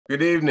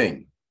Good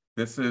evening.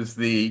 This is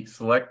the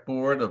Select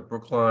Board of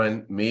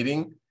Brookline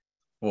meeting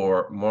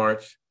for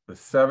March the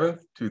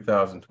 7th,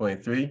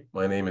 2023.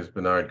 My name is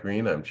Bernard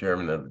Green. I'm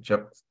chairman of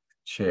the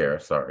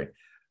chair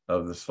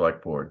of the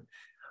Select Board.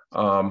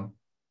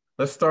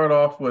 Let's start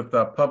off with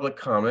public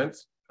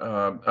comments.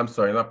 I'm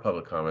sorry, not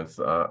public comments,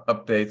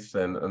 updates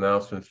and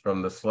announcements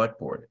from the Select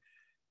Board.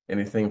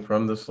 Anything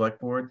from the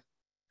Select Board?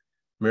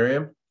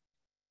 Miriam?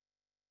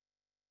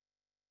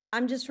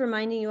 I'm just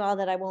reminding you all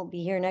that I won't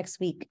be here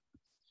next week.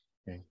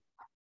 Okay.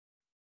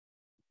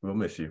 We'll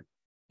miss you.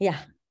 Yeah.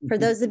 For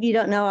those of you who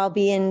don't know, I'll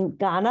be in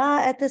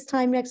Ghana at this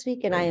time next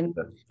week, and I am.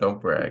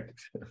 Don't brag.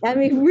 I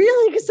mean,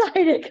 really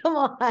excited. Come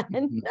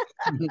on.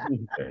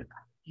 Okay.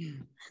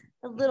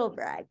 A little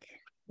brag.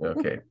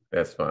 Okay,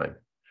 that's fine.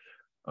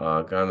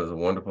 Ghana is a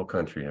wonderful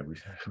country.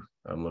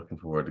 I'm looking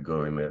forward to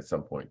going there at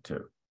some point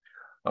too.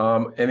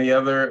 Any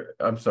other?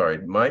 I'm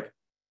sorry, Mike.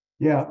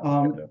 Yeah,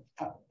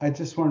 I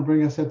just want to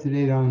bring us up to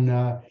date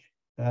on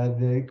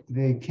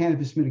the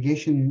Cannabis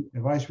Mitigation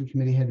Advisory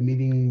Committee had a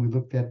meeting. We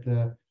looked at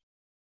the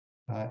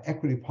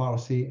equity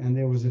policy, and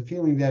there was a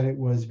feeling that it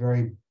was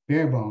very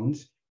bare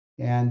bones,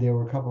 and there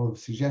were a couple of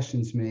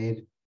suggestions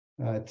made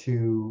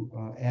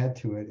to add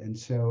to it. And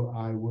so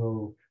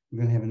we're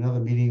going to have another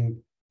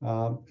meeting.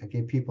 I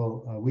gave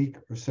people a week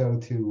or so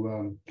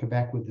to come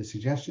back with the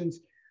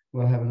suggestions.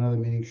 We'll have another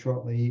meeting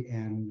shortly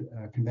and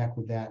come back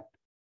with that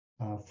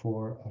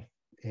for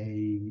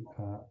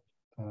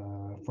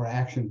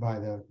action by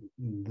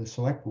the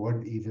Select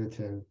Board, either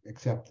to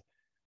accept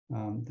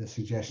the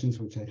suggestions,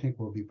 which I think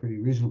will be pretty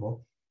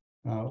reasonable,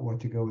 or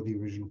to go with the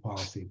original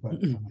policy. But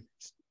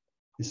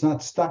it's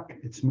not stuck;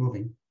 it's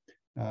moving.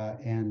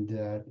 And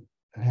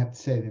I have to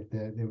say that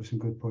there were some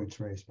good points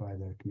raised by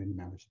the committee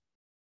members.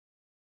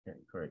 Okay,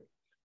 great.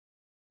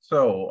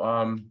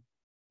 So,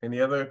 any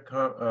other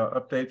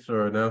updates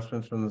or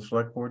announcements from the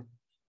Select Board?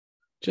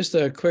 Just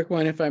a quick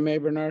one, if I may,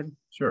 Bernard.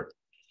 Sure.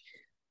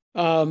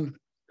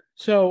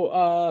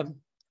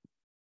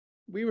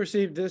 We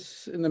received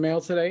this in the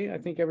mail today. I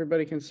think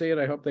everybody can see it.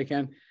 I hope they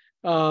can.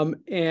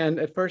 And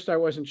at first I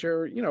wasn't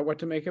sure, what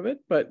to make of it,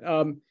 but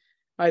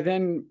I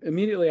then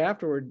immediately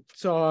afterward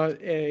saw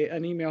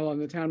an email on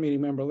the town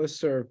meeting member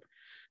listserv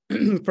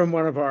from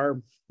one of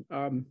our,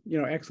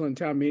 excellent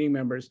town meeting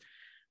members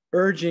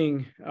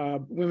urging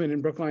women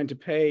in Brookline to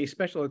pay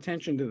special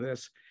attention to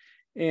this.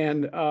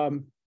 And I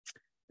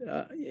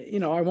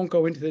won't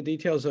go into the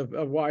details of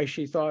why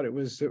she thought it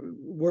was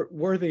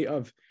worthy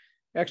of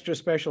extra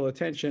special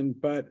attention,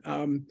 but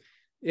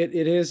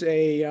it is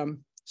a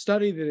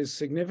study that is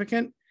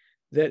significant,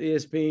 that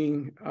is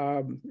being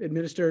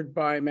administered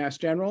by Mass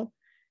General,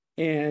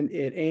 and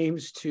it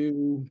aims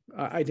to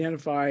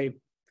identify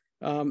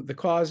the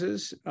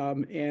causes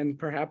and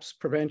perhaps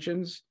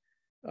preventions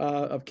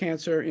of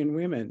cancer in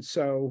women.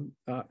 So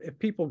if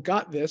people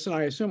got this, and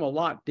I assume a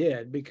lot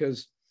did,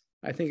 because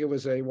I think it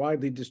was a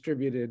widely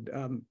distributed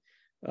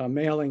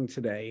mailing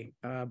today.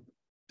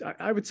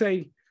 I would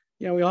say,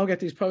 we all get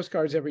these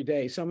postcards every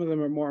day. Some of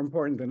them are more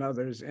important than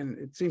others. And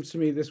it seems to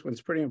me this one's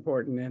pretty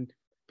important, and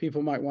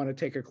people might want to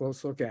take a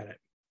close look at it.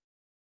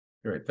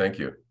 Great, thank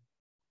you.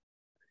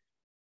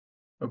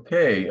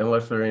 Okay,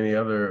 unless there are any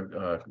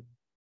other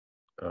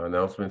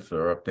announcements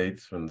or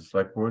updates from the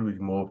Select Board, we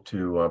can move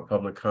to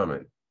public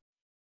comment.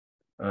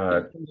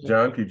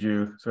 John, could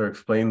you sort of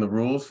explain the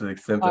rules to the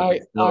extent that they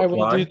still apply? I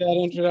will do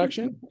that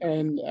introduction,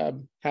 and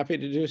happy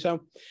to do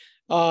so.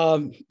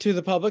 To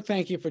the public,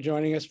 thank you for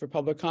joining us for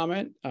public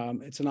comment.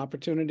 It's an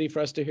opportunity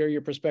for us to hear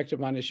your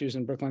perspective on issues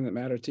in Brookline that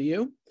matter to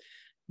you.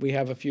 We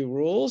have a few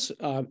rules.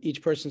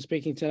 Each person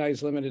speaking tonight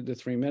is limited to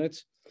 3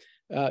 minutes.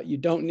 You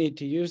don't need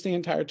to use the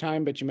entire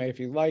time, but you may if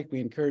you like.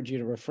 We encourage you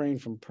to refrain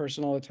from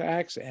personal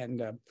attacks,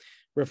 and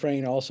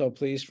refrain also,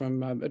 please,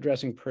 from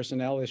addressing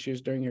personnel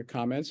issues during your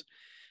comments.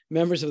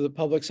 Members of the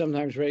public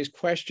sometimes raise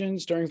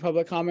questions during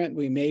public comment.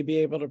 We may be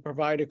able to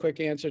provide a quick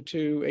answer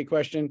to a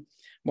question.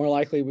 More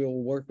likely, we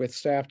will work with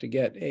staff to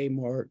get a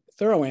more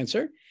thorough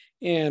answer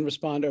and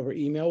respond over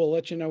email. We'll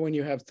let you know when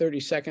you have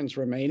 30 seconds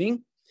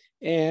remaining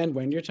and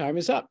when your time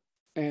is up.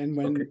 And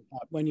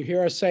when you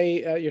hear us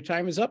say your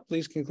time is up,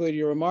 please conclude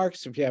your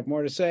remarks. If you have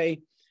more to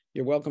say,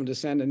 you're welcome to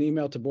send an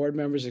email to board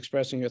members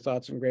expressing your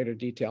thoughts in greater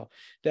detail.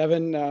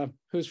 Devin,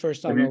 who's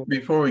first on?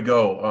 Before we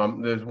go,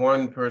 there's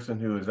one person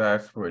who has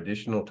asked for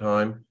additional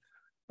time.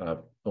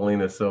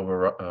 Felina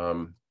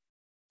Silva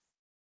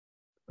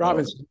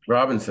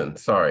Robinson,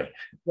 sorry.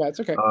 Yeah, it's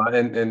okay.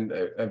 And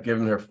I've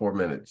given her 4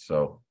 minutes,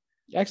 so.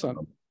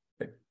 Excellent.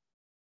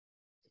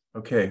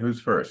 Okay,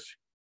 who's first?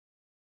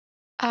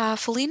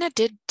 Felina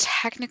did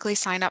technically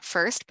sign up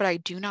first, but I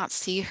do not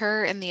see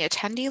her in the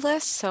attendee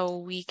list, so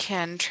we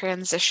can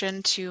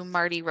transition to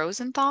Marty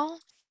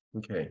Rosenthal.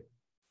 Okay.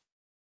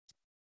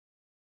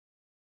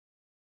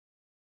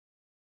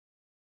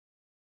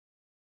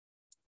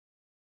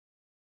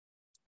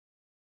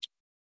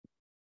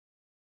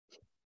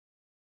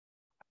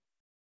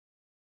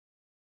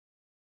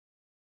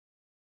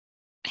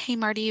 Hey,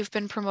 Marty, you've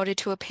been promoted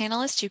to a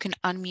panelist. You can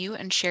unmute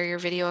and share your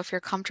video if you're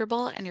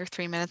comfortable, and your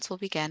 3 minutes will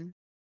begin.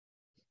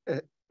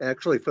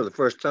 actually, for the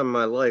first time in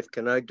my life,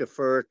 can I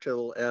defer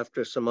till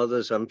after some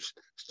others? I'm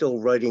still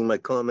writing my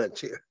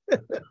comments here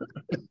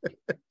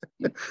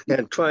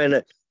and trying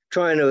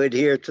to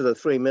adhere to the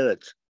 3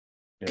 minutes.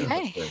 Yeah,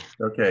 Okay.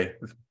 okay.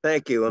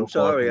 Thank you. I'm We'll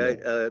follow sorry.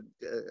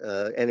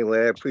 through Anyway,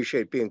 I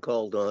appreciate being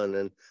called on,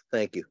 and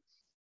thank you.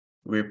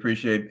 We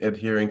appreciate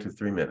adhering to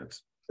 3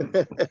 minutes.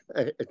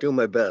 I do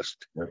my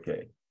best.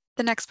 Okay.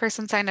 The next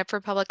person signed up for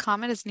public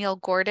comment is Neil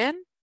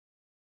Gordon.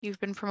 You've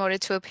been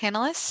promoted to a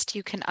panelist.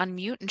 You can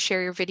unmute and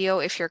share your video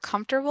if you're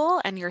comfortable,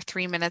 and your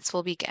 3 minutes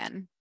will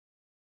begin.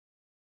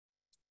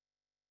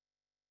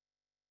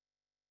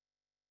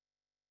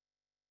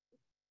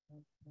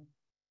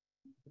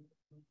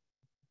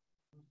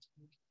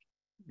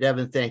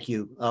 Devin, thank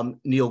you.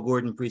 Neil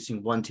Gordon,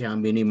 Precinct 1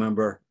 Town Meeting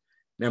member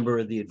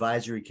of the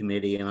Advisory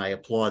Committee, and I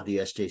applaud the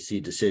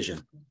SJC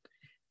decision.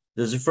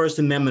 There's a First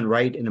Amendment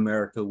right in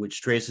America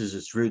which traces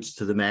its roots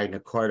to the Magna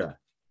Carta,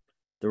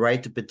 the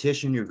right to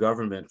petition your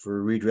government for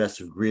a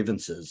redress of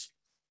grievances,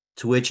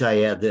 to which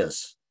I add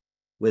this: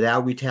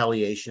 without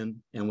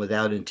retaliation and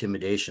without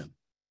intimidation.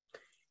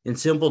 In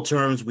simple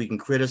terms, we can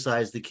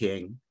criticize the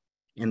king,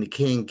 and the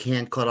king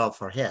can't cut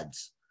off our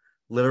heads,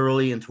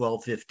 literally in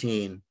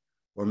 1215,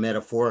 or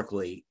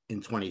metaphorically in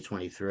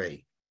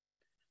 2023.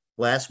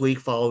 Last week,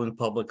 following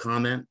public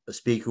comment, a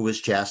speaker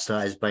was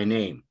chastised by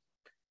name.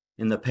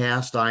 In the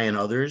past, I and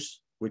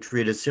others were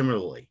treated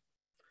similarly.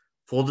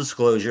 Full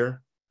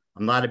disclosure,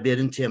 I'm not a bit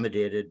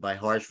intimidated by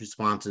harsh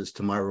responses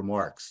to my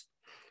remarks.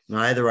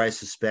 Neither, I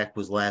suspect,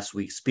 was last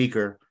week's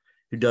speaker,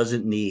 who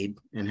doesn't need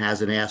and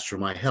hasn't asked for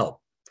my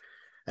help.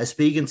 I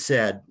speak and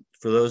said,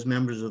 for those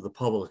members of the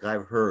public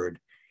I've heard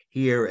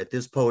here at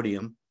this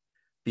podium,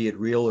 be it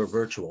real or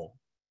virtual,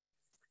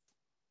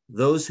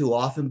 those who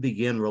often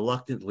begin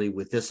reluctantly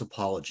with this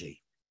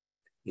apology: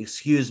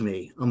 excuse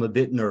me, I'm a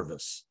bit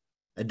nervous.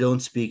 I don't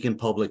speak in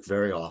public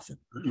very often.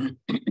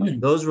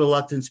 Those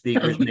reluctant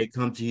speakers may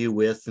come to you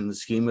with, in the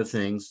scheme of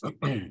things,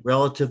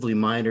 relatively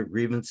minor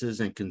grievances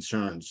and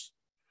concerns.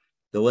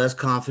 They're less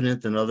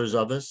confident than others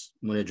of us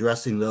when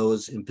addressing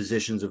those in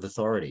positions of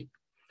authority,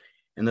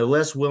 and they're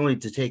less willing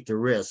to take the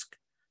risk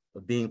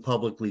of being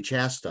publicly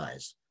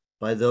chastised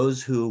by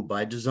those who,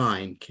 by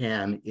design,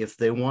 can, if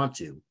they want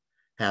to,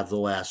 have the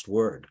last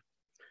word.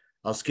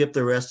 I'll skip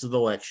the rest of the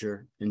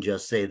lecture and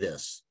just say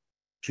this: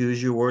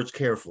 choose your words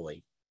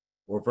carefully,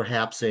 or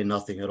perhaps say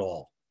nothing at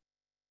all.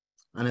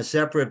 On a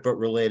separate but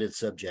related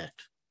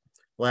subject,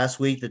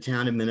 last week the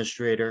town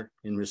administrator,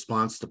 in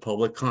response to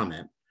public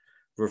comment,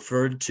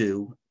 referred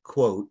to,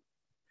 quote,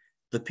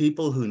 the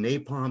people who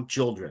napalm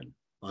children,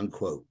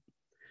 unquote.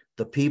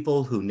 The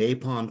people who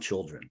napalm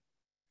children.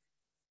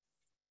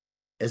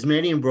 As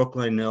many in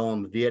Brookline know,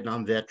 I'm a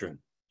Vietnam veteran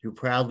who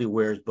proudly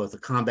wears both a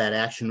combat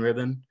action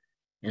ribbon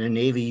and a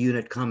Navy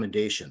unit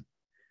commendation,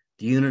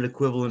 the unit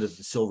equivalent of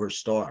the Silver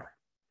Star.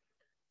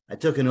 I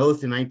took an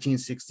oath in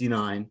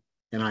 1969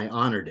 and I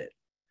honored it.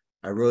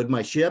 I rode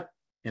my ship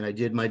and I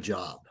did my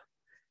job.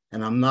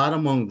 And I'm not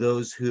among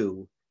those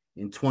who,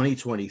 in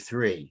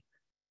 2023,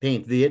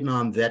 paint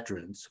Vietnam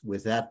veterans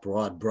with that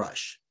broad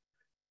brush.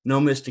 No,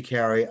 Mr.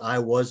 Carey, I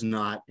was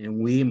not, and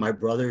we, my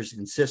brothers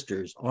and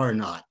sisters, are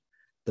not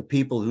the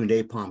people who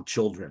napalm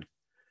children.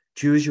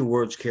 Choose your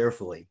words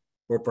carefully,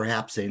 or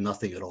perhaps say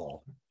nothing at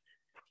all.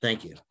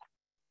 Thank you.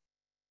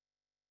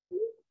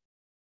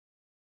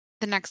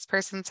 The next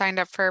person signed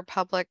up for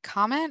public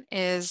comment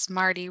is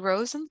Marty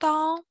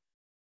Rosenthal.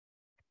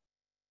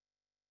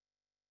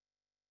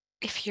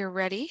 If you're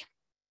ready.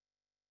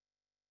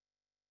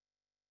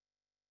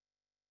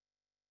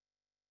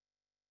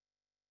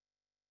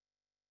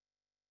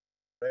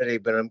 Ready,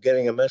 but I'm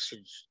getting a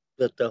message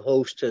that the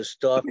host has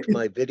stopped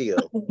my video.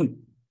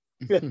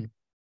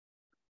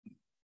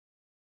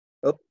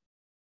 Oh,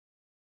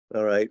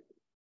 all right.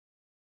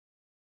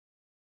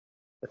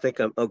 I think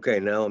I'm okay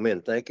now. I'm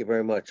in. Thank you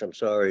very much. I'm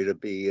sorry to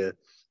be,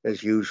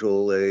 as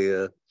usual,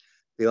 the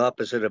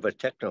opposite of a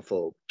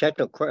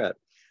technocrat.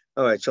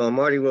 All right. So I'm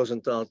Marty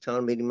Rosenthal,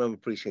 town meeting member,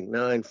 precinct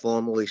 9,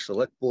 formerly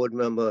select board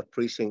member,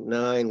 precinct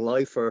 9,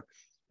 lifer,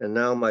 and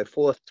now my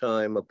 4th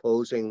time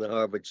opposing the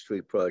Harvard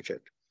Street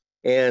project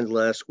and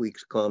last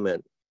week's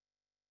contract.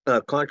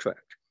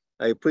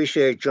 I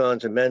appreciate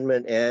John's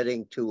amendment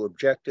adding 2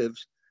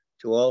 objectives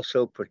to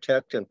also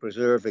protect and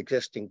preserve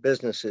existing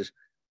businesses,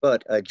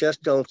 but I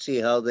just don't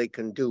see how they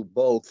can do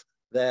both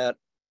that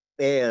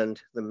and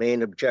the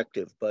main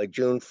objective by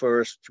June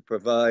 1st to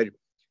provide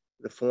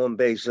the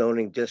form-based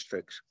zoning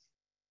districts.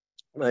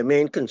 My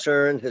main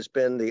concern has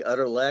been the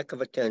utter lack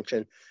of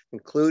attention,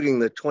 including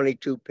the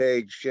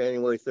 22-page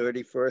January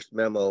 31st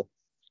memo,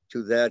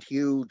 to that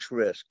huge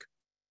risk,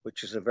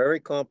 which is a very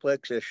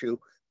complex issue,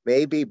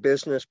 maybe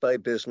business by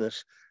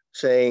business,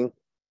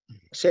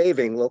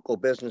 saving local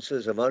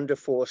businesses of under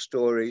 4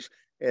 stories,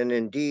 and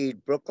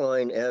indeed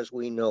Brookline as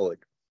we know it.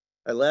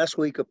 I last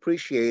week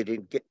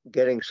appreciated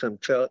getting some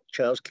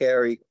Charles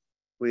Carey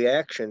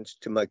reactions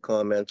to my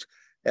comments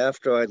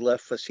after I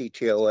left for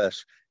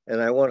CTOS, and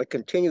I want to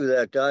continue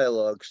that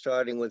dialogue,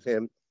 starting with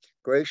him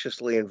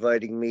graciously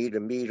inviting me to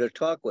meet or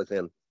talk with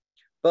him.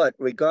 But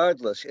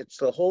regardless, it's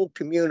the whole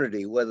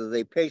community, whether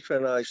they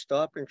patronize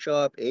Stop and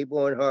Shop,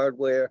 Aborn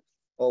Hardware,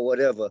 or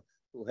whatever,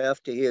 who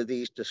have to hear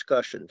these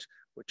discussions,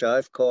 which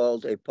I've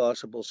called a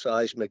possible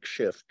seismic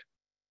shift.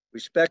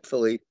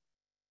 Respectfully,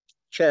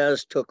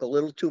 Chaz took a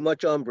little too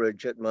much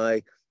umbrage at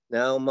my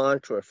now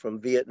mantra from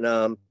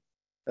Vietnam.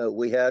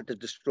 We had to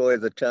destroy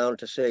the town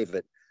to save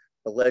it,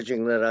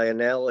 alleging that I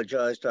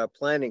analogized our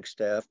planning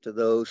staff to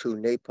those who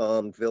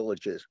napalmed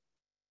villages.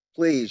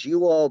 Please,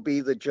 you all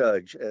be the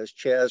judge, as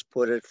Chaz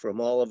put it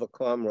from Oliver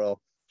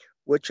Cromwell,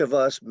 which of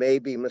us may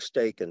be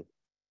mistaken.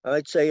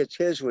 I'd say it's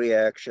his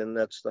reaction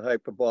that's the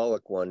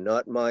hyperbolic one,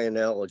 not my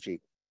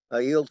analogy. I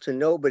yield to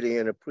nobody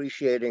in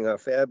appreciating our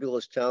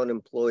fabulous town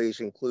employees,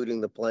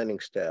 including the planning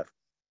staff.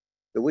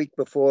 The week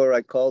before,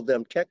 I called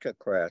them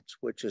technocrats,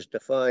 which is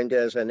defined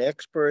as an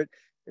expert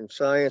in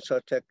science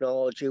or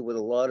technology with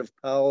a lot of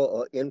power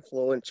or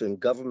influence in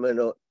government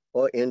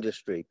or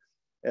industry.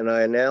 And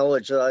I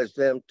analogized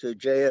them to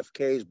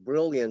JFK's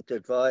brilliant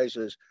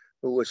advisors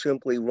who were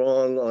simply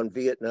wrong on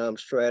Vietnam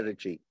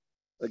strategy.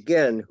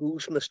 Again,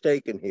 who's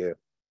mistaken here?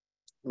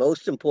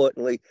 Most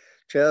importantly,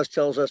 Chaz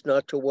tells us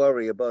not to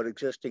worry about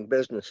existing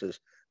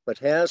businesses, but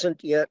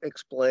hasn't yet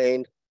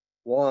explained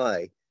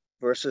why,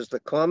 versus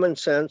the common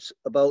sense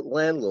about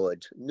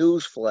landlords.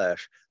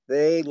 Newsflash,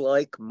 they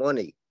like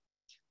money.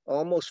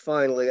 Almost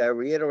finally, I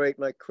reiterate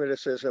my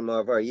criticism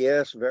of our,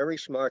 yes, very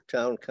smart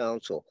town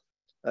council.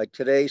 I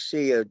today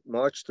see a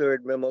March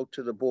 3rd memo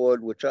to the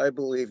board, which I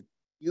believe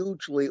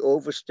hugely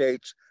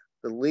overstates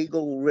the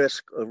legal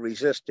risk of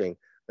resisting,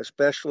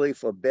 especially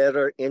for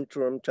better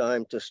interim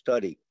time to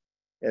study,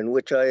 and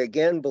which I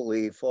again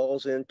believe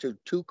falls into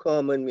too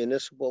common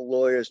municipal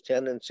lawyers'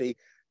 tendency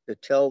to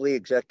tell the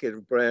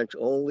executive branch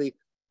only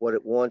what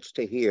it wants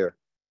to hear.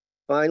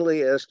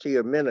 Finally, as to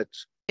your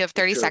minutes, You have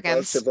 30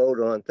 seconds. to vote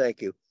on,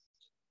 thank you.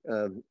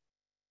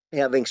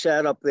 Having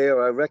sat up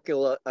there, I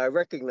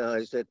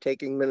recognize that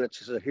taking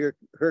minutes is a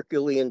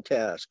Herculean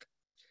task,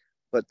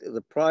 but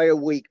the prior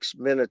week's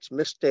minutes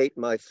misstate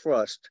my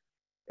thrust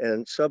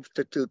and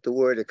substitute the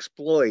word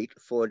exploit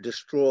for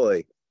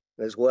destroy,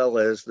 as well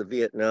as the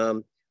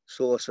Vietnam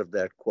source of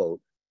that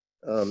quote.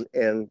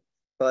 And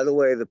by the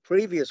way, the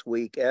previous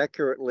week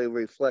accurately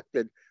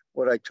reflected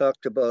what I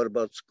talked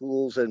about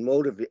schools and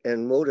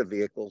motor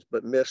vehicles,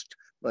 but missed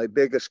my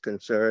biggest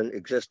concern,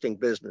 existing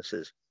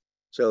businesses.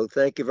 So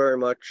thank you very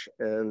much,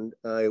 and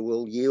I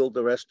will yield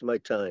the rest of my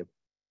time.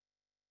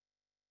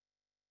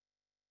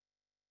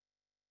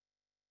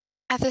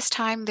 At this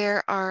time,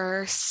 there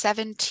are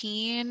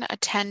 17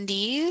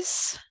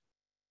 attendees.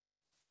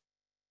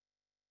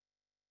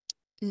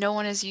 No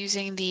one is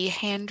using the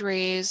hand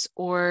raise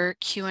or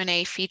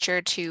Q&A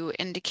feature to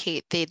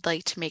indicate they'd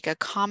like to make a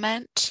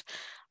comment.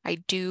 I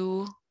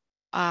do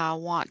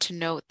want to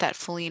note that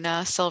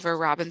Felina Silver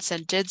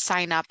Robinson did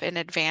sign up in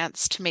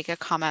advance to make a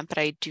comment, but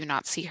I do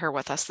not see her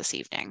with us this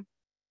evening.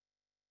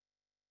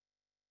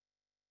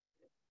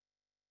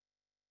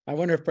 I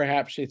wonder if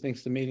perhaps she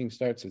thinks the meeting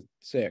starts at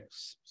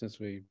 6, since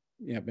we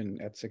have been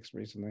at 6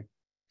 recently.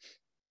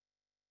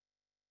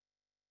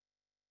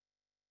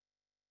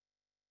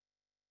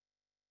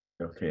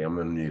 Okay, I'm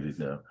unmuted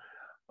now.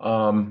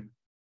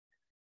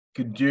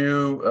 Could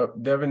you,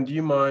 Devin, do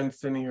you mind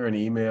sending her an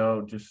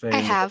email just saying? I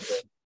have.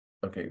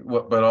 Okay,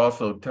 but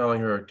also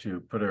telling her to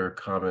put her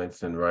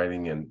comments in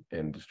writing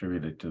and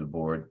distribute it to the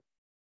board.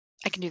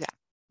 I can do that.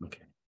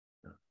 Okay.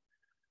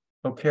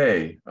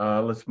 Okay,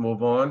 let's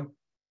move on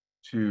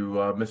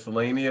to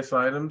miscellaneous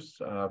items.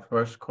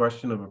 First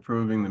question of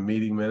approving the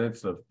meeting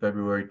minutes of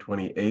February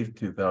 28th,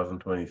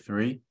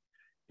 2023.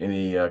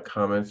 Any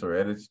comments or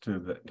edits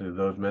to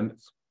those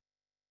minutes?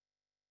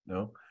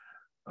 No.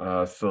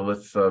 So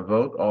let's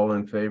vote. All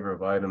in favor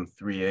of item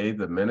 3A,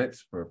 the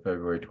minutes for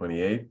February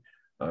 28th.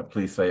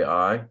 Please say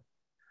aye.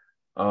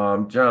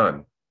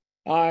 John.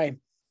 Aye.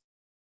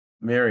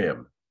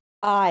 Miriam.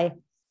 Aye.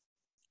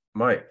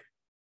 Mike.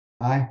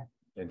 Aye.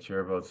 And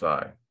chair votes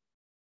aye.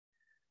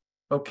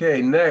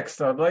 Okay,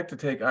 next, I'd like to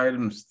take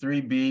items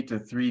 3B to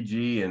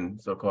 3G in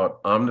so-called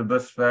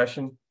omnibus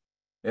fashion,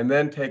 and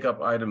then take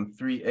up item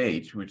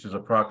 3H, which is a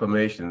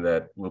proclamation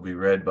that will be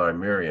read by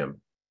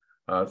Miriam.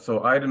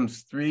 So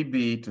items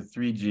 3B to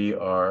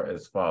 3G are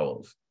as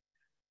follows.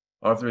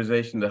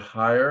 Authorization to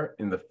hire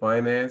in the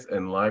finance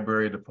and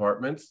library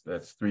departments,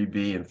 that's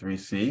 3B and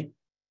 3C.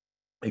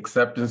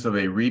 Acceptance of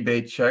a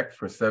rebate check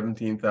for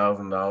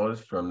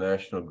 $17,000 from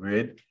National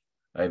Grid,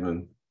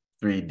 item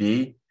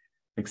 3D.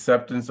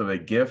 Acceptance of a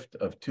gift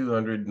of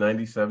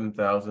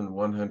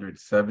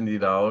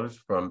 $297,170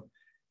 from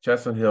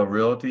Chestnut Hill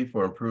Realty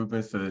for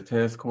improvements to the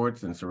tennis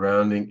courts and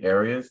surrounding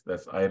areas,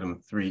 that's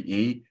item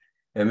 3E.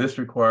 And this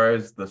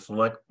requires the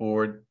select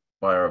board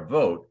by our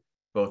vote,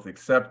 both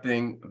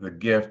accepting the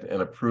gift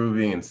and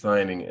approving and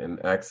signing an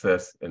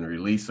access and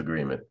release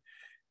agreement.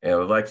 And I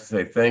would like to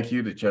say thank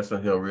you to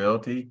Chestnut Hill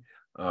Realty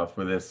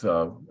for this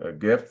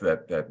gift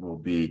that will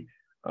be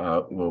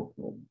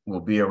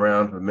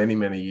around for many,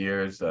 many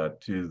years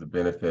to the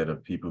benefit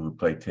of people who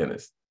play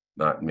tennis,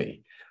 not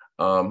me.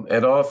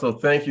 And also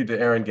thank you to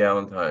Erin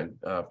Galentine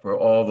for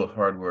all the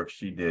hard work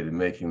she did in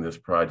making this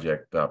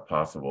project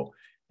possible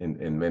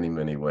in many,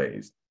 many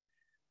ways.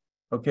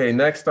 Okay,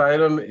 next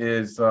item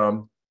is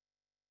road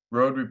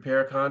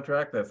repair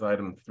contract. That's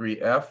item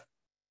 3F.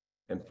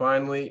 And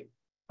finally,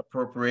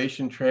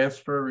 appropriation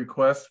transfer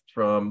request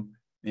from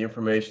the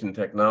Information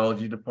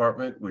Technology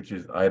Department, which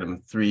is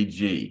item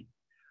 3G.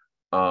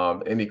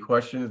 Any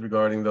questions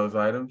regarding those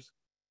items?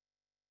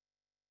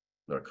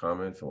 Or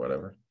comments or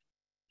whatever?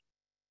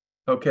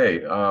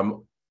 Okay,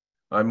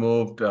 I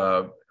moved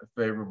a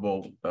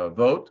favorable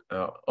vote.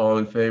 All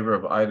in favor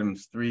of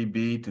items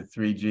 3B to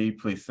 3G,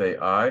 please say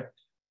aye.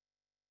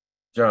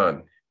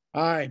 John.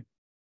 Aye.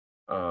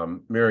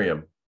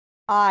 Miriam.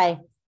 Aye.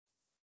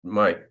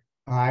 Mike.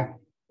 Aye.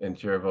 And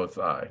chair votes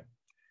aye.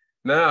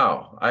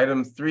 Now,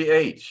 item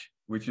 3H,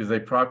 which is a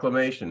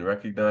proclamation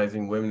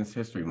recognizing Women's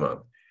History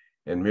Month.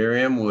 And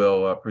Miriam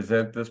will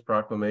present this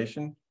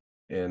proclamation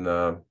and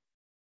go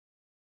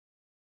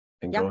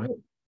ahead.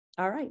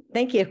 All right,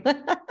 thank you.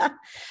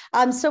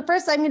 So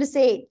first I'm just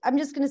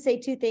going to say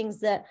two things.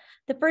 The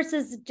first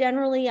is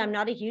generally, I'm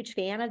not a huge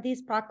fan of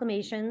these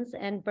proclamations,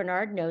 and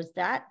Bernard knows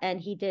that. And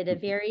he did a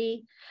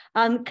very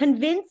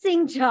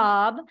convincing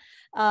job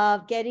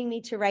of getting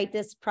me to write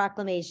this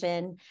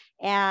proclamation.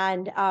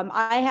 And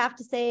I have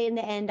to say, in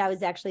the end, I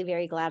was actually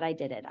very glad I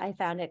did it. I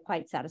found it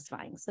quite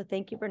satisfying. So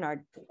thank you,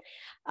 Bernard.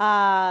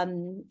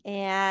 And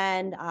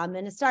I'm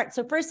going to start.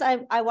 So first,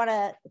 I want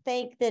to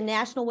thank the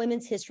National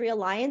Women's History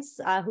Alliance,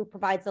 who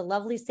provides a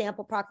lovely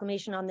sample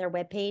proclamation on their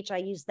webpage. I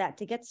used that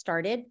to get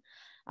started.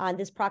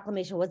 This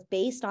proclamation was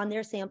based on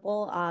their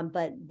sample,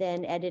 but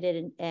then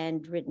edited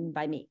and written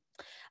by me.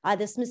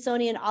 The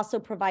Smithsonian also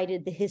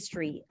provided the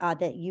history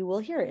that you will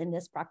hear in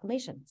this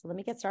proclamation. So let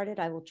me get started.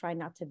 I will try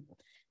not to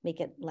make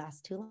it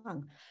last too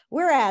long.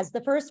 Whereas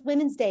the first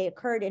Women's Day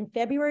occurred in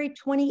February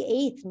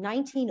 28th,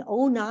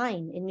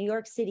 1909 in New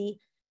York City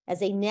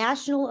as a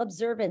national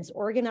observance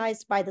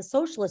organized by the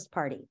Socialist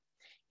Party.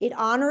 It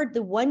honored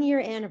the one-year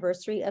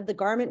anniversary of the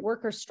garment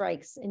worker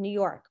strikes in New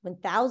York, when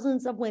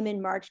thousands of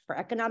women marched for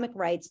economic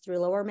rights through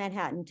Lower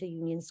Manhattan to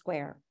Union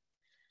Square.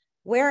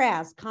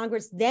 Whereas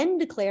Congress then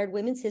declared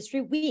Women's History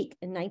Week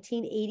in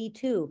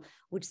 1982,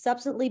 which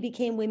subsequently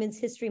became Women's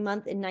History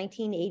Month in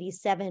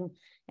 1987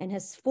 and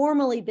has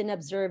formally been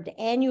observed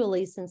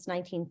annually since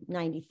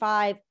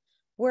 1995.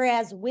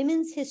 Whereas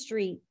women's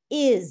history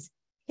is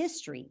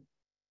history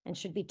and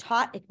should be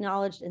taught,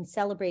 acknowledged, and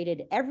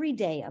celebrated every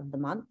day of the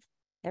month,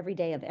 every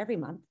day of every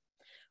month.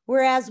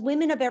 Whereas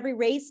women of every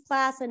race,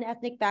 class, and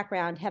ethnic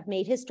background have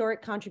made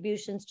historic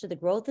contributions to the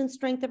growth and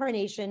strength of our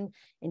nation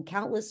in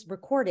countless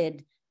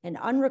recorded and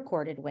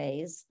unrecorded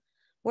ways.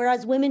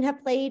 Whereas women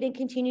have played and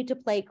continue to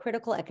play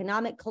critical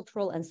economic,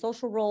 cultural, and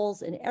social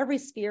roles in every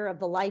sphere of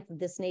the life of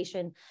this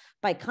nation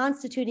by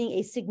constituting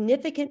a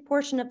significant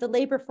portion of the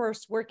labor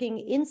force working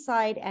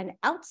inside and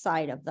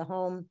outside of the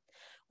home.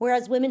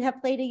 Whereas women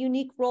have played a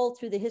unique role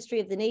through the history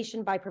of the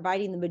nation by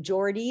providing the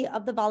majority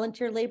of the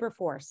volunteer labor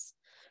force.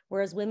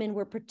 Whereas women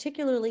were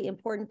particularly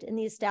important in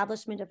the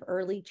establishment of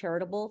early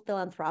charitable,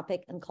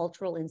 philanthropic, and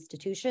cultural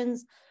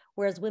institutions.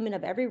 Whereas women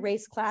of every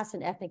race, class,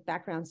 and ethnic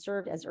background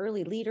served as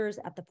early leaders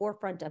at the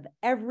forefront of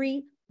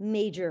every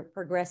major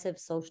progressive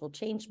social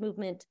change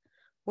movement.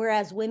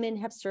 Whereas women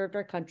have served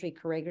our country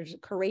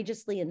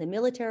courageously in the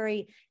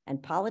military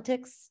and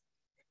politics.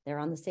 They're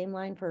on the same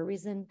line for a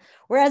reason.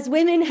 Whereas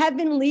women have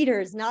been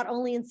leaders, not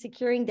only in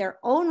securing their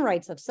own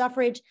rights of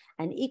suffrage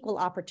and equal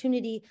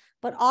opportunity,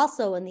 but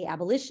also in the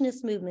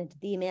abolitionist movement,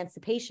 the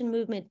emancipation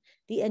movement,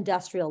 the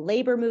industrial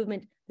labor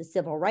movement, the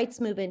civil rights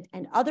movement,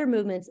 and other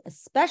movements,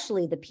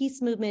 especially the peace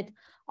movement,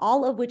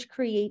 all of which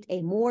create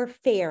a more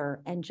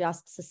fair and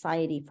just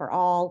society for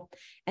all.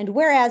 And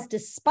whereas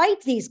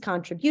despite these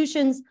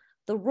contributions,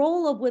 the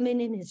role of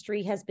women in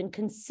history has been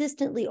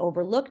consistently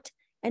overlooked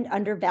and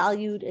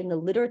undervalued in the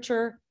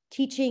literature,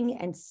 teaching,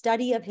 and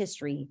study of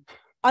history,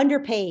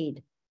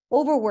 underpaid,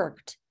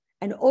 overworked,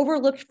 and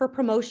overlooked for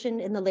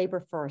promotion in the labor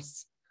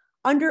force,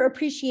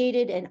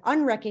 underappreciated and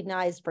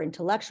unrecognized for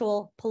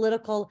intellectual,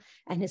 political,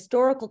 and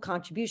historical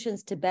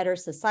contributions to better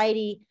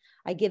society.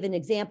 I give an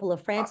example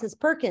of Frances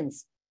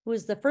Perkins, who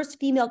was the first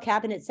female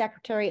cabinet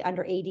secretary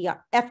under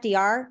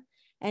FDR,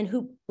 and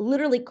who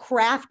literally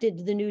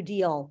crafted the New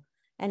Deal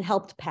and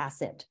helped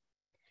pass it.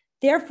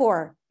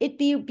 Therefore,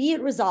 be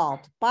it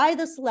resolved by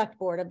the Select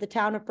Board of the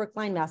Town of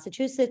Brookline,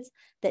 Massachusetts,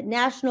 that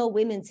National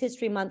Women's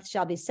History Month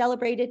shall be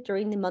celebrated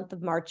during the month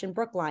of March in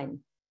Brookline.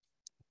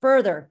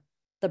 Further,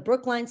 the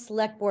Brookline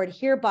Select Board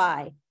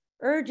hereby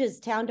urges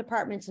town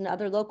departments and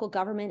other local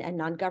government and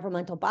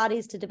non-governmental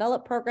bodies to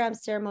develop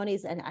programs,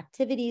 ceremonies, and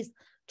activities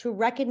to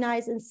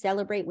recognize and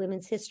celebrate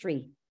women's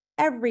history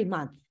every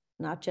month,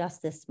 not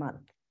just this month.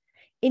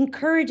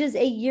 Encourages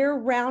a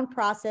year-round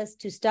process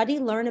to study,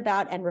 learn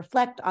about, and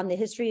reflect on the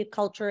history,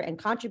 culture, and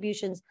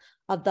contributions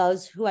of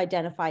those who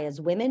identify as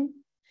women.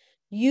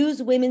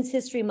 Use Women's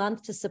History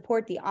Month to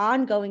support the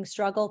ongoing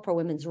struggle for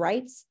women's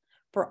rights,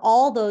 for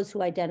all those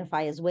who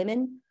identify as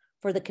women,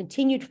 for the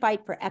continued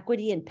fight for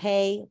equity in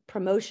pay,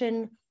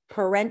 promotion,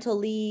 parental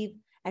leave,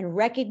 and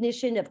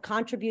recognition of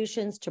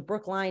contributions to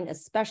Brookline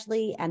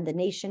especially and the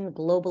nation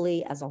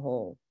globally as a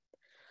whole.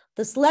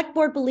 The Select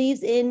Board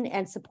believes in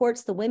and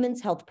supports the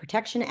Women's Health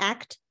Protection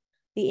Act,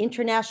 the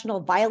International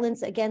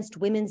Violence Against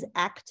Women's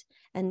Act,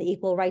 and the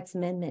Equal Rights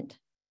Amendment.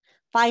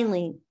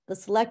 Finally, the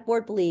Select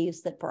Board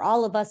believes that for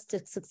all of us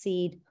to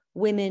succeed,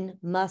 women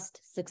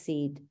must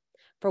succeed.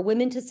 For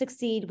women to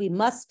succeed, we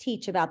must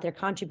teach about their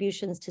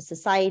contributions to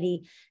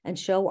society and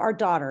show our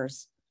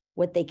daughters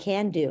what they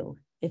can do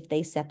if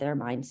they set their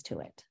minds to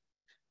it.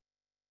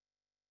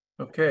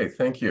 Okay,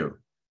 thank you.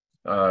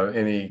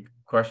 Any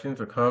questions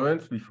or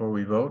comments before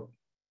we vote?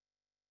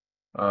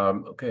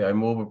 Okay, I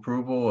move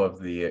approval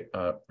of the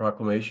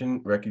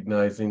proclamation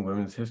recognizing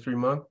Women's History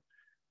Month.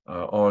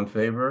 All in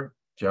favor?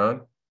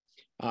 John?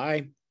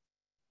 Aye.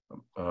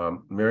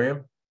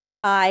 Miriam?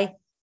 Aye.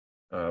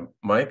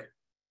 Mike?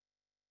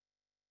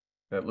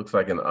 That looks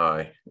like an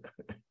aye.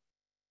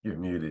 You're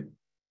muted.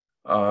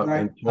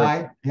 Right.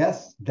 Aye.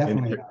 Yes,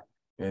 definitely.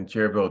 And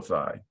chair votes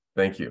aye.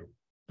 Thank you.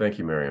 Thank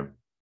you, Miriam.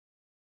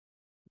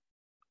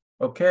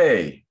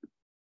 Okay.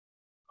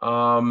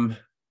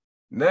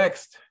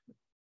 Next,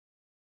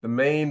 the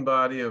main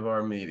body of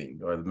our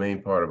meeting, or the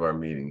main part of our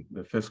meeting,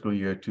 the fiscal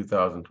year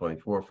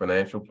 2024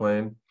 financial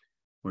plan,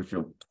 which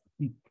will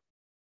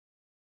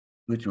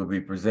be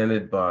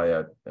presented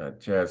by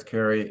Chaz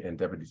Carey and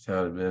Deputy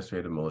Town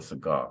Administrator Melissa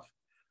Goff.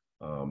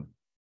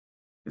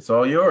 It's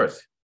all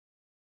yours.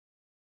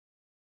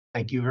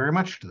 Thank you very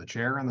much to the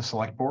chair and the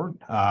select board,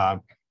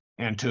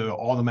 and to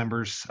all the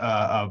members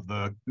of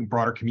the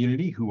broader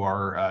community who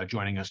are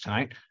joining us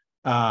tonight.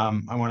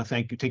 I want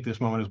to take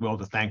this moment as well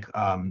to thank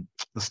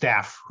the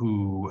staff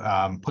who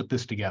put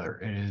this together.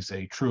 It is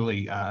a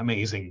truly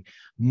amazing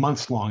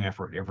months-long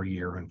effort every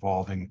year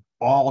involving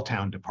all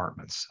town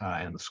departments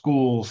and the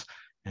schools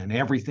and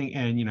everything,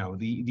 and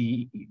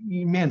the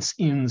immense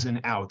ins and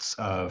outs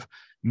of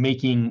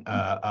making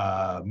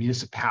a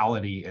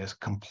municipality as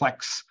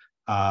complex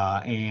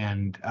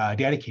and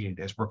dedicated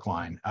as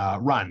Brookline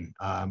run.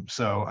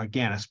 So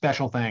again, a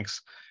special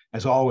thanks,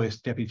 as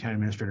always, Deputy Town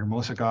Administrator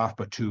Melissa Goff,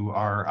 but to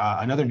our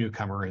another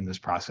newcomer in this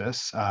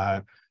process,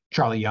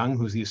 Charlie Young,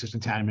 who's the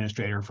Assistant Town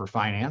Administrator for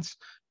Finance,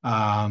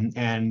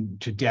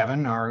 and to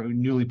Devin, our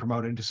newly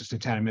promoted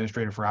Assistant Town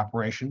Administrator for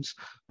Operations.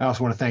 I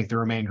also want to thank the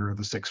remainder of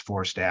the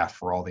 6-4 staff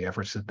for all the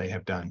efforts that they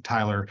have done.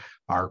 Tyler,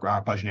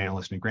 our budget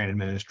analyst and grant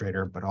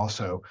administrator, but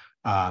also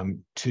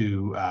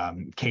to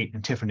Kate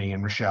and Tiffany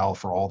and Rochelle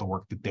for all the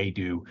work that they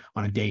do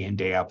on a day in,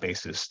 day out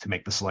basis to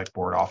make the Select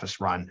Board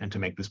office run and to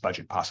make this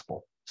budget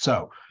possible.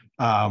 So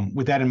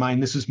with that in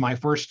mind, this is my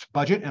first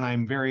budget, and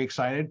I'm very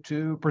excited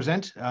to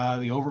present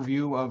the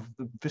overview of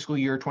the fiscal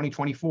year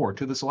 2024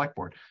 to the Select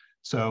Board.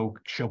 So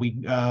shall we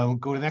go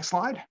to the next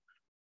slide?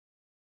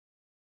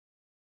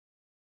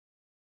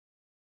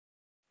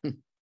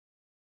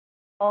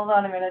 Hold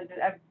on a minute.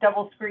 I have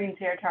double screens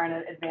here trying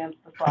to advance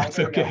the slide. That's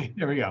okay.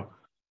 There we go.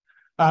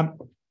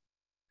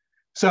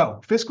 So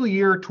fiscal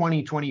year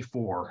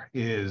 2024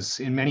 is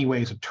in many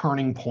ways a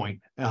turning point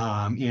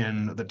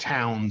in the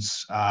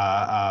town's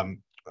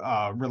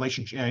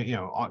relationship,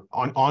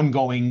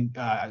 ongoing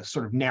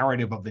sort of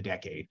narrative of the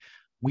decade.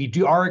 We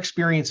are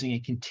experiencing a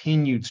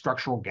continued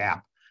structural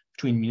gap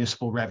between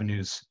municipal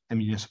revenues and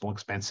municipal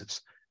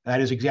expenses.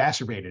 That is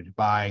exacerbated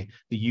by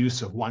the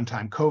use of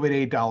one-time COVID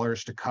aid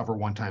dollars to cover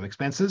one-time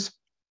expenses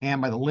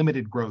and by the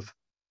limited growth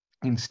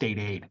in state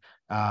aid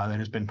that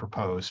has been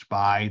proposed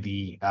by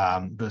the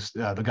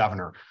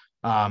governor.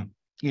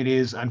 It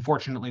is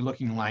unfortunately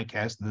looking like,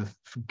 as the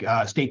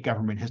state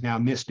government has now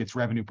missed its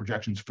revenue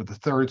projections for the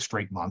 3rd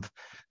straight month,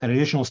 that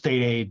additional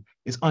state aid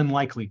is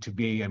unlikely to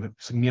be a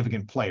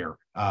significant player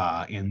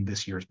in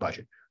this year's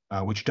budget,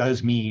 which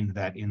does mean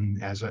that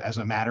as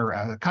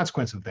a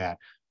consequence of that,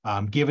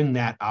 given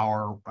that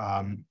our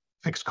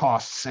fixed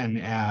costs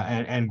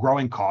and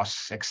growing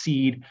costs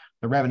exceed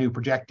the revenue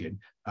projected,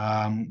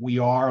 we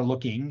are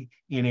looking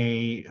in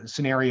a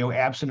scenario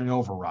absent an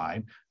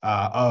override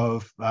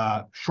of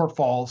budget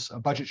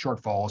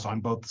shortfalls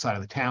on both the side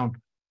of the town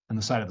and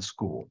the side of the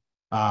school.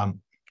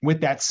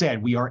 With that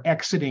said, we are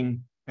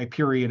exiting a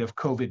period of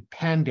COVID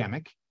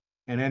pandemic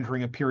and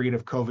entering a period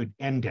of COVID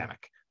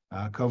endemic.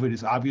 COVID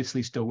is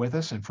obviously still with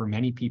us, and for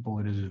many people,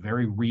 it is a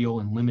very real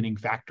and limiting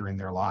factor in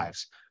their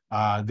lives.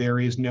 There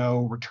is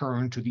no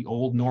return to the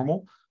old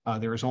normal.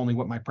 There is only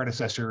what my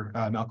predecessor,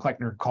 Mel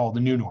Kleckner, called the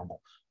new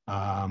normal,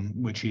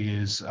 which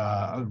is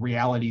a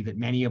reality that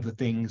many of the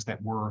things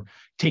that were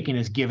taken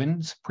as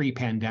givens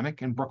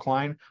pre-pandemic in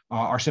Brookline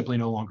are simply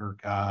no longer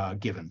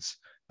givens,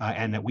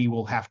 and that we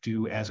will have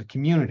to, as a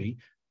community,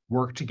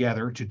 work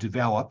together to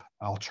develop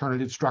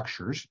alternative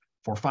structures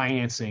for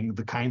financing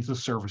the kinds of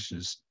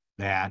services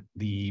that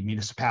the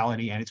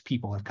municipality and its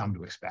people have come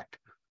to expect.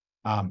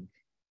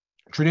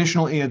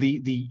 Traditionally,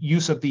 the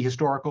use of the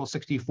historical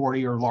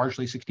 60-40 or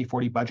largely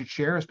 60-40 budget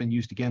share has been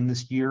used again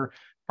this year,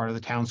 part of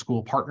the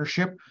town-school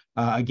partnership.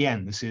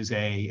 Again, this is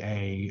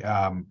a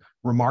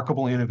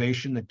remarkable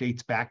innovation that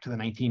dates back to the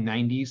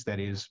 1990s that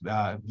is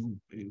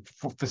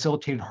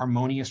facilitated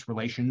harmonious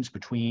relations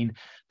between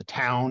the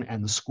town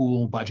and the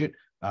school budget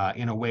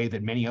in a way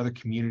that many other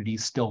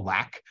communities still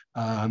lack,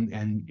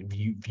 and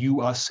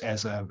view us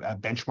as a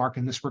benchmark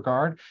in this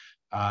regard.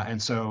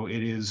 And so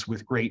it is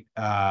with great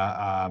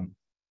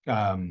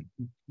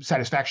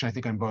satisfaction, I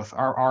think, on both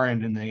our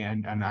end and the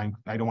end. And I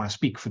don't want to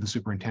speak for the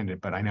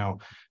superintendent, but I know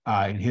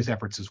in his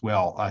efforts as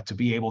well to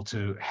be able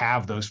to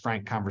have those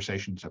frank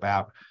conversations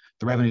about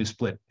the revenue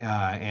split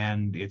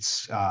and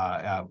its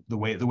the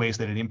ways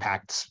that it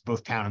impacts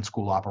both town and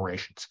school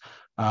operations.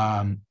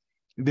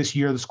 This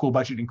year, the school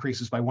budget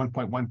increases by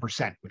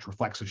 1.1%, which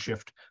reflects a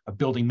shift of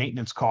building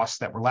maintenance costs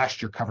that were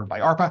last year covered by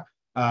ARPA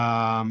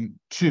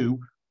to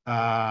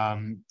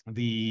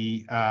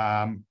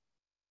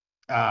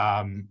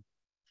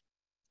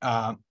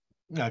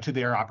to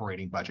their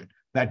operating budget.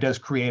 That does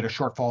create a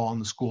shortfall on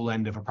the school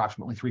end of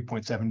approximately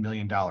 $3.7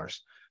 million.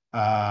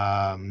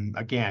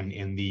 Again,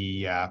 in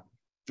the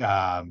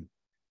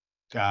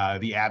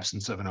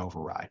absence of an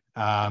override.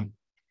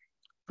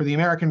 For the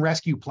American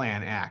Rescue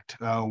Plan Act,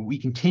 we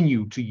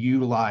continue to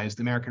utilize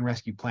the American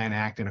Rescue Plan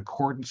Act in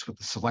accordance with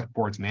the Select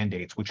Board's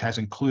mandates, which has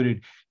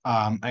included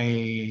what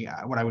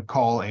I would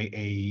call a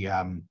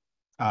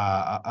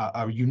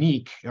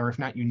unique, or if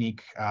not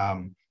unique,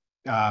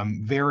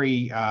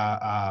 very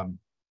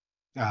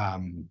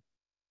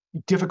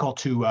difficult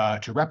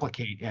to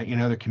replicate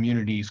in other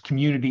communities,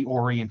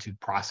 community-oriented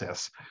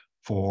process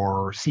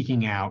for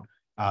seeking out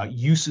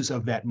uses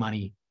of that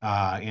money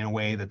in a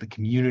way that the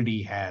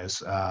community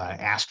has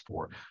asked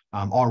for.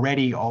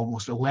 Already,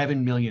 almost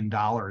 $11 million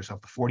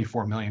of the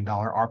 $44 million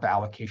ARPA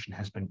allocation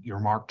has been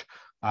earmarked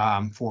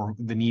for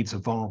the needs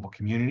of vulnerable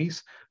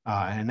communities.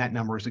 And that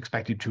number is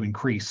expected to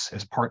increase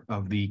as part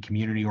of the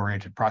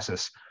community-oriented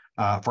process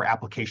for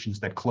applications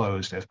that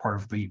closed as part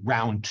of the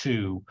round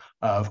 2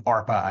 of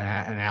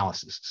ARPA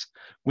analysis.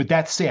 With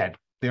that said,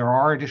 there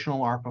are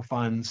additional ARPA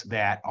funds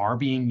that are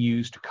being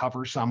used to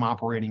cover some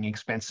operating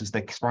expenses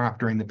that sprung up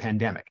during the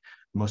pandemic.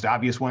 The most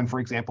obvious one, for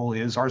example,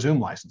 is our Zoom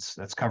license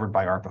that's covered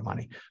by ARPA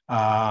money.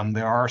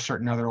 There are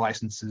certain other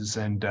licenses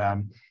and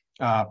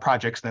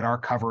projects that are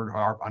covered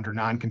under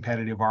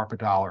non-competitive ARPA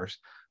dollars,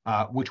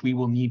 which we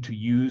will need to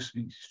use,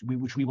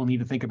 which we will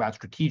need to think about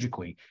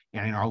strategically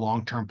and in our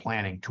long-term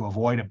planning to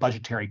avoid a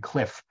budgetary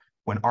cliff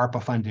when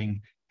ARPA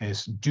funding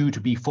is due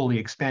to be fully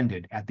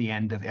expended at the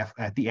end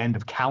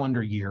of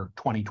calendar year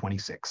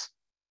 2026.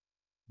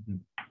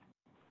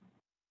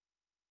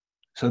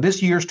 So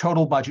this year's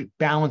total budget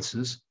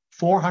balances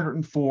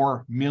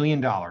 $404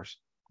 million,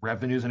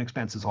 revenues and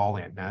expenses all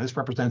in. Now, this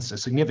represents a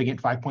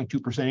significant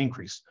 5.2%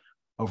 increase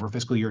over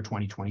fiscal year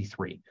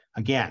 2023.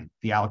 Again,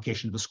 the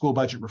allocation of the school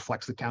budget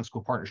reflects the town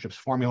school partnerships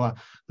formula.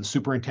 The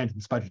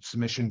superintendent's budget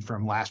submission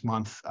from last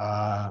month,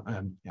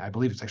 I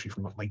believe it's actually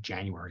from late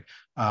January,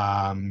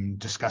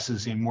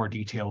 discusses in more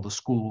detail the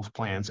school's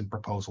plans and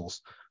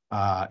proposals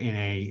in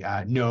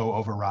a no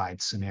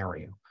override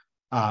scenario.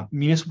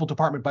 Municipal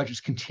department budgets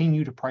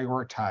continue to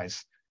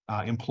prioritize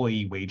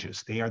employee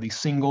wages. They are the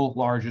single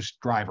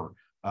largest driver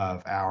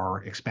of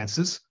our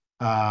expenses,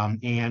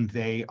 and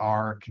they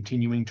are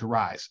continuing to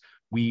rise.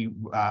 We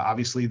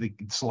obviously, the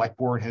Select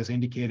Board has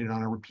indicated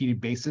on a repeated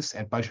basis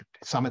at budget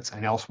summits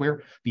and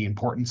elsewhere the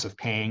importance of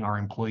paying our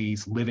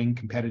employees living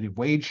competitive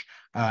wage,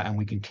 and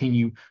we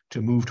continue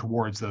to move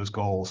towards those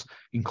goals,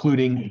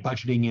 including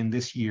budgeting in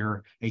this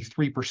year a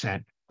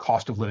 3%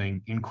 cost of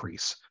living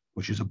increase,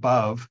 which is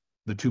above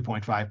the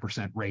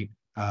 2.5% rate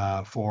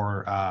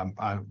for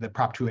the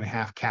Prop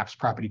 2.5 caps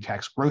property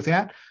tax growth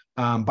at,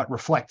 but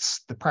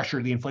reflects the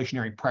pressure, the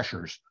inflationary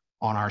pressures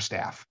on our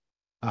staff.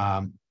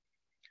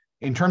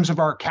 In terms of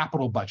our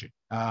capital budget,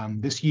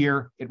 this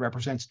year it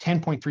represents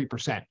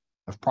 10.3%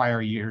 of prior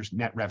year's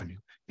net revenue.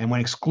 And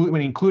when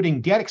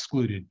including debt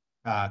excluded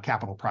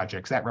capital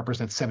projects, that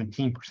represents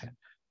 17%.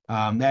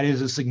 That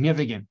is a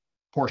significant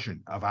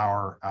portion of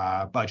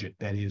our budget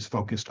that is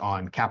focused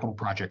on capital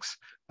projects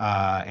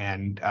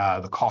and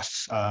the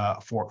costs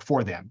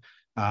for them.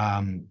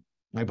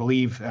 I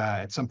believe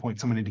at some point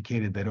someone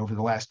indicated that over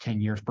the last 10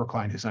 years,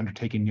 Brookline has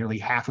undertaken nearly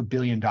 $500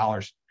 million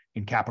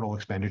in capital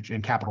expenditure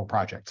and capital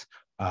projects.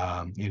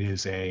 It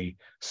is a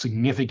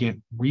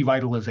significant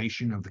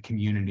revitalization of the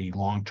community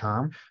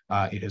long-term.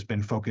 It has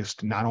been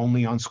focused not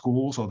only on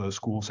schools, although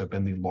schools have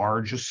been the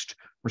largest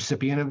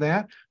recipient of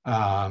that.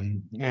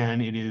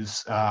 And it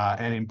is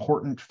an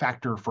important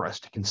factor for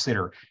us to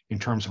consider in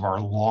terms of our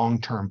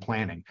long-term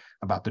planning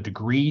about the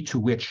degree to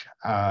which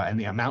and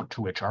the amount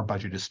to which our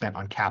budget is spent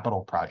on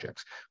capital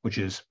projects, which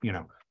is,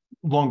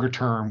 longer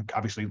term,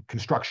 obviously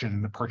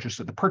construction, the purchase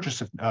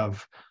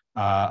of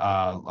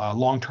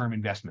long-term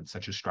investments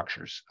such as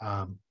structures.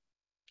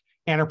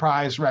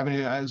 Enterprise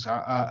revenue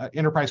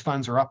enterprise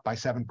funds are up by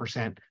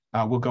 7%.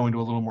 We'll go into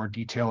a little more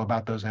detail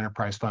about those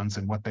enterprise funds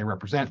and what they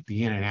represent,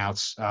 the in and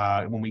outs,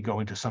 when we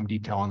go into some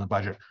detail on the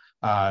budget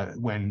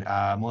when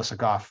Melissa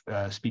Goff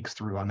speaks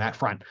through on that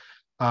front.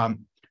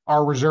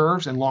 Our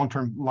reserves and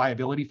long-term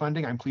liability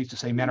funding, I'm pleased to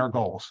say, met our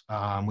goals,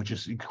 which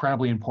is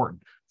incredibly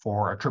important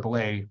for a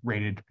AAA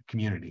rated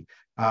community.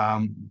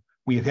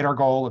 We have hit our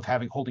goal of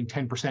holding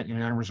 10% in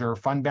an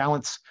unreserved fund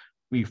balance.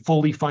 We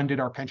fully funded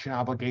our pension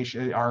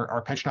obligation,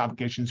 our pension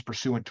obligations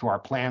pursuant to our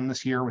plan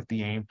this year, with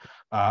the aim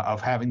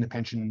of having the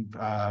pension,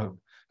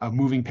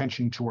 moving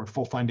pension toward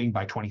full funding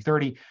by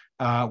 2030.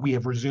 We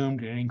have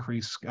resumed and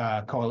increased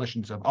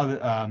coalitions of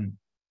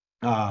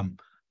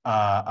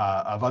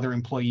other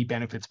employee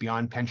benefits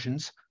beyond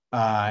pensions,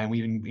 and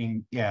we've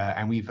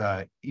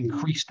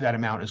increased that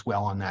amount as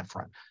well on that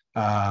front.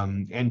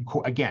 Again,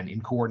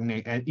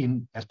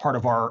 as part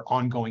of our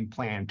ongoing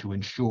plan to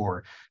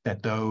ensure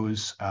that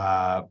those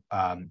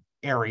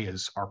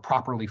areas are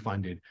properly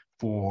funded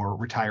for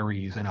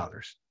retirees and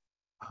others.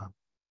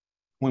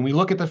 When we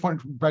look at the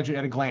budget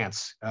at a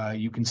glance,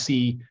 you can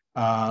see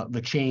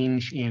the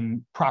change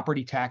in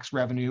property tax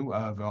revenue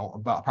of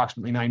about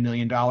approximately $9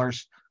 million.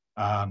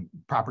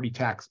 Property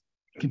tax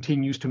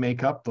continues to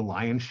make up the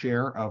lion's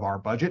share of our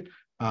budget.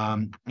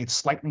 It's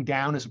slightly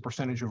down as a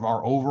percentage of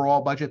our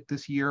overall budget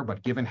this year,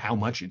 but given how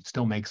much it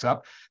still makes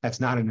up, that's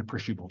not an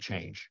appreciable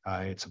change.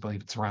 I believe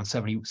it's around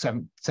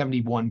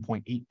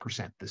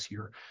 71.8% this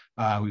year.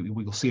 We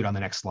will see it on the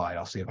next slide.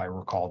 I'll see if I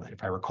recall that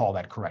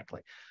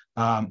correctly.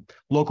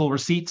 Local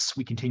receipts,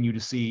 we continue to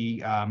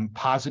see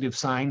positive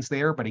signs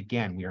there, but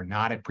again, we are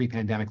not at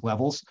pre-pandemic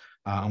levels,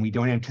 and we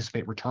don't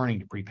anticipate returning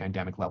to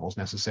pre-pandemic levels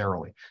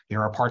necessarily.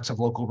 There are parts of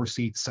local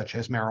receipts, such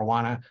as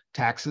marijuana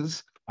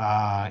taxes,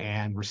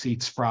 and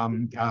receipts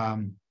from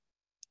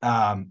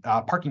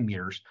parking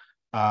meters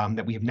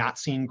that we have not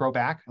seen grow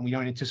back, and we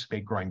don't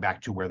anticipate growing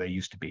back to where they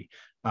used to be.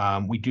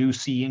 We do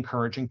see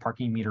encouraging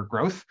parking meter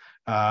growth,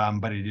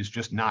 but it is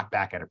just not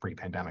back at a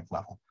pre-pandemic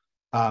level.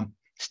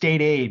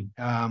 State aid,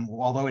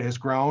 although it has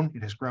grown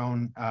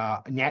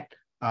net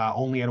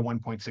only at a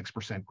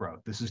 1.6% growth.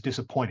 This is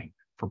disappointing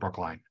for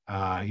Brookline.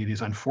 It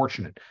is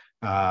unfortunate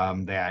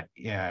that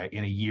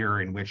in a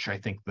year in which I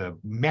think the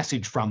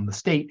message from the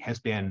state has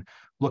been,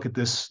 look at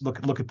this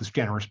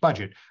generous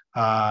budget,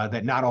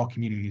 that not all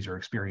communities are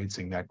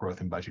experiencing that growth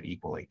in budget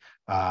equally.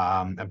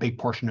 A big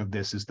portion of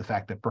this is the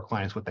fact that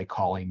Brookline is what they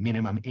call a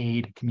minimum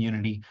aid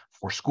community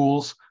for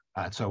schools.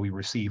 So we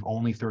receive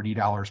only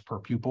 $30 per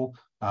pupil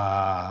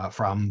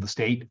from the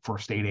state for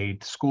state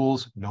aid to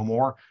schools, no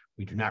more.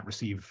 We do not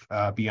receive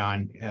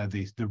beyond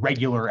the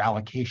regular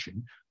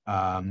allocation,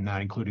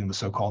 not including the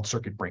so-called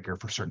circuit breaker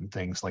for certain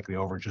things like the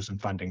overages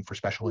and funding for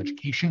special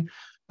education.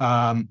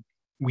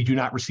 We do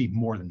not receive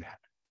more than that,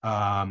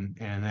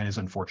 and that is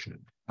unfortunate.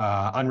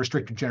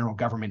 Unrestricted general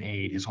government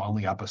aid is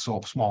only up a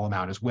small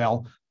amount as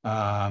well,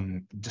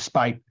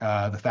 despite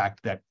the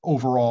fact that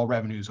overall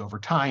revenues over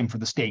time for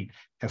the state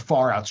have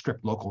far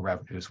outstripped local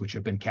revenues, which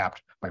have been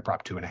capped by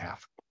Prop 2.5.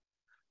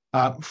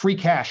 Free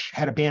cash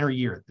had a banner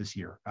year this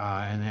year,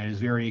 and that is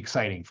very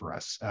exciting for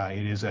us.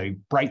 It is a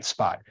bright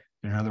spot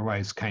in an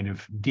otherwise kind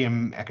of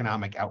dim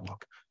economic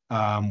outlook.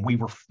 We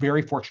were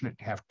very fortunate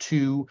to have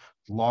two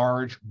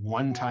large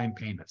one-time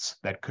payments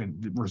that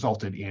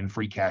resulted in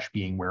free cash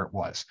being where it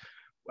was.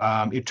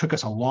 It took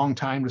us a long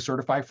time to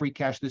certify free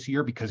cash this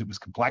year because it was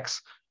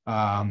complex.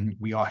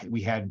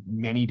 We had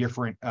many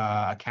different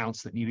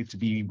accounts that needed to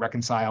be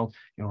reconciled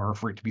in order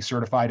for it to be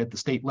certified at the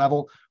state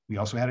level. We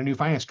also had a new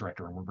finance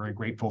director, and we're very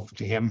grateful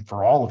to him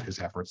for all of his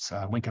efforts.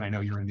 Lincoln, I know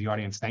you're in the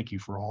audience. Thank you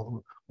for all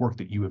the work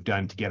that you have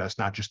done to get us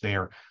not just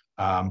there,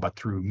 but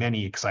through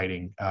many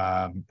exciting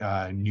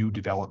new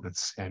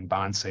developments and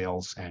bond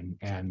sales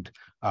and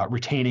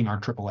retaining our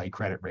AAA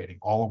credit rating,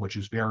 all of which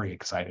is very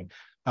exciting.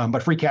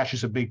 But free cash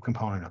is a big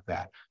component of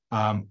that.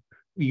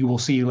 You will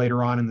see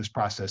later on in this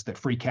process that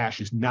free cash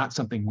is not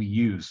something we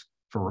use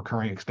for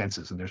recurring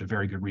expenses, and there's a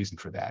very good reason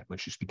for that,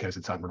 which is because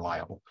it's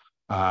unreliable.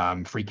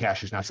 Free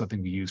cash is not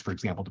something we use, for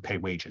example, to pay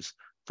wages.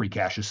 Free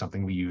cash is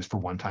something we use for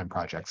one-time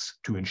projects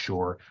to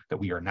ensure that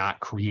we are not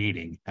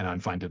creating an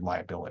unfunded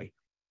liability.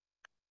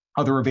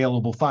 Other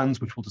available funds,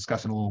 which we'll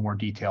discuss in a little more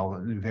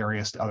detail,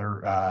 various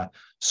other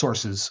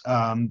sources,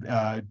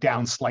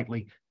 down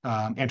slightly,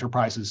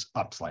 enterprises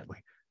up slightly.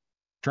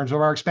 In terms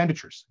of our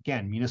expenditures,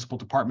 again, municipal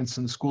departments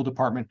and the school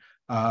department,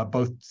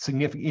 both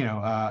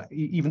significant,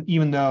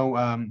 even though,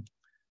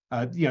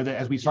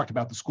 as we talked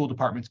about, the school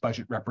department's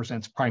budget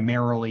represents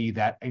primarily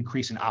that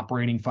increase in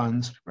operating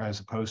funds as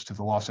opposed to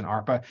the loss in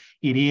ARPA.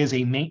 It is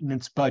a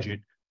maintenance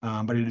budget,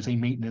 but it is a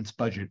maintenance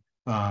budget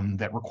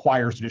that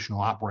requires additional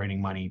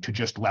operating money to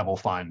just level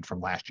fund from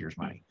last year's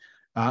money.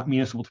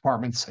 Municipal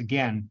departments,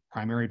 again,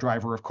 primary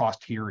driver of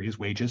cost here is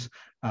wages,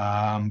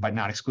 but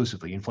not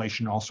exclusively.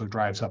 Inflation also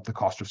drives up the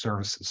cost of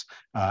services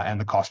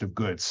and the cost of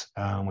goods,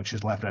 which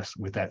has left us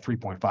with that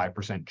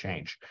 3.5%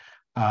 change.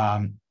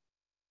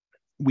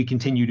 We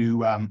continue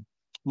to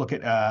look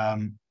at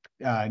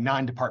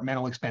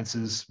non-departmental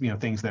expenses,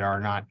 things that are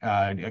not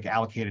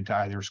allocated to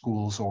either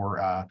schools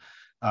or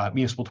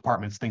municipal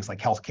departments, things like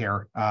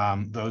healthcare.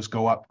 Those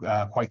go up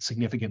quite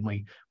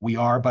significantly. We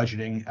are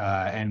budgeting,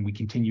 and we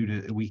continue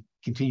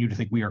to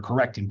think we are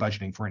correct in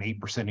budgeting for an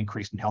 8%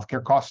 increase in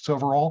healthcare costs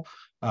overall.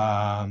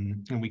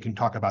 And we can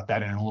talk about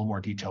that in a little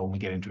more detail when we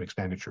get into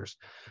expenditures.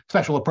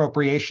 Special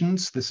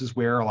appropriations, this is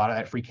where a lot of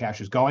that free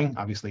cash is going.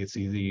 Obviously, it's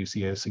easy, you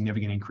see a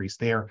significant increase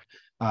there.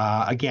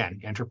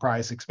 Again,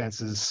 enterprise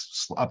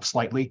expenses up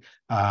slightly,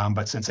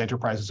 but since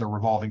enterprises are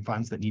revolving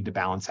funds that need to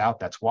balance out,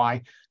 that's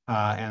why.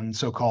 And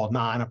so-called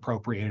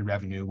non-appropriated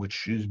revenue,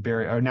 which is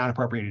or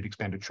non-appropriated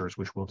expenditures,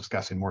 which we'll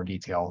discuss in more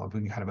detail, of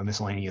kind of a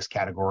miscellaneous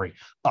category,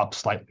 up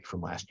slightly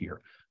from last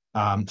year.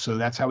 So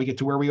that's how we get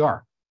to where we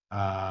are.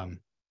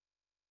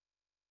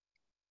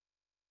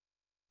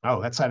 Oh,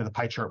 that side of the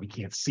pie chart we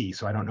can't see,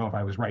 so I don't know if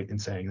I was right in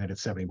saying that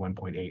it's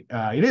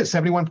 71.8. It is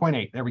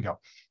 71.8. There we go.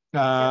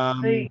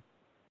 I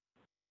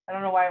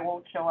don't know why it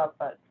won't show up,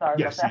 but sorry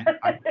Yes,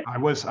 about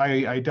that.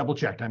 I double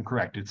checked. I'm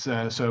correct. It's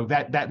so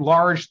that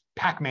large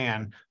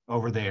Pac-Man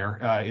over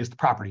there is the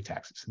property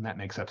taxes, and that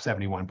makes up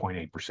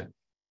 71.8%.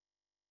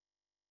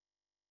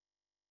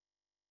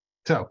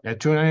 So at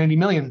 290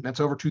 million, that's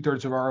over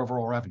 2/3 of our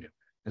overall revenue.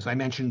 As I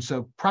mentioned,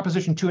 so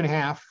Proposition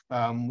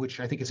 2.5, which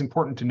I think is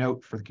important to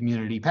note for the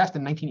community, passed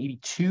in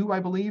 1982, I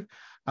believe.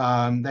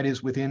 That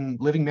is within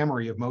living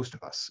memory of most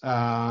of us.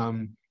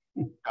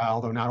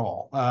 Although not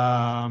all.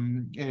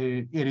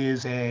 It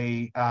is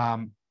a,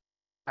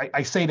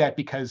 I say that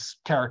because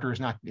character is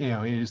not,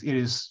 it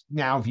is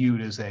now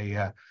viewed as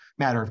a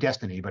matter of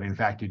destiny, but in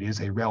fact, it is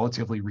a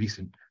relatively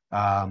recent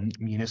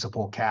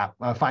municipal cap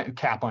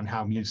on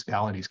how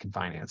municipalities can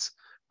finance.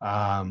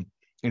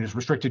 It is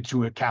restricted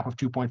to a cap of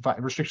 2.5,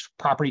 restricts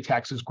property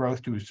taxes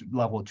growth to a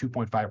level of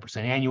 2.5%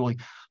 annually,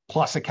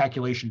 plus a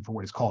calculation for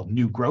what is called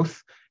new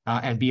growth.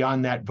 And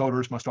beyond that,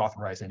 voters must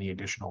authorize any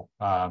additional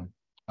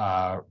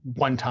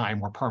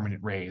one-time or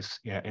permanent raise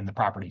in the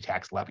property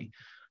tax levy.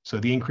 So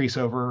the increase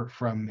over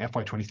from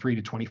FY23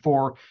 to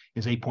 24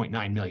 is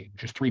 8.9 million,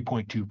 which is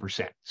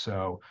 3.2%.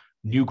 So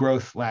new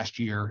growth last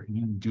year,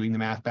 doing the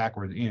math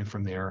backward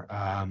from there,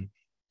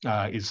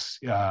 is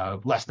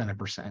less than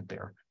 1%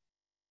 there.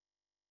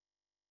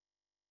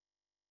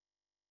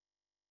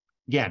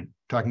 Again,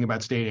 talking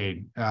about state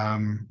aid,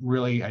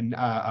 really a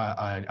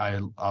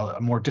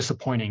more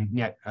disappointing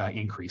net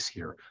increase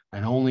here,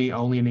 and only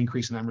an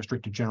increase in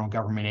unrestricted general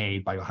government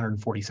aid by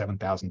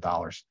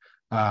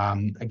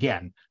 $147,000.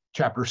 Again,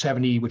 Chapter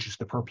 70, which is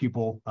the per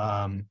pupil,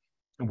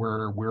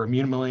 we're a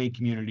minimum aid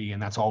community, and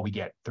that's all we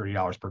get,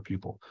 $30 per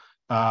pupil.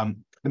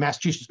 The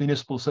Massachusetts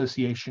Municipal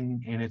Association,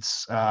 in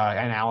its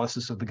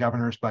analysis of the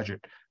governor's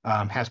budget,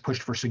 has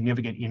pushed for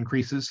significant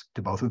increases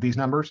to both of these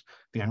numbers.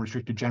 The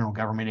unrestricted general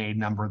government aid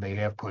number, they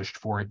have pushed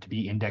for it to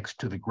be indexed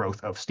to the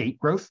growth of state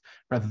growth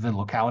rather than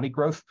locality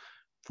growth.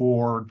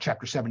 For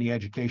Chapter 70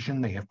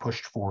 education, they have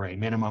pushed for a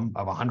minimum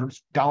of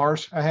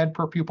 $100 a head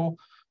per pupil.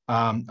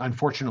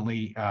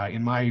 Unfortunately,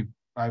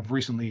 I've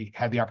recently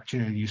had the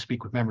opportunity to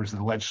speak with members of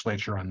the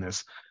legislature on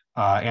this,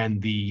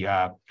 and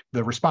the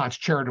response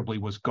charitably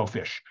was go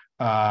fish.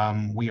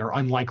 We are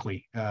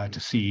unlikely to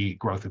see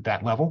growth at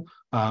that level,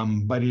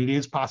 but it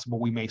is possible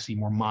we may see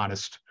more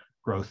modest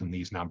growth in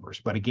these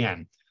numbers. But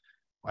again,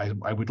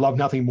 I would love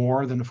nothing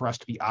more than for us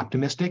to be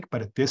optimistic,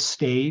 but at this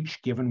stage,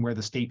 given where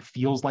the state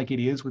feels like it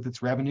is with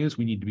its revenues,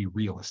 we need to be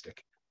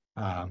realistic.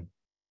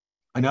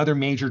 Another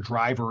major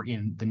driver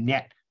in the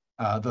net,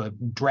 the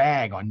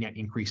drag on net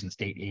increase in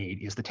state aid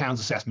is the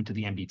town's assessment to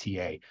the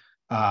MBTA.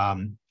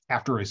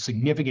 After a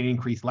significant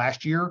increase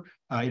last year,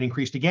 it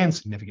increased again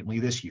significantly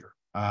this year.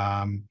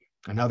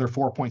 Another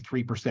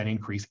 4.3%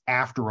 increase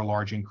after a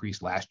large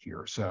increase last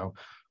year. So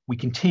we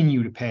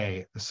continue to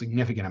pay a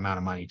significant amount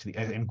of money to the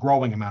and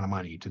growing amount of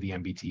money to the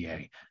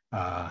MBTA,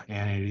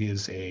 and it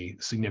is a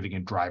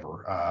significant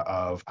driver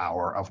of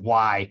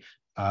why,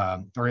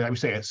 or I would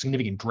say a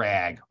significant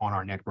drag on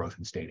our net growth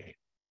in state aid.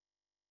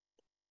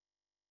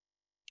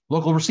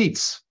 Local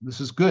receipts.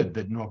 This is good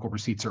that local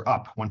receipts are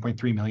up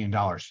 $1.3 million,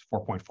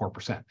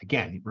 4.4%.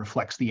 Again, it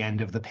reflects the end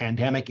of the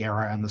pandemic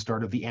era and the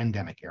start of the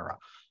endemic era.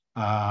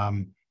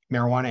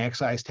 Marijuana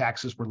excise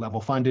taxes were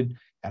level funded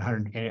at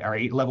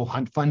level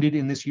funded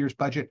in this year's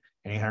budget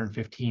at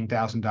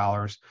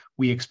 $815,000.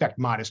 We expect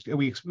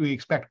we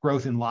expect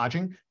growth in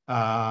lodging. We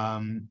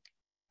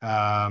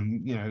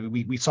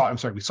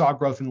saw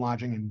growth in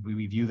lodging, and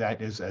we view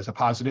that as a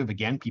positive.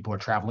 Again, people are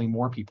traveling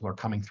more, people are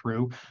coming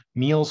through.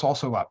 Meals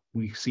also up.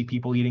 We see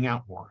people eating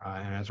out more,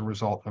 and as a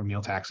result of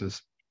meal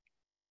taxes,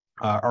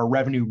 our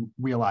revenue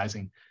we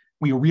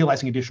are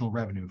realizing additional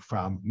revenue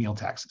from meal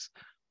taxes.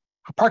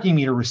 Parking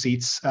meter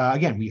receipts,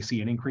 again, we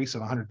see an increase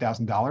of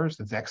 $100,000.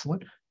 That's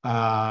excellent.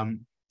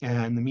 And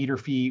the meter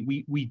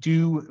fee,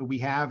 we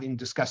have, in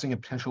discussing a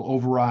potential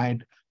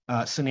override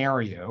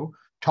scenario,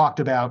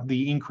 talked about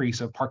the increase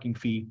of parking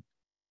fees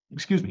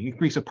from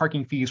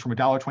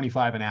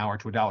 $1.25 an hour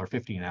to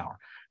 $1.50 an hour.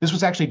 This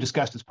was actually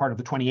discussed as part of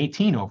the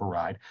 2018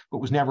 override, but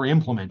was never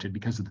implemented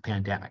because of the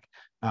pandemic.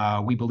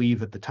 We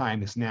believe that the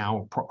time is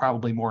now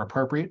probably more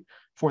appropriate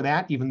for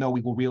that, even though we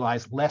will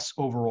realize less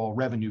overall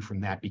revenue from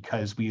that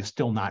because we are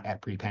still not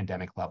at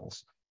pre-pandemic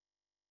levels.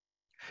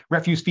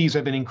 Refuse fees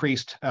have been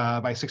increased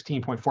by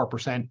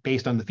 16.4%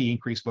 based on the fee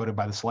increase voted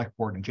by the Select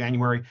Board in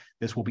January.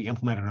 This will be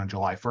implemented on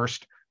July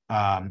 1st.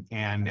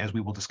 And as we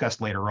will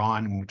discuss later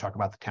on when we talk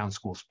about the town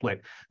school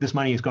split, this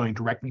money is going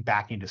directly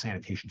back into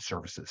sanitation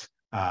services.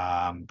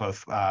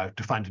 both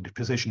to fund a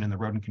position in the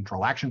Rodent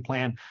Control Action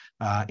Plan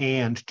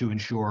and to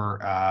ensure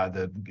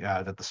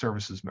that the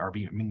services are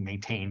being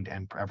maintained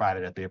and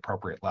provided at the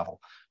appropriate level.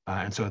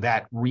 And so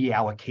that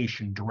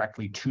reallocation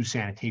directly to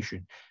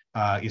sanitation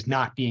is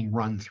not being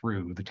run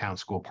through the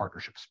town-school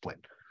partnership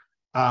split.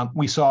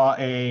 We saw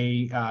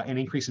an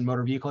increase in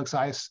motor vehicle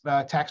excise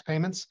tax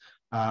payments,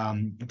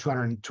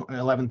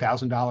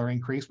 $211,000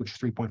 increase, which is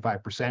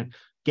 3.5%.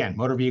 Again,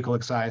 motor vehicle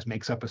excise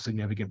makes up a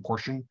significant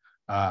portion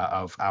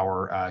of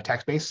our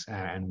tax base,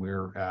 and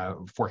we're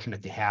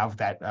fortunate to have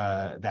that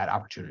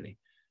opportunity.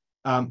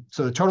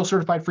 So the total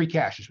certified free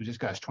cash, as we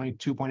discussed,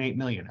 22.8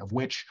 million, of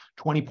which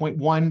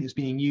 20.1 is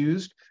being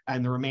used,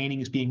 and the remaining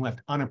is being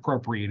left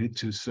unappropriated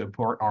to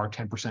support our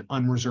 10%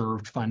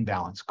 unreserved fund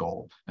balance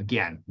goal.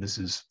 Again, this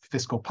is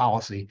fiscal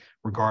policy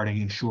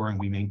regarding ensuring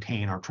we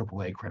maintain our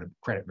AAA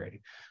credit rating.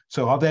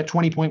 So of that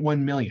 20.1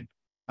 million,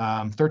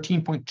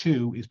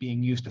 13.2 is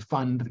being used to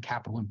fund the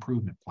capital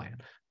improvement plan.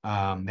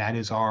 That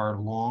is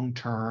our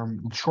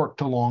short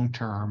to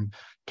long-term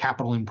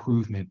capital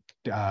improvement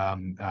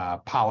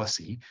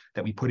policy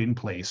that we put in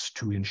place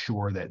to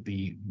ensure that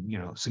the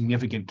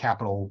significant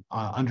capital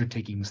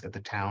undertakings that the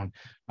town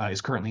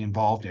is currently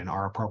involved in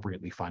are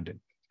appropriately funded.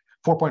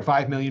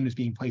 4.5 million is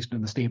being placed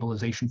in the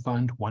stabilization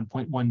fund,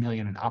 1.1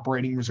 million in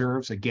operating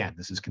reserves. Again,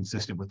 this is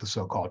consistent with the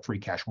so-called free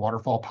cash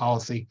waterfall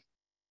policy.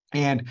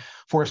 And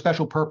for a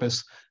special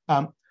purpose,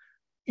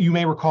 you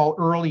may recall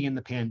early in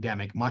the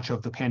pandemic, much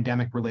of the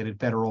pandemic-related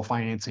federal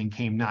financing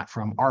came not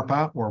from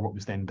ARPA or what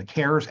was then the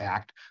CARES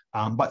Act,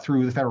 but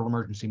through the Federal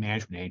Emergency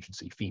Management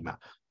Agency, FEMA.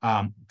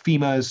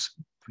 FEMA's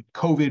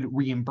COVID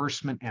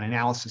reimbursement and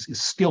analysis is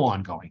still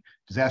ongoing.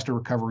 Disaster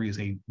recovery is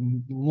a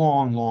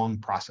long, long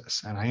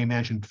process, and I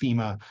imagine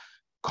FEMA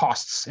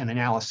costs and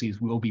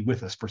analyses will be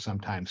with us for some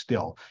time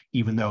still,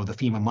 even though the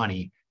FEMA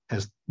money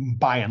has,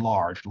 by and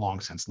large, long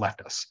since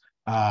left us.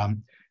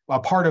 A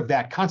part of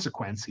that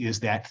consequence is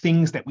that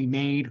things that we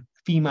made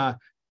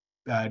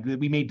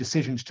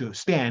decisions to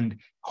spend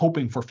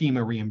hoping for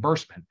FEMA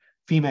reimbursement,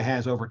 FEMA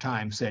has over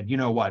time said, you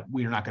know what,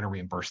 we're not going to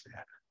reimburse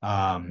that.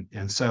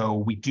 And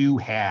so we do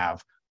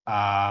have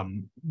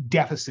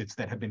deficits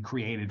that have been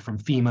created from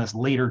FEMA's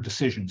later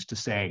decisions to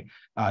say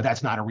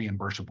that's not a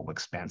reimbursable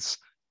expense.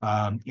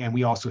 And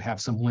we also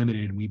have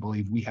we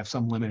believe we have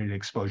some limited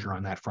exposure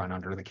on that front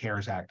under the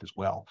CARES Act as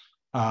well.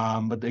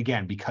 But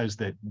again, because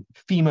that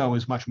FEMA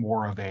is much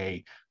more of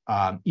a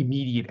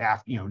immediate,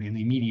 in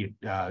the immediate,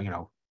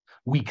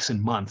 weeks and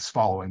months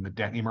following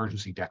the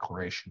emergency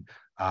declaration,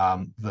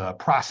 the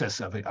process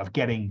of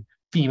getting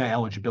FEMA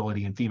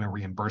eligibility and FEMA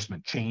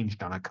reimbursement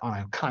changed on a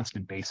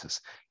constant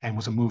basis and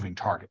was a moving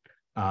target.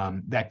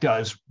 That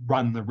does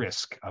run the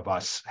risk of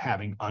us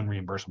having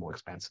unreimbursable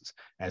expenses,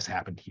 as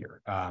happened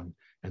here.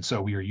 And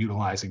so we are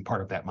utilizing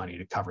part of that money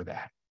to cover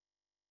that.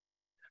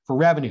 For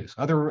revenues,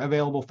 other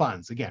available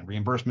funds, again,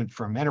 reimbursement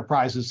from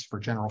enterprises for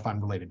general fund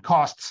related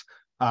costs,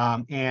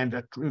 and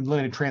a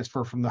limited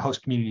transfer from the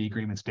host community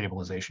agreement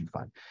stabilization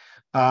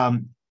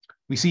fund.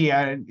 We see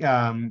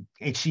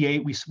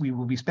HCA, we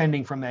will be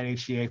spending from that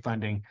HCA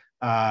funding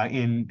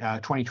in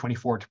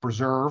 2024 to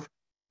preserve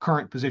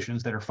current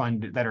positions that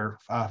are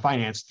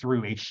financed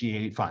through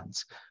HCA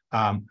funds.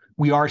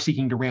 We are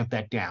seeking to ramp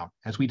that down.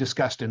 As we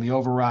discussed in the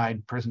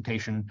override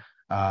presentation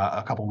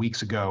a couple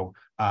weeks ago,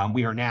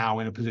 we are now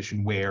in a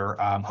position where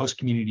host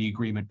community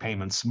agreement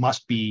payments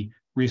must be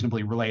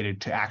reasonably related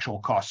to actual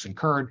costs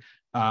incurred.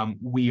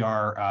 We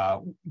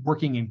are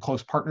working in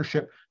close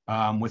partnership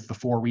with the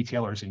 4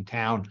 retailers in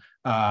town.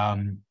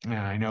 And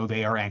I know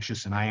they are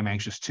anxious, and I am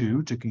anxious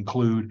too, to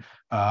conclude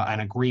an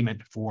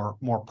agreement for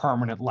more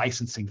permanent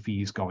licensing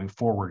fees going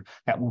forward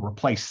that will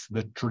replace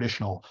the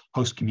traditional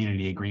host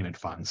community agreement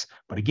funds.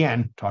 But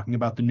again, talking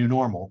about the new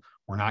normal,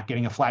 we're not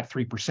getting a flat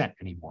 3%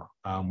 anymore.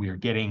 We are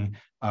getting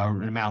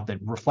an amount that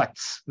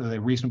reflects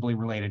reasonably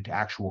related to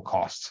actual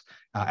costs.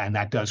 And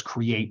that does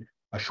create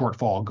a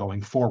shortfall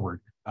going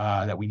forward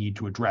that we need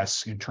to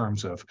address in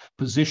terms of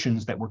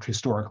positions that were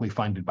historically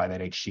funded by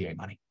that HCA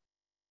money.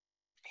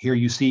 Here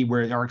you see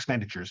where our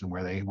expenditures and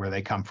where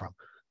they come from.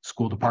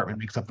 School department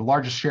makes up the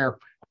largest share,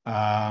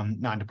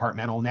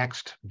 non-departmental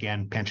next,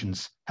 again,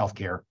 pensions,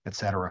 healthcare, et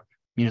cetera.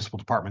 Municipal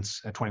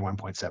departments at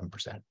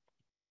 21.7%.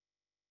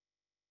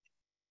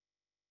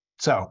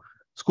 So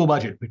school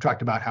budget, we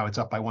talked about how it's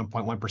up by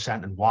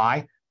 1.1% and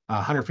why.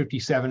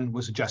 157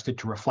 was adjusted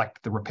to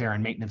reflect the repair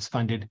and maintenance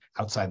funded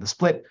outside the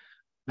split.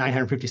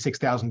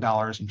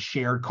 $956,000 in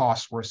shared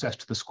costs were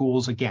assessed to the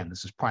schools. Again,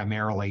 this is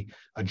primarily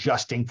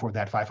adjusting for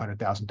that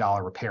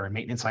 $500,000 repair and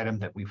maintenance item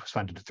that we've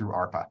funded through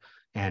ARPA.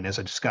 And as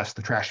I discussed,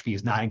 the trash fee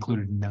is not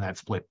included in that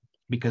split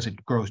because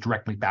it goes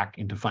directly back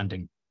into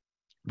funding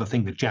the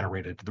thing that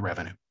generated the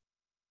revenue.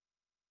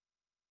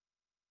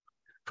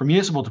 For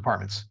municipal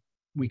departments,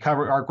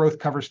 our growth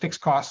covers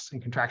fixed costs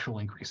and contractual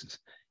increases.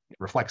 It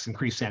reflects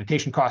increased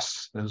sanitation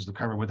costs, those are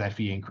covered with that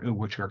fee,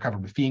 which are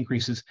covered with fee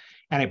increases,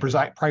 and it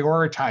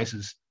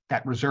prioritizes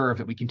that reserve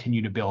that we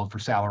continue to build for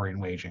salary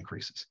and wage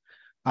increases.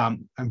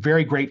 I'm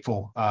very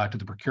grateful to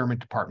the procurement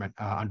department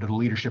under the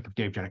leadership of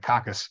Dave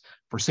Giannakakis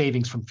for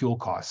savings from fuel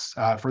costs.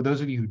 For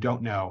those of you who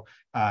don't know,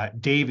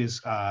 Dave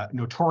is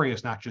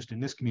notorious, not just in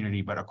this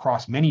community, but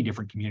across many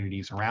different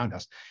communities around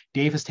us.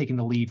 Dave has taken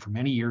the lead for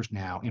many years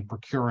now in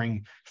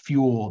procuring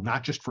fuel,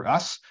 not just for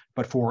us,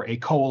 but for a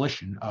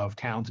coalition of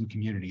towns and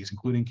communities,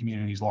 including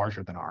communities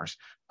larger than ours.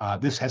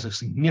 This has a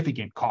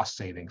significant cost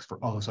savings for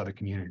all those other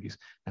communities,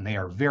 and they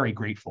are very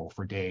grateful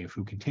for Dave,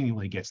 who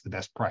continually gets the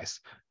best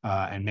price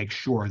and makes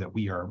sure that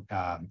we are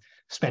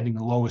spending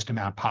the lowest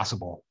amount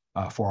possible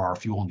for our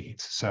fuel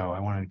needs. So I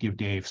wanted to give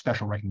Dave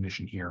special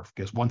recognition here,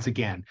 because once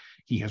again,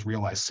 he has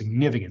realized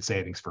significant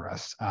savings for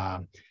us.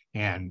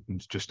 And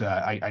it's just,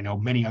 I know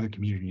many other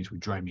communities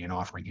would join me in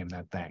offering him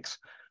that thanks.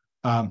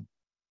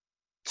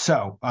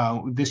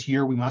 This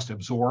year we must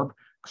absorb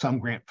some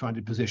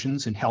grant-funded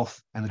positions in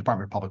health and the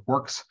Department of Public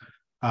Works.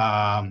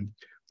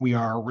 We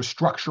are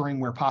restructuring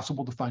where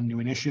possible to fund new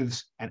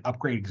initiatives and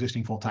upgrade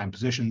existing full-time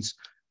positions.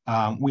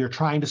 We are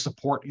trying to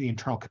support the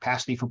internal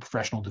capacity for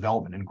professional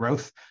development and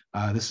growth.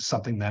 This is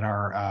something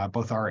that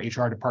both our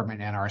HR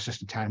department and our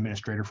assistant town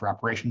administrator for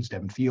operations,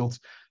 Devin Fields,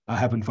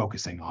 have been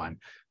focusing on.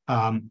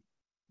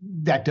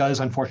 That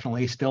does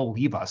unfortunately still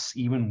leave us,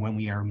 even when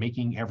we are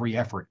making every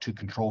effort to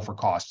control for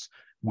costs,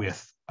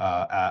 with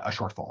a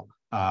shortfall.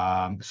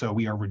 So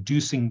we are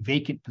reducing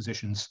vacant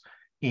positions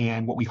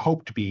and what we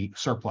hope to be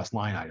surplus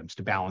line items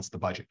to balance the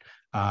budget.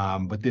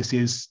 But this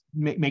is,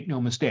 make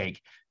no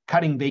mistake,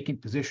 cutting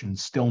vacant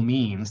positions still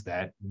means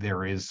that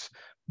there's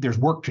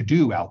work to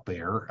do out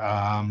there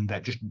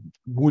that just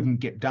wouldn't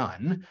get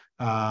done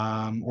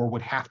or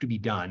would have to be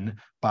done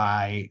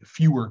by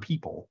fewer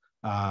people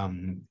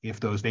if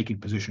those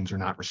vacant positions are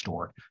not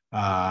restored.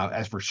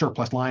 As for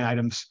surplus line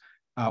items,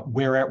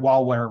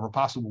 wherever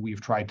possible,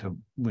 we've tried to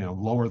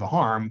lower the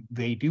harm.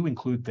 They do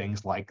include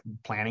things like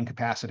planning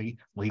capacity,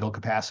 legal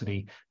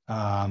capacity,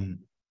 funds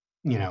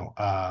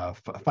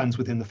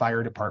within the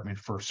fire department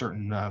for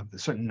certain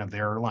of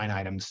their line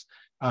items.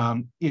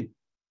 A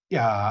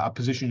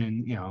position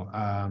in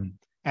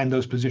and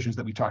those positions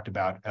that we talked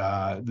about,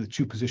 the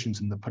two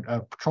positions in the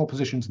patrol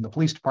positions in the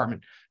police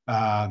department,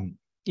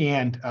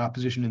 and a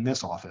position in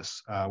this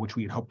office, which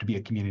we had hoped to be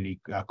a community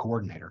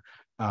coordinator.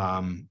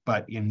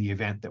 But in the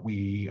event that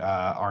we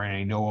are in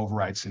a no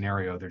override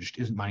scenario, there just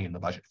isn't money in the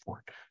budget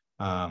for it.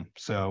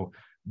 So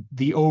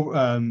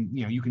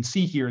you can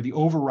see here the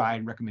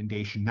override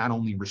recommendation not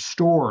only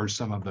restores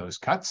some of those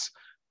cuts,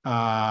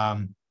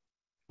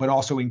 but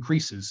also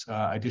increases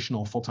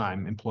additional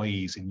full-time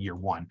employees in year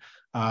one.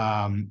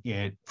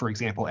 It, for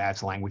example,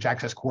 adds a language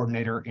access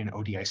coordinator in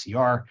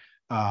ODICR.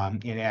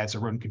 It adds a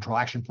rodent control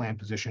action plan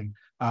position.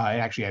 It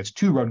actually adds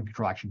 2 rodent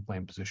control action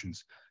plan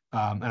positions.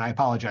 And I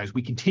apologize,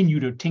 we continue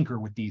to tinker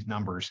with these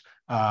numbers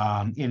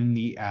in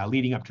the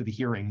leading up to the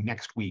hearing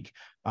next week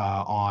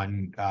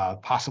on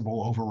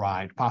possible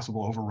override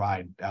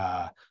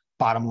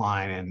bottom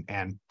line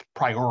and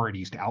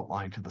priorities to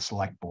outline to the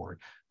select board.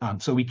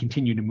 So we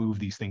continue to move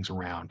these things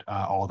around,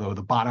 although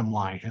the bottom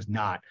line has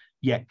not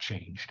yet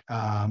changed.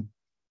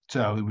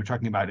 So we're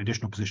talking about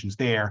additional positions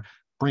there,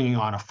 bringing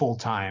on a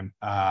full-time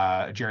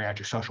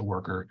geriatric social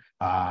worker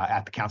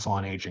at the Council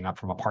on Aging up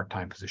from a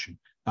part-time position.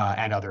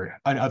 And other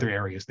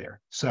areas there.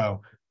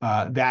 So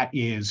that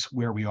is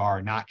where we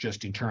are, not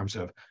just in terms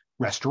of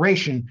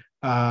restoration,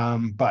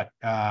 but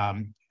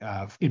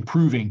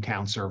improving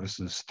town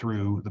services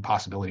through the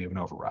possibility of an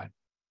override.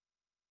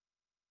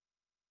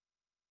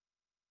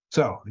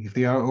 So if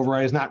the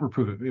override is not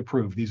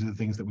approved, these are the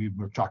things that we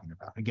were talking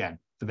about. Again,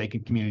 the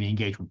vacant community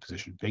engagement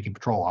position, vacant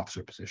patrol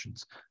officer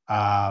positions,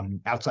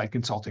 outside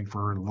consulting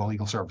for the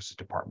legal services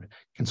department,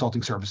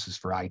 consulting services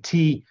for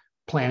IT,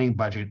 planning,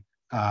 budget,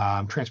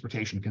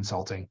 transportation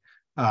consulting,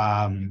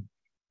 you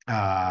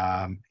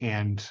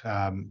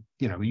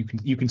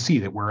can see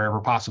that wherever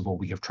possible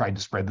we have tried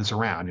to spread this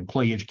around.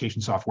 Employee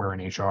education software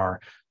and HR,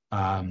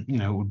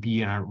 would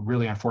be a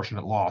really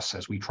unfortunate loss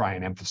as we try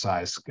and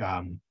emphasize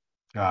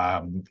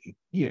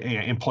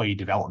employee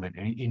development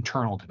and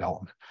internal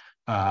development.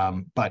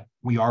 But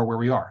we are where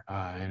we are,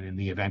 and in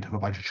the event of a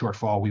budget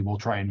shortfall, we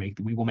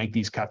will make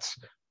these cuts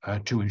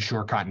to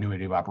ensure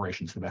continuity of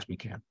operations the best we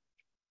can.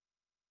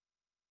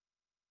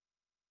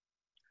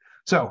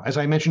 So, as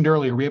I mentioned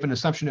earlier, we have an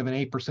assumption of an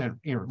 8%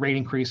 rate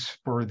increase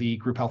for the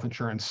group health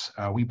insurance.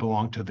 We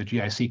belong to the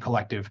GIC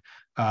collective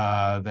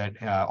that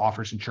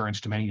offers insurance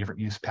to many different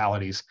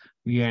municipalities.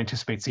 We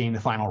anticipate seeing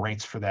the final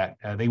rates for that.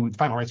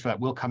 Final rates for that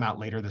will come out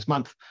later this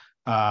month.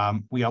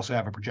 We also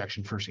have a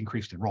projection for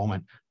increased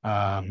enrollment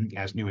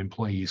as new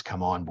employees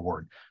come on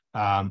board.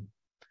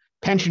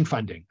 Pension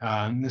funding.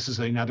 This is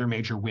another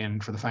major win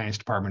for the finance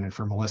department and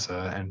for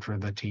Melissa and for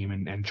the team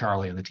and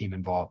Charlie and the team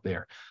involved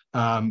there.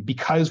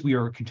 Because we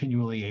are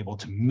continually able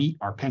to meet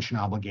our pension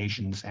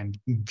obligations and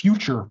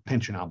future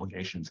pension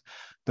obligations,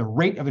 the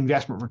rate of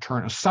investment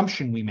return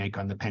assumption we make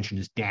on the pension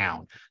is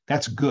down.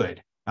 That's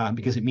good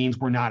because it means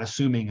we're not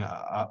assuming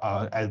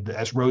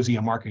as rosy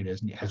a market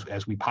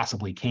as we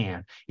possibly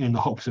can in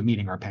the hopes of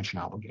meeting our pension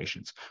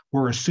obligations.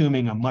 We're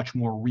assuming a much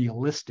more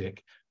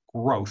realistic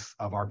growth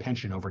of our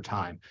pension over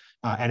time.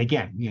 And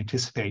again, we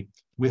anticipate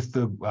with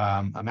the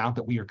amount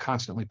that we are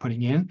constantly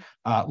putting in,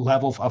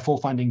 level a full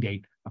funding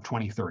date of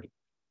 2030.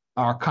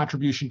 Our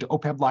contribution to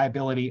OPEB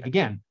liability,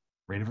 again,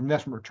 rate of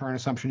investment return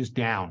assumption is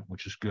down,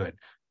 which is good.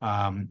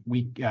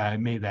 We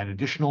made that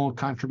additional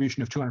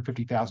contribution of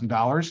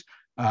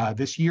 $250,000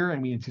 this year,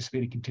 and we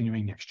anticipate it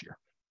continuing next year.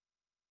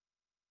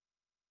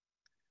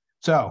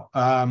 So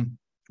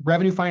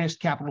revenue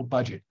financed capital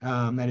budget,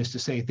 that is to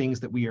say things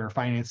that we are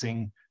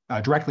financing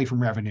directly from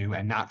revenue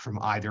and not from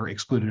either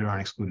excluded or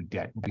unexcluded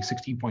debt, will be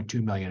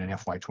 $16.2 million in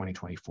FY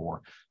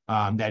 2024.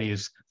 That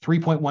is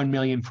 $3.1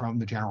 million from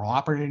the general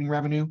operating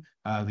revenue,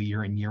 the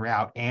year in, year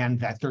out, and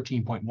that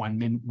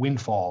 $13.1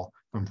 windfall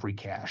from free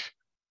cash.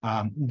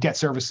 Debt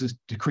services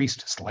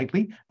decreased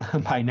slightly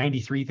by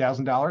 $93,000,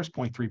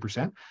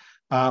 0.3%.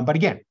 But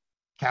again,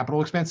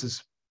 capital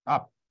expenses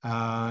up,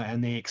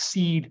 and they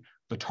exceed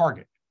the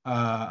target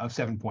of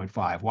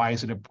 7.5. Why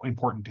is it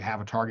important to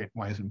have a target?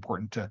 Why is it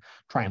important to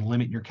try and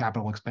limit your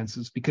capital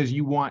expenses? Because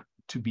you want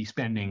to be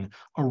spending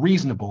a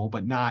reasonable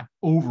but not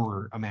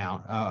over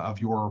amount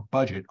of your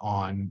budget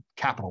on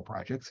capital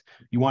projects.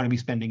 You want to be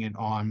spending it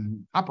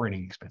on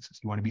operating expenses.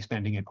 You want to be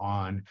spending it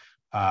on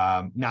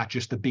not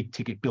just the big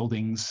ticket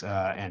buildings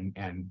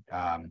and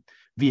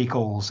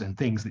vehicles and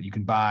things that you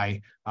can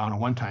buy on a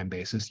one-time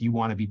basis. You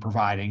want to be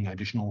providing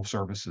additional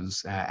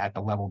services at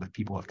the level that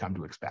people have come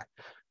to expect.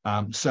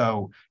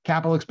 So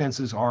capital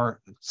expenses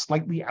are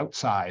slightly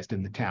outsized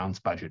in the town's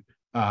budget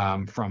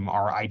from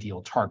our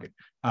ideal target.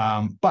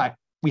 But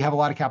we have a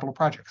lot of capital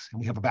projects and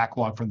we have a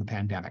backlog from the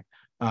pandemic.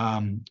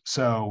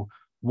 So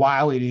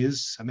while it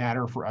is a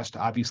matter for us to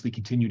obviously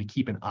continue to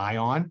keep an eye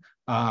on,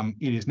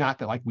 it is not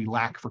that like we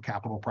lack for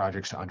capital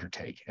projects to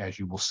undertake, as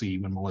you will see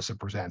when Melissa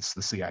presents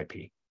the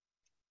CIP.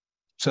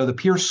 So the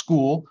Pierce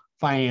School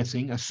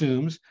financing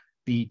assumes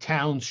the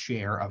town's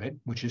share of it,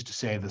 which is to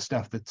say the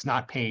stuff that's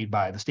not paid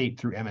by the state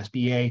through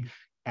MSBA,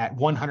 at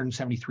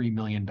 $173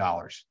 million.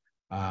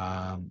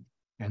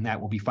 And that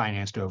will be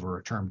financed over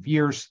a term of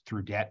years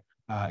through debt,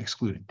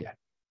 excluded debt.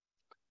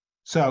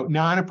 So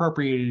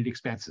non-appropriated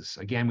expenses.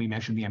 Again, we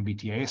mentioned the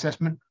MBTA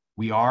assessment.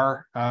 We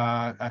are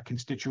a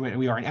constituent,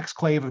 we are an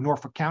exclave of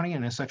Norfolk County,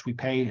 and as such, we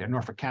pay a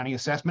Norfolk County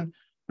assessment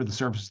for the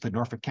services that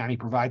Norfolk County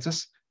provides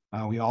us.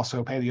 We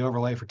also pay the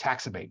overlay for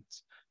tax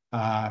abatements.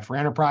 For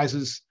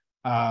enterprises,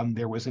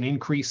 there was an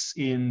increase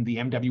in the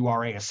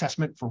MWRA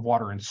assessment for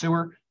water and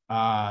sewer.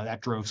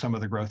 That drove some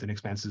of the growth in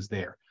expenses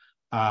there.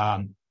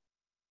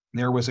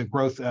 There was a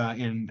growth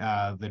in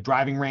the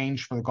driving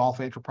range for the golf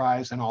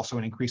enterprise, and also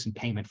an increase in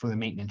payment for the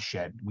maintenance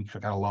shed. We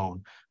took out a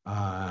loan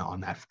on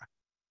that front.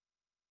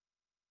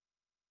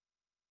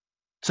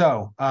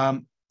 So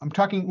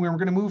we're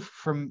going to move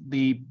from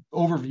the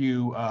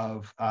overview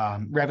of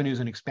revenues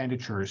and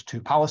expenditures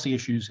to policy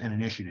issues and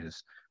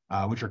initiatives,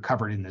 which are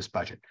covered in this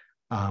budget.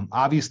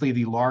 Obviously,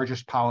 the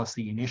largest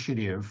policy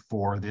initiative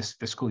for this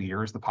fiscal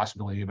year is the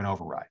possibility of an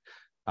override.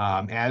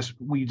 As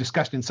we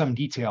discussed in some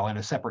detail in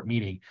a separate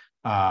meeting,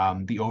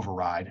 the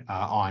override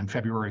on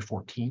February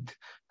 14th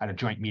at a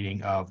joint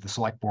meeting of the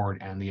Select Board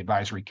and the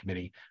Advisory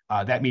Committee.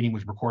 That meeting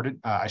was recorded.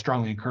 I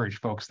strongly encourage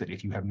folks that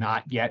if you have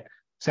not yet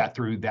sat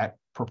through that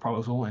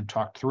proposal and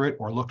talked through it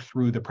or looked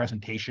through the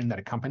presentation that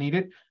accompanied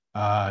it,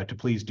 to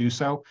please do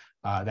so.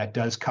 That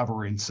does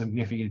cover in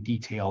significant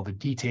detail the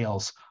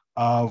details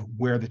of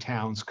where the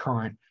town's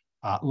current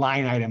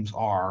line items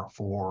are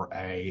for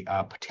a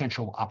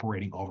potential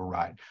operating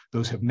override.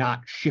 Those have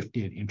not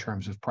shifted in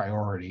terms of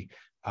priority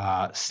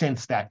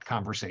since that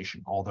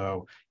conversation,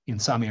 although in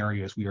some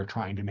areas we are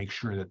trying to make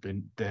sure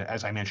that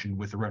as I mentioned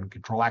with the Rodent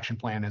Control Action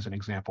Plan as an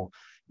example,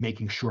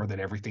 making sure that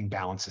everything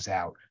balances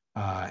out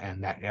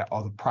and that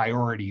all the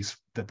priorities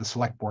that the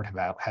Select Board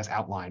has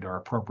outlined are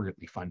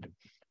appropriately funded.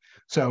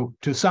 So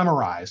to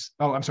summarize,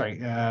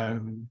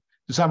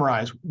 to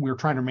summarize, we're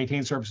trying to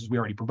maintain services we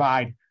already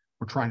provide.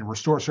 We're trying to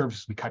restore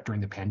services we cut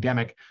during the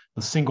pandemic.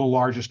 The single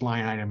largest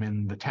line item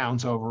in the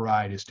town's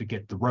override is to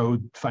get the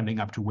road funding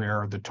up to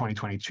where the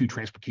 2022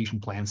 transportation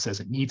plan says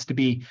it needs to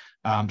be,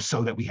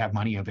 so that we have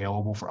money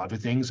available for other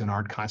things and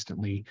aren't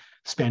constantly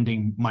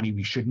spending money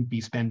we shouldn't be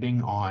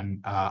spending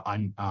on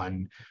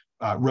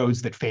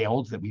roads that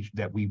failed,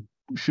 that we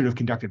should have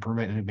conducted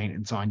preventative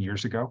maintenance on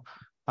years ago.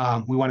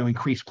 We want to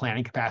increase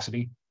planning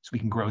capacity so we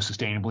can grow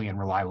sustainably and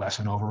rely less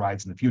on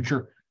overrides in the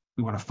future.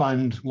 We want to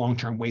fund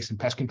long-term waste and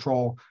pest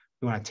control.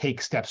 We want to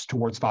take steps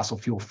towards fossil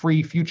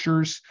fuel-free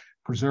futures,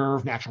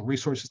 preserve natural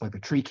resources like the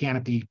tree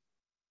canopy,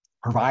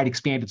 provide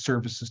expanded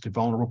services to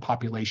vulnerable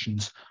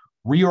populations,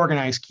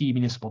 reorganize key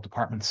municipal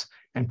departments,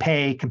 and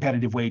pay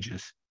competitive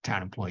wages to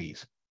town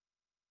employees.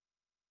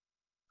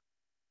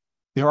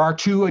 There are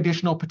two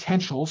additional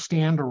potential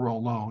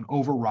standalone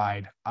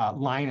override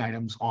line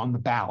items on the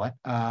ballot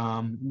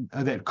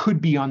that could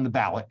be on the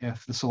ballot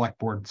if the Select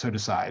Board so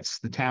decides.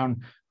 The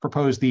town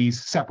proposed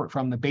these separate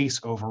from the base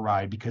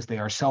override because they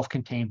are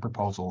self-contained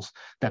proposals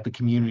that the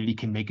community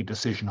can make a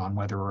decision on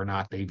whether or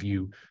not they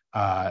view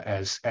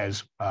as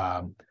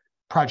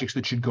projects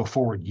that should go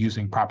forward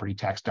using property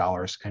tax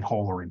dollars in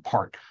whole or in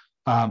part.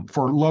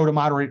 For low to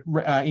moderate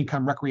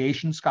income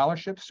recreation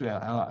scholarships.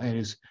 It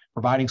is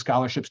providing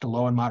scholarships to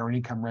low and moderate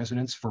income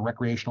residents for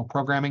recreational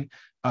programming.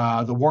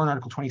 The Warrant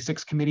Article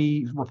 26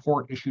 committee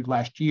report issued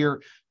last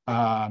year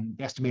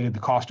estimated the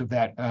cost of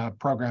that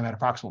program at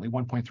approximately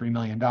 $1.3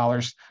 million.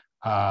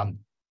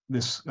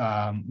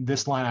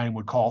 This line item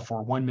would call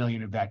for $1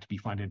 million of that to be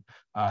funded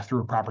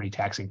through a property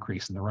tax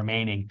increase, and the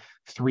remaining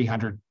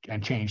 $300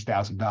 and change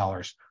thousand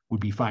would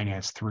be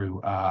financed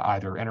through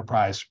either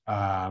enterprise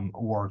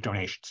or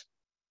donations.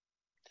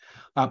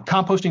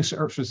 Composting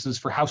services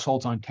for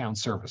households on town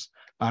service.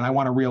 And I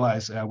want to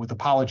realize with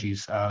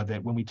apologies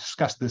that when we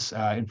discussed this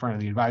in front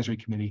of the advisory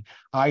committee,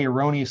 I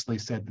erroneously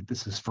said that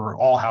this is for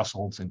all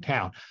households in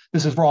town.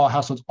 This is for all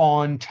households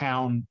on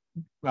town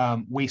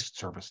waste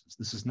services.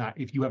 This is not,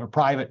 if you have a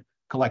private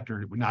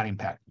collector, it would not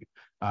impact you.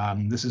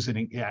 This is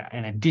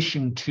an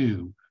addition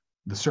to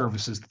the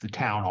services that the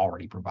town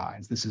already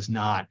provides. This is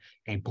not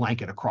a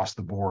blanket across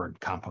the board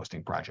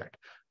composting project.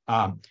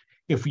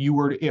 If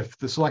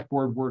the select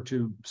board were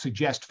to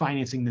suggest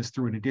financing this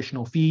through an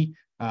additional fee,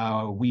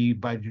 we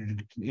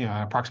budgeted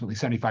approximately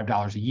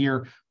 $75 a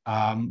year.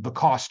 The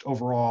cost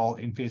overall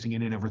in phasing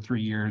it in over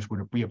 3 years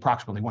would be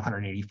approximately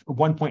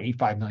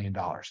 $1.85 million.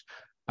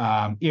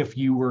 If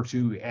you were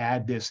to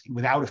add this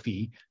without a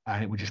fee,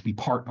 it would just be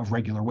part of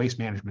regular waste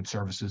management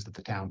services that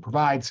the town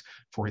provides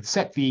for its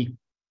set fee.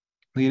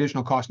 The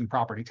additional cost and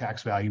property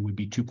tax value would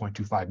be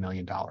 $2.25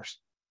 million.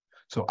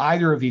 So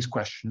either of these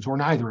questions or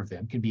neither of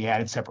them can be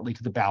added separately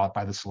to the ballot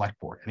by the select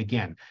board. And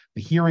again,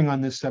 the hearing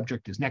on this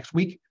subject is next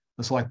week.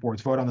 The select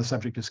board's vote on the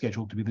subject is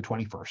scheduled to be the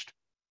 21st.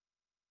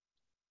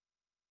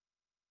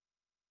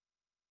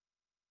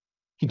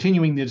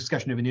 Continuing the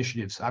discussion of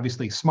initiatives,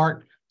 obviously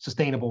smart,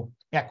 sustainable,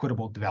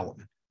 equitable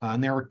development.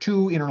 And there are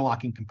two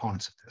interlocking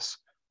components of this.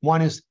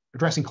 One is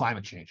addressing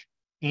climate change,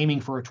 aiming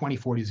for a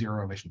 2040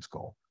 zero emissions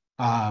goal.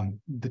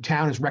 The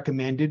town has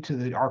recommended to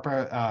the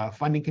ARPA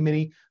funding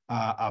committee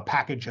a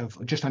package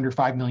of just under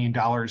 $5 million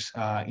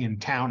in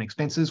town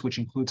expenses, which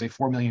includes a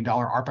 $4 million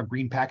ARPA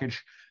green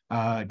package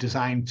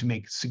designed to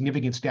make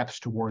significant steps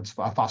towards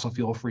a fossil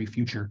fuel-free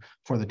future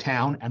for the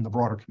town and the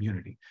broader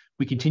community.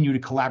 We continue to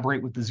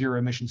collaborate with the Zero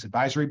Emissions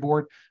Advisory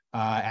Board,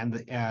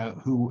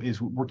 who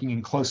is working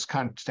in close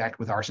contact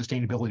with our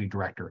sustainability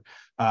director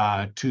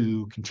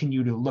to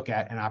continue to look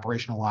at and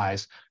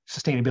operationalize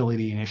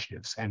sustainability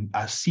initiatives and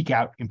seek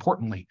out,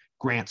 importantly,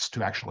 grants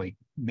to actually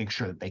make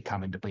sure that they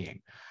come into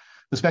being.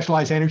 The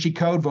Specialized Energy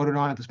Code voted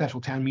on at the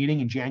special town meeting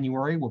in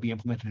January will be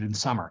implemented in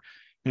summer.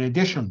 In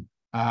addition,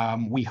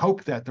 we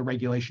hope that the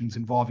regulations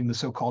involving the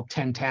so-called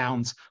 10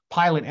 towns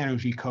pilot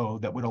energy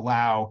code that would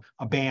allow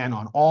a ban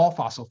on all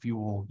fossil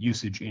fuel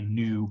usage in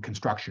new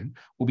construction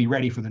will be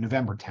ready for the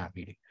November town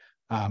meeting.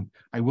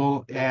 I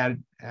will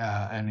add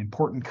an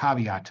important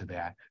caveat to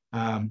that,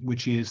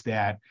 which is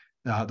that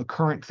the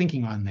current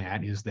thinking on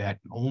that is that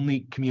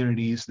only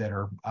communities that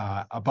are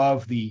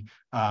above the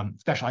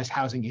Specialized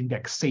Housing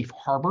Index safe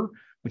harbor,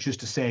 which is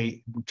to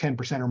say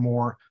 10% or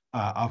more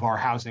of our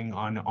housing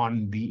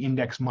on the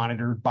index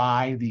monitored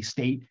by the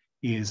state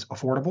is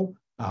affordable.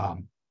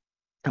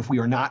 If we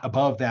are not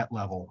above that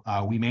level,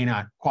 we may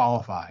not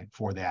qualify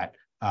for that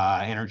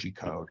energy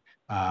code.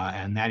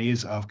 And that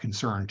is of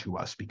concern to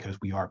us because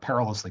we are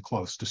perilously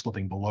close to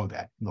slipping below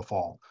that in the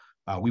fall.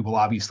 We will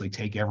obviously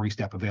take every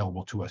step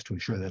available to us to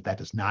ensure that that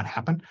does not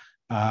happen.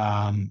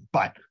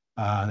 But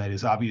that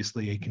is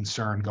obviously a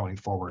concern going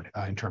forward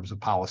in terms of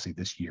policy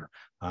this year.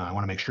 I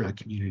want to make sure the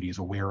community is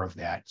aware of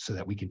that so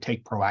that we can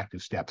take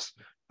proactive steps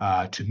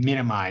to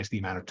minimize the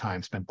amount of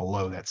time spent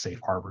below that safe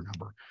harbor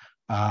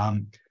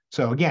number.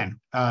 So again,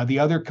 the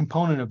other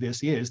component of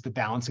this is the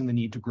balancing the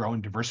need to grow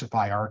and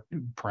diversify our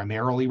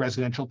primarily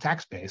residential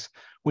tax base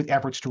with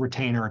efforts to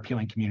retain our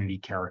appealing community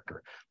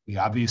character. We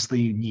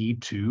obviously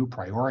need to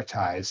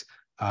prioritize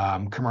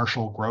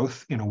commercial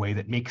growth in a way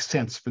that makes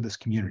sense for this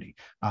community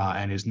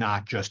and is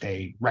not just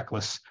a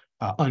reckless,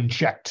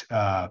 unchecked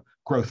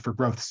growth for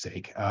growth's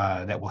sake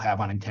that will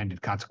have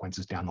unintended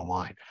consequences down the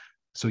line.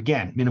 So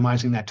again,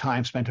 minimizing that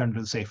time spent under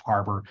the safe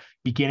harbor,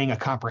 beginning a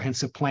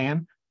comprehensive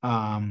plan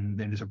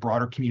that is a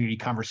broader community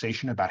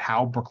conversation about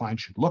how Brookline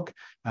should look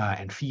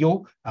and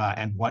feel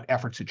and what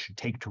efforts it should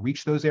take to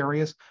reach those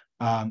areas.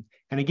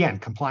 And again,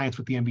 compliance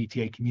with the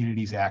MBTA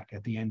Communities Act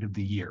at the end of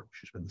the year, which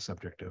has been the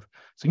subject of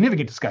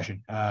significant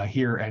discussion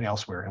here and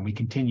elsewhere. And we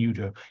continue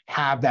to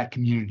have that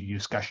community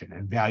discussion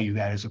and value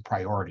that as a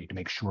priority to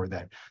make sure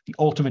that the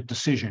ultimate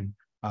decision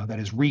that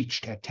is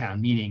reached at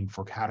town meeting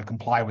for how to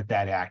comply with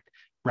that act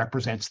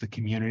represents the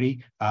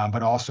community,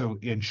 but also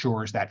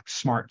ensures that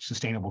smart,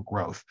 sustainable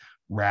growth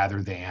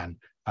rather than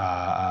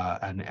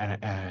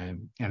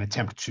an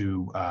attempt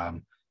to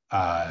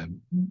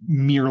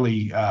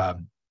merely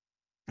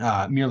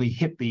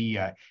hit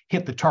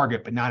the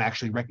target, but not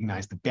actually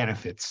recognize the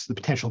benefits, the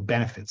potential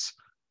benefits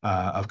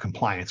of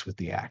compliance with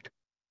the act.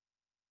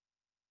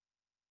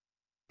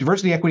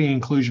 Diversity, equity, and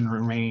inclusion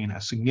remain a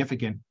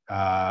significant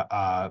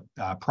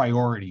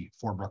priority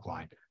for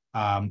Brookline.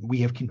 We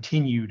have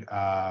continued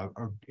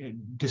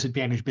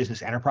disadvantaged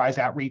business enterprise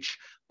outreach.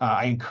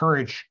 I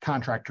encourage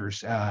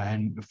contractors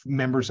and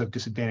members of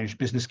disadvantaged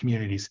business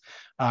communities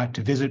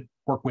to visit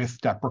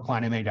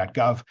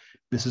workwith.brooklinema.gov.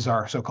 This is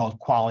our so-called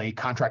quality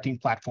contracting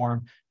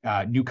platform.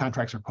 New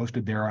contracts are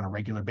posted there on a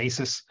regular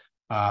basis.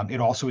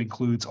 It also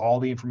includes all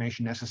the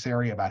information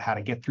necessary about how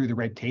to get through the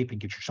red tape and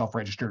get yourself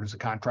registered as a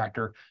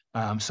contractor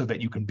so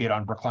that you can bid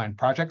on Brookline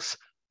projects.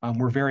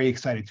 We're very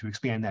excited to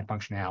expand that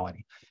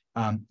functionality.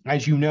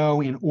 As you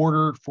know, in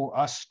order for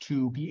us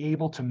to be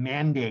able to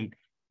mandate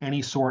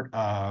any sort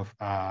of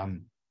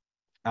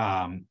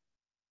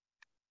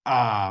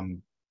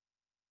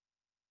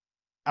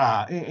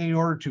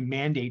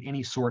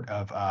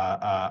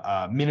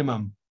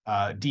minimum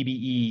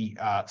DBE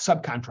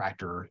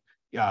subcontractor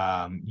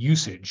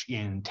usage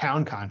in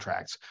town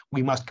contracts,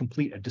 we must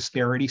complete a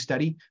disparity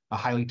study, a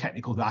highly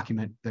technical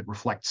document that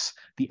reflects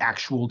the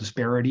actual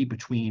disparity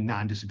between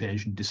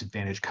non-disadvantaged and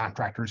disadvantaged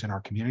contractors in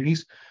our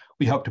communities.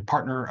 We hope to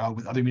partner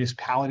with other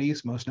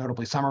municipalities, most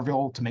notably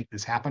Somerville, to make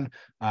this happen,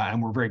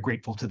 and we're very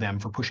grateful to them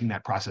for pushing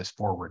that process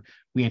forward.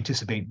 We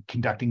anticipate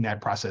conducting that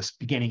process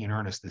beginning in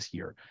earnest this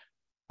year.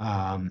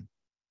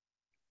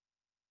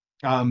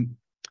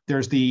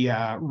 There's the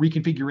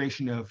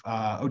reconfiguration of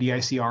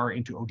ODICR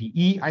into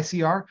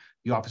ODE-ICR,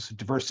 the Office of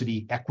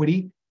Diversity,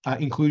 Equity,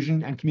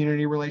 Inclusion, and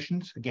Community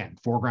Relations. Again,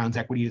 foregrounds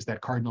equity is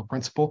that cardinal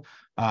principle,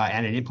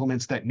 and it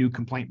implements that new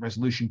complaint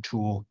resolution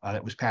tool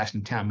that was passed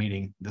in town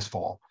meeting this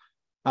fall.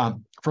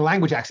 For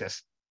language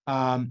access,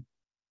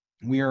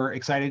 we are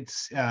excited.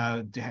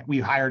 We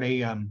hired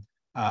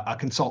a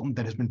consultant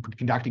that has been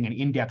conducting an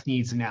in-depth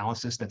needs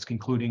analysis that's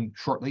concluding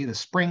shortly this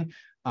spring.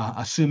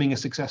 Assuming a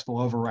successful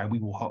override, we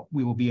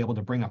will be able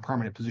to bring a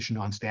permanent position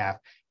on staff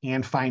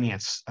and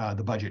finance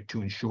the budget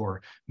to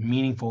ensure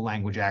meaningful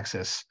language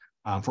access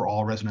for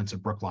all residents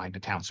of Brookline to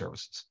town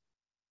services.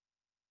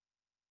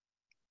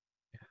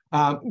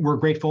 We're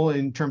grateful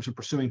in terms of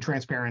pursuing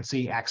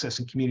transparency, access,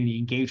 and community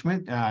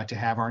engagement to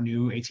have our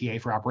new ATA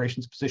for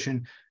operations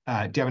position.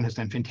 Devin has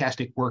done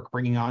fantastic work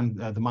bringing on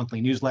the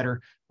monthly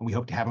newsletter, and we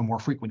hope to have a more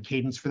frequent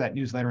cadence for that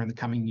newsletter in the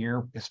coming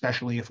year,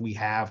 especially if we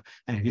have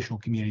an additional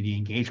community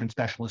engagement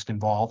specialist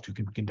involved who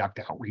can conduct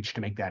outreach to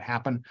make that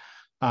happen.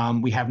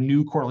 We have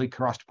new quarterly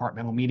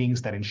cross-departmental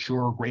meetings that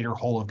ensure greater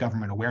whole of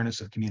government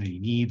awareness of community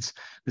needs.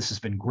 This has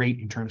been great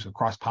in terms of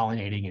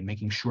cross-pollinating and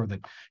making sure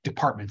that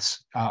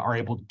departments are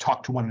able to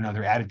talk to one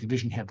another at a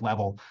division head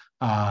level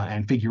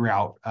and figure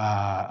out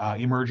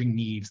emerging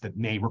needs that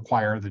may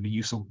require the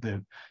use of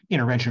the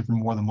intervention from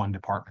more than one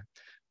department.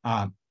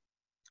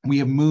 We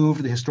have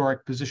moved the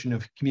historic position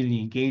of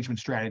community engagement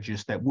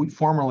strategist that we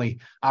formerly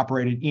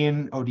operated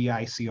in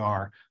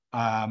ODICR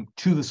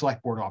to the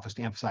select board office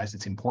to emphasize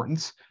its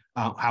importance.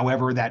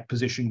 However, that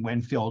position,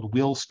 when filled,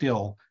 will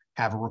still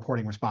have a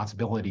reporting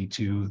responsibility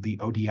to the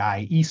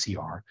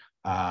ODI-ECR,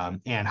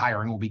 and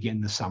hiring will begin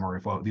this summer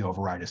if the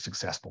override is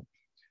successful.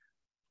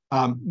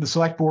 The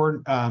select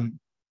board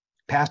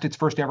passed its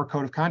first ever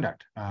code of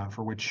conduct,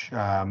 for which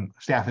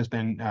staff has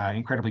been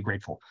incredibly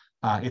grateful.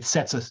 It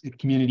sets us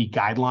community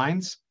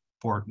guidelines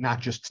for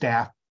not just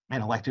staff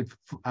and elected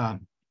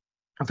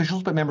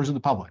officials, but members of the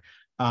public,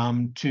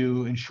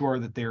 to ensure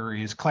that there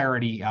is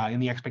clarity in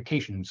the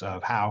expectations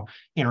of how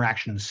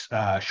interactions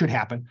should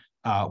happen,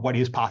 what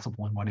is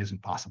possible and what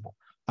isn't possible.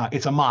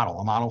 It's a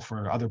model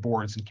for other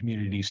boards and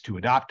communities to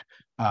adopt.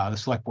 The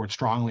select board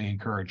strongly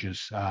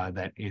encourages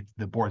that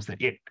the boards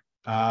that it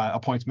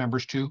appoints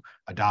members to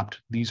adopt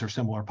these or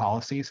similar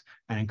policies,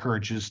 and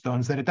encourages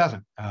those that it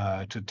doesn't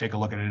to take a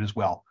look at it as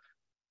well.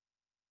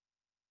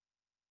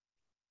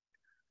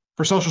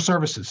 For social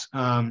services,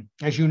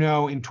 as you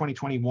know, in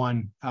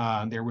 2021,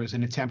 there was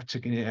an attempt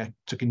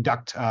to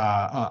conduct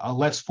a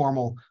less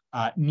formal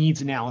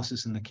needs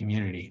analysis in the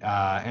community.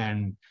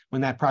 And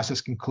when that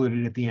process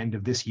concluded at the end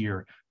of this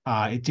year,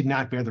 it did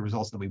not bear the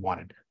results that we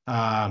wanted.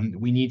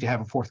 We need to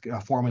have a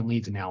formal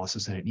needs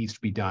analysis, and it needs to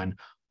be done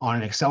on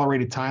an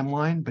accelerated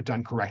timeline, but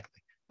done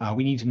correctly.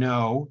 We need to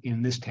know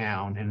in this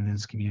town and in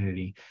this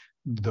community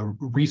the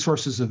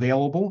resources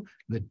available,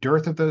 the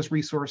dearth of those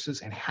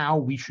resources, and how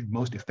we should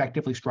most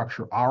effectively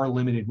structure our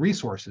limited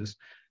resources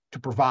to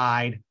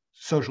provide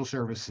social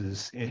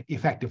services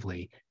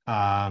effectively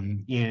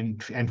in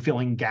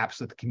filling gaps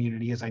that the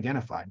community has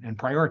identified, and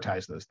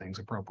prioritize those things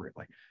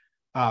appropriately.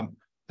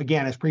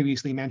 Again, as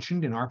previously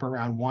mentioned, in ARPA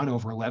Round 1,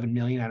 over 11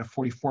 million out of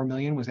 44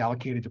 million was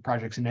allocated to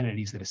projects and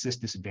entities that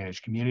assist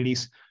disadvantaged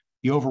communities.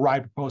 The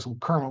override proposal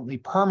currently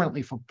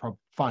permanently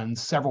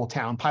funds several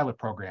town pilot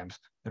programs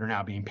that are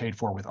now being paid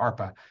for with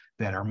ARPA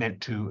that are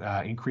meant to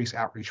increase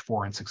outreach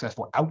for and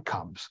successful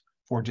outcomes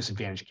for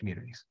disadvantaged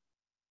communities.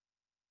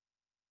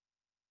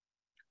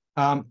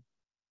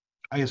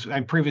 As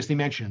I previously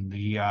mentioned,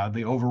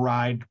 the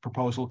override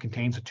proposal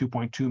contains a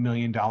 $2.2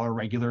 million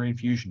regular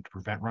infusion to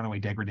prevent runaway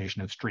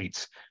degradation of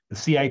streets. The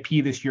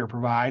CIP this year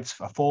provides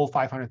a full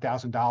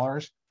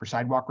 $500,000 for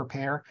sidewalk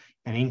repair,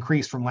 an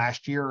increase from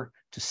last year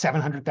to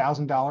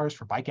 $700,000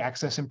 for bike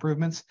access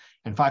improvements,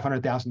 and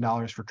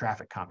 $500,000 for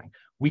traffic calming.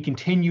 We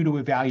continue to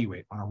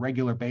evaluate on a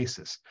regular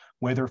basis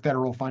whether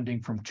federal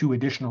funding from two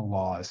additional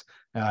laws,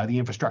 the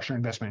Infrastructure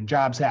Investment and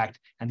Jobs Act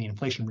and the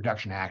Inflation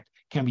Reduction Act,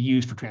 can be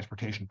used for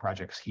transportation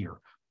projects here.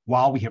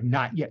 While we have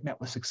not yet met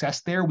with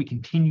success there, we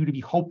continue to be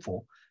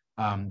hopeful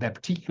that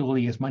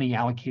particularly as money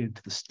allocated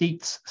to the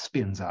states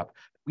spins up,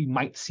 we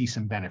might see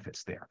some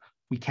benefits there.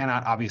 We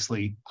cannot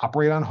obviously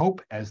operate on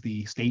hope, as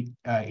the state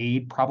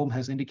aid problem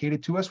has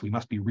indicated to us. We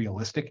must be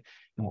realistic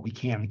in what we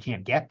can and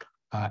can't get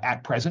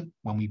at present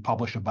when we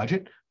publish a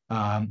budget.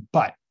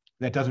 But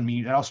that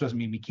also doesn't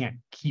mean we can't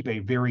keep a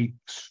very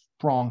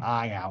strong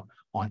eye out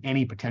on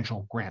any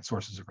potential grant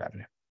sources of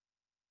revenue.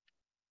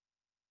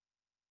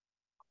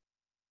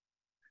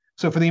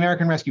 So for the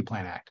American Rescue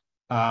Plan Act,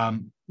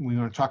 we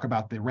want to talk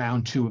about the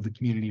round 2 of the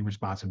community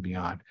response and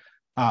beyond.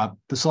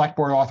 The select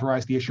board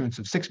authorized the issuance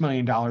of $6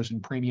 million in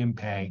premium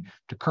pay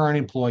to current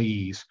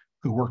employees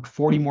who worked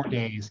 40 more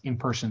days in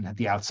person at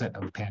the outset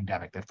of the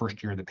pandemic, that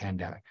first year of the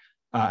pandemic.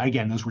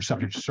 Again, those were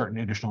subject to certain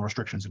additional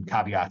restrictions and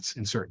caveats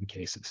in certain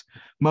cases.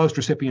 Most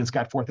recipients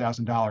got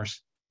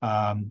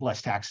 $4,000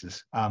 less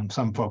taxes.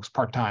 Some folks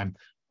part-time,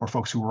 or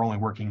folks who were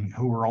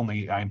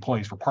only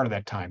employees for part of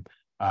that time,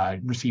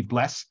 received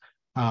less.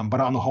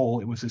 But on the whole,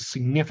 it was a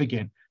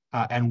significant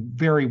and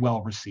very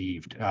well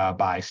received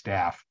by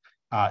staff.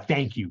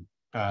 Thank you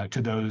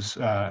to those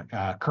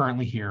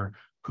currently here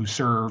who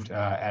served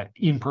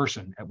in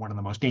person at one of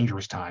the most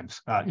dangerous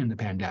times in the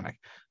pandemic.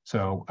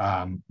 So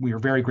we are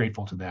very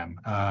grateful to them,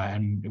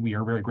 and we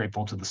are very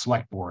grateful to the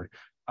select board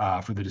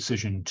for the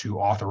decision to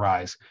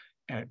authorize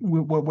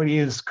what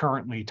is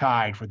currently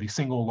tied for the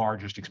single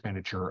largest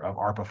expenditure of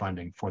ARPA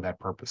funding for that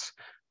purpose.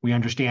 We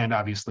understand,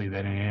 obviously,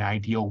 that in an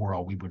ideal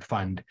world, we would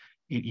fund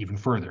it even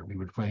further. We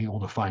would be able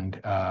to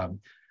fund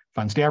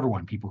funds to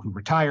everyone, people who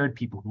retired,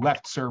 people who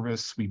left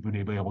service. We would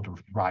be able to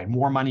provide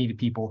more money to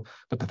people.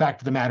 But the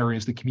fact of the matter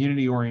is the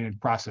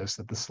community-oriented process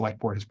that the select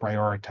board has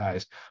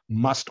prioritized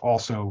must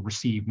also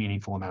receive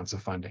meaningful amounts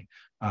of funding.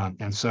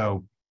 And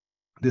so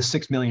this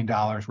 $6 million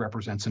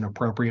represents an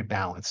appropriate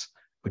balance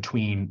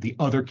between the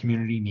other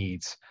community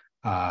needs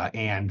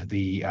and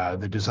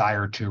the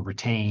desire to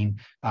retain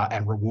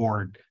and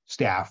reward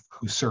staff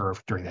who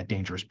served during that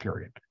dangerous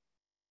period.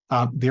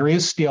 There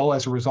is still,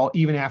 as a result,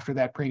 even after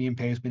that premium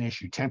pay has been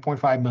issued,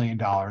 $10.5 million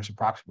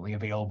approximately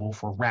available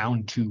for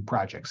round 2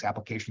 projects.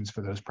 Applications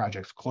for those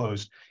projects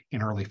closed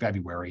in early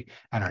February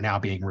and are now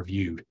being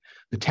reviewed.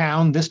 The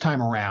town this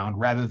time around,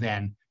 rather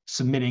than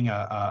submitting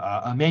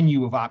a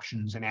menu of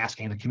options and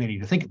asking the committee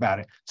to think about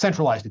it,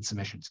 centralized its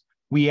submissions.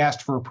 We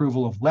asked for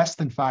approval of less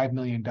than $5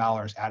 million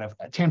out of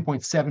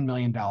 $10.7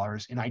 million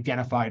in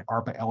identified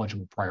ARPA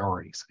eligible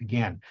priorities.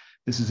 Again,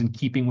 this is in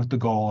keeping with the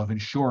goal of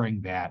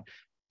ensuring that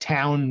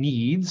town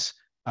needs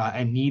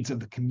and needs of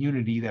the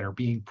community that are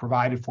being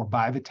provided for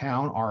by the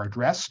town are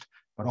addressed,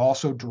 but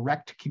also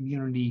direct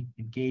community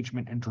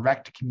engagement and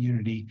direct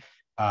community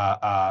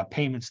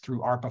payments through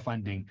ARPA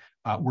funding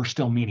were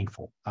still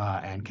meaningful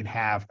and can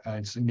have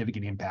a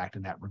significant impact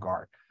in that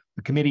regard.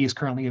 The committee is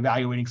currently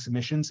evaluating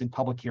submissions in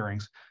public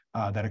hearings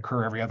that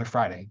occur every other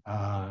Friday.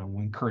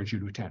 We encourage you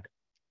to attend.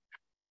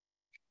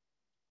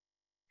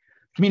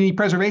 Community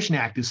Preservation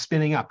Act is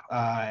spinning up,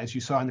 as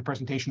you saw in the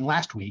presentation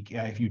last week.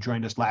 If you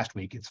joined us last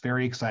week, it's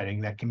very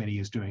exciting. That committee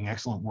is doing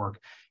excellent work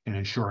in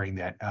ensuring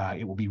that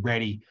it will be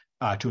ready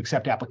to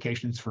accept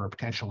applications for a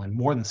potential in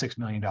more than $6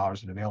 million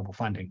in available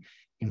funding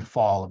in the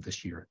fall of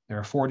this year. There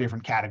are 4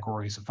 different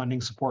categories of funding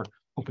support: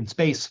 open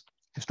space,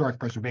 historic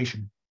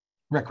preservation,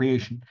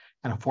 recreation,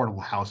 and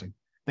affordable housing.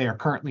 They are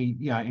currently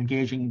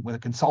engaging with a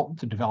consultant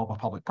to develop a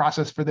public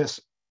process for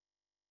this.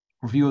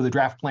 Review of the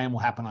draft plan will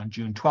happen on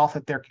June 12th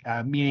at their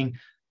meeting.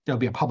 There'll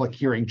be a public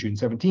hearing June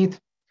 17th,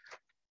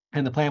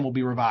 and the plan will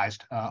be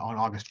revised on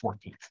August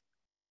 14th.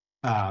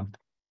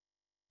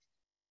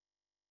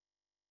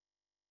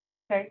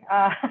 Okay,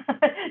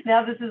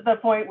 now this is the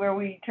point where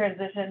we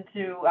transition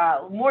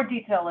to more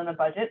detail in the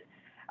budget.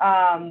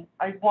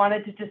 I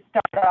wanted to just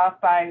start off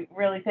by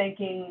really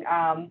thanking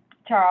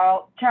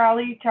Charles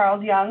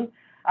Young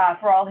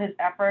for all his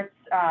efforts.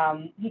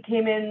 He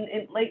came in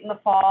late in the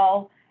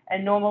fall,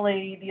 and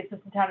normally the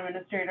assistant town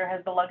administrator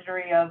has the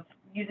luxury of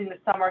using the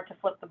summer to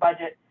flip the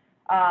budget.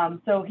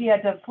 So he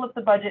had to flip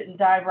the budget and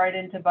dive right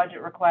into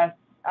budget requests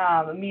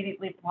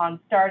immediately upon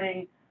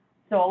starting.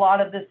 So a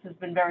lot of this has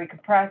been very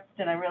compressed,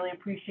 and I really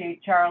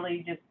appreciate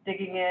Charlie just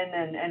digging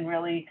in and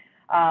really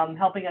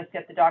helping us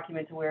get the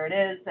document to where it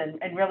is,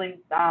 and really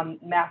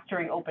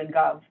mastering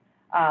OpenGov,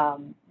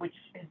 which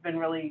has been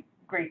really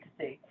great to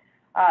see.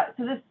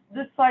 So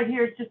this slide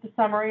here is just a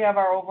summary of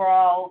our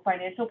overall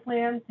financial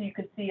plan. So you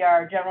can see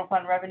our general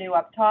fund revenue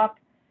up top,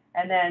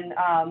 and then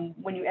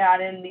when you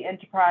add in the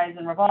enterprise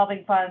and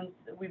revolving funds,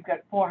 we've got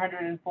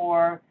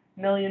 $404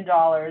 million.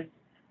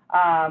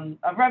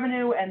 of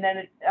revenue, and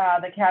then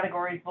the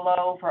categories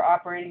below for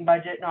operating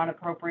budget,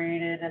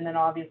 non-appropriated, and then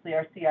obviously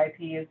our CIP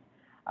is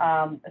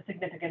a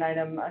significant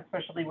item,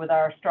 especially with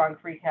our strong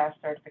free cash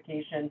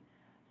certification.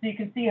 So you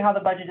can see how the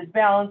budget is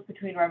balanced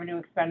between revenue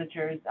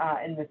expenditures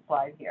in this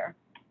slide here.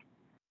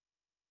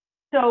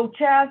 So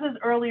Chaz's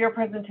earlier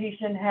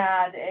presentation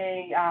had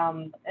a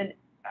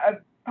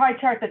pie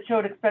chart that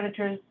showed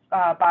expenditures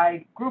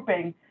by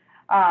grouping.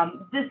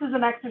 This is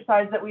an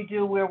exercise that we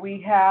do where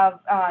we have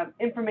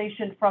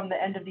information from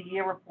the end of the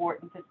year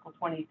report in fiscal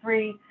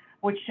 23,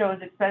 which shows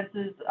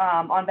expenses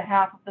on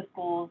behalf of the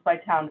schools by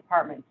town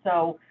department.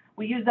 So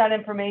we use that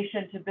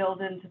information to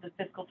build into the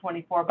fiscal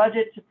 24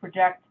 budget to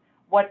project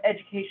what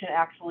education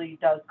actually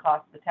does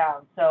cost the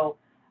town. So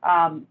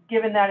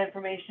given that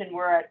information,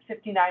 we're at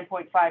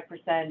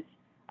 59.5%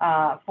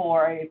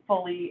 for a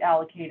fully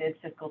allocated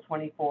fiscal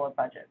 24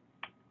 budget.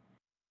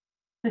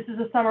 This is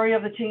a summary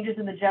of the changes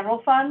in the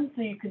general fund.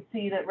 So you can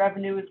see that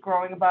revenue is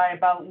growing by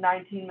about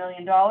 $19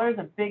 million.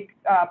 A big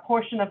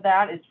portion of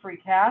that is free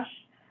cash.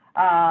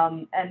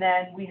 And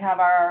then we have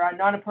our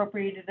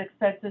non-appropriated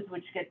expenses,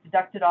 which get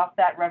deducted off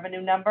that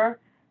revenue number,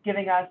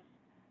 giving us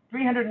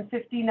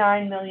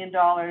 $359 million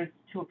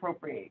to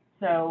appropriate.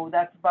 So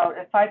that's about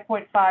a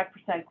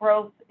 5.5%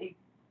 growth,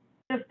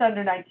 just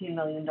under $19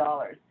 million.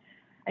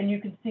 And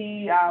you can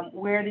see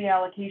where the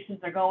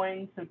allocations are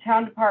going. So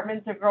town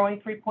departments are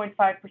growing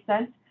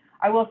 3.5%.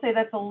 I will say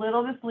that's a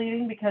little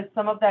misleading because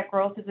some of that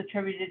growth is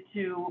attributed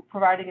to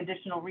providing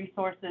additional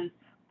resources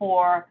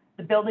for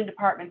the building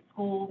department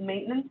school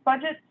maintenance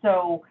budget.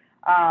 So,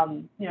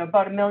 you know,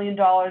 about $1 million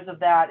of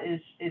that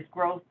is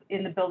growth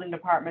in the building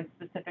department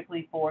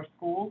specifically for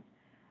schools.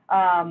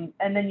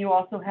 And then you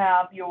also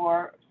have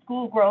your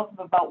school growth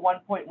of about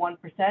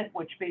 1.1%,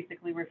 which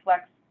basically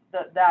reflects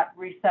that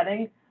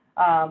resetting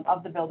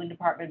of the building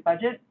department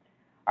budget.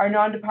 Our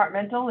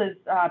non-departmental is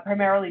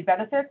primarily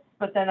benefits,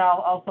 but then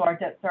also our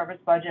debt service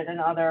budget and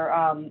other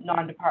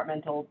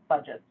non-departmental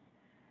budgets.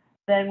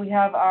 Then we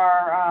have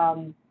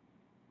our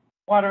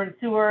water and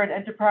sewer and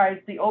enterprise,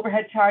 the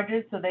overhead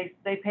charges, so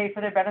they pay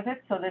for their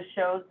benefits. So this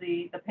shows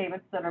the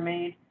payments that are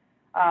made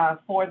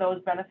for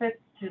those benefits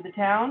to the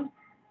town.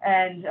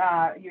 And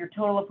your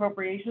total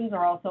appropriations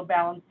are also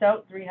balanced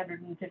out,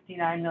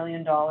 $359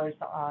 million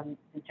on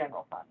the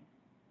general fund.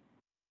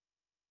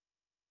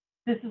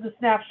 This is a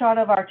snapshot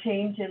of our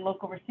change in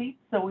local receipts.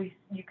 So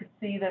you can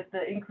see that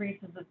the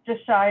increase is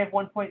just shy of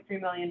 $1.3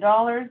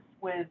 million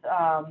with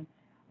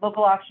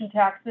local option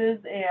taxes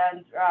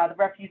and the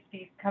refuse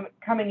fees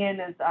coming in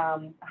as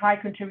high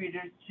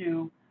contributors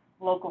to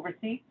local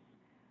receipts.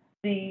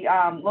 The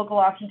local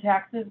option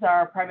taxes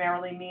are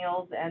primarily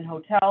meals and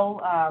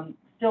hotel.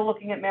 Still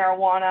looking at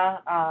marijuana,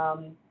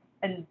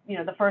 and you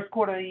know the first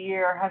quarter of the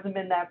year hasn't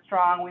been that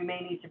strong. We may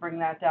need to bring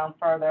that down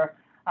further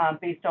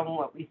based on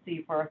what we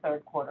see for a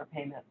third quarter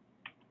payment.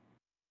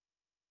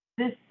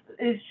 This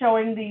is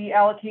showing the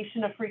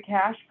allocation of free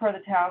cash per the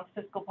town's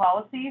fiscal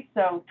policy.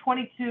 So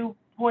 $22.7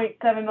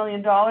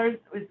 million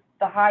is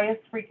the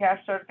highest free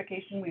cash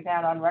certification we've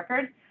had on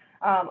record.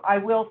 I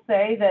will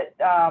say that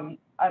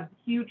a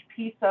huge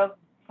piece of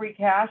free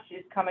cash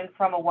is coming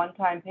from a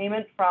one-time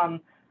payment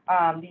from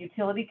the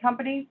utility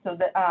company. So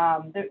that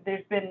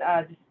there's been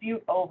a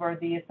dispute over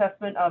the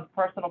assessment of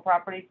personal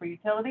property for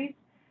utilities,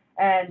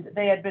 and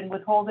they had been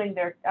withholding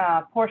their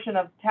portion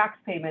of tax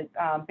payment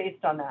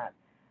based on that.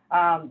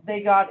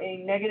 They got a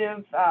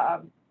negative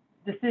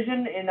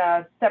decision in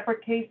a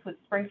separate case with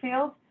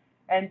Springfield.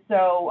 And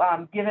so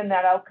given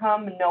that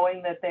outcome and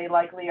knowing that they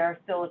likely are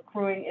still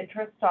accruing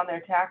interest on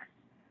their tax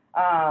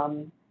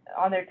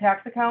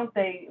account,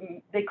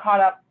 they caught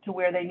up to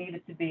where they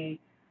needed to be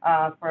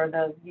for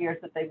the years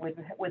that they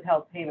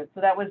withheld payments.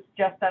 So that was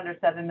just under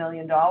 $7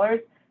 million.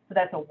 So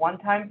that's a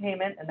one-time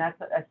payment, and that's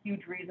a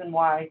huge reason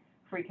why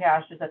free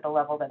cash is at the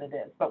level that it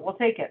is. But we'll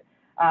take it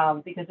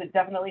because it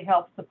definitely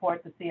helps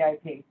support the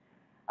CIP.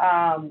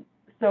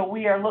 So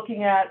we are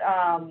looking at,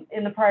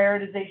 in the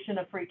prioritization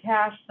of free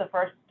cash, the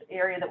first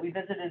area that we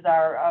visit is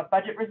our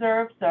budget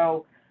reserve.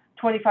 So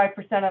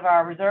 25% of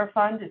our reserve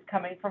fund is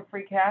coming from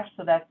free cash.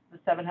 So that's the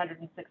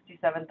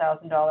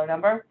 $767,000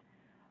 number.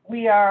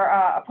 We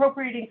are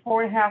appropriating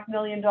 $4.5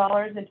 million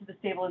into the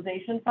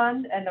stabilization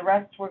fund, and the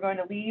rest we're going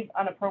to leave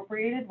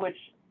unappropriated, which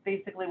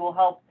basically will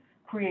help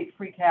create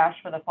free cash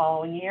for the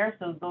following year.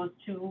 So those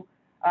two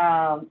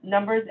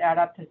numbers add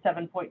up to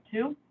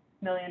 $7.2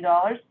 million.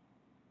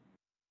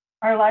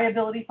 Our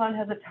liability fund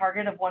has a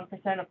target of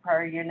 1% of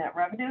prior year net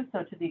revenue.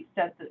 So to the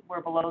extent that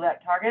we're below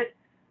that target,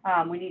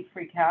 we need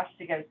free cash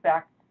to get us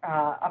back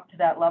up to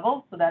that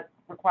level. So that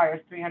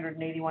requires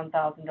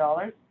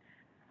 $381,000.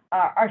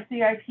 Our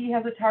CIP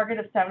has a target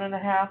of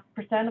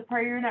 7.5% of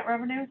prior year net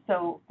revenue.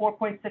 So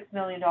 $4.6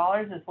 million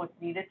is what's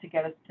needed to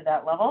get us to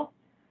that level.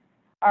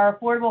 Our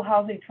Affordable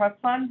Housing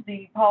Trust Fund,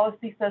 the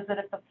policy says that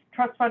if the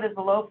trust fund is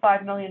below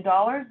 $5 million,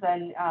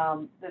 then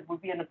there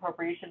would be an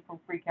appropriation from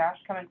free cash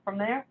coming from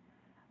there.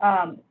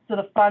 So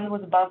the fund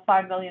was above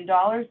 $5 million,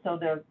 so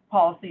the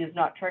policy is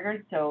not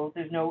triggered, so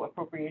there's no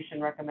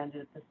appropriation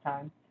recommended at this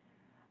time.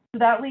 So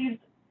that leaves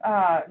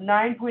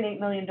 $9.8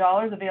 million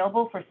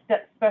available for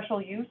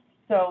special use.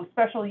 So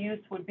special use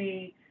would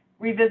be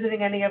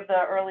revisiting any of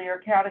the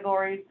earlier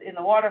categories in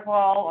the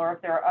waterfall, or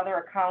if there are other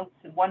accounts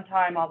and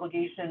one-time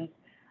obligations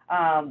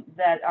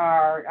that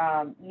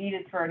are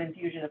needed for an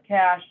infusion of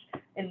cash.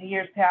 In the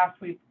years past,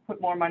 we've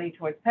put more money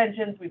towards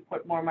pensions, we've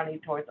put more money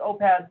towards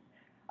OPEBs.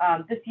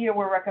 This year,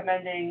 we're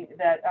recommending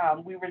that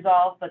we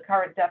resolve the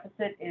current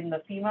deficit in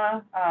the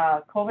FEMA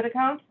COVID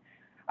account.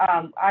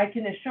 I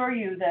can assure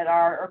you that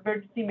our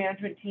emergency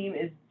management team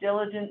is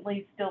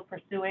diligently still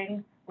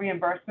pursuing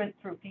reimbursement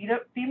through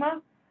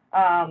FEMA.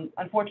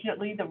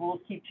 Unfortunately, the rules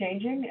keep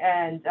changing,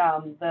 and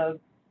the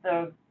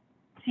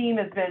team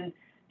has been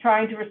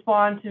trying to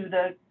respond to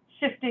the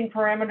shifting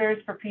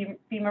parameters for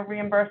FEMA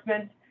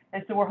reimbursement.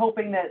 And so we're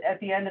hoping that at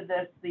the end of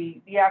this,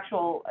 the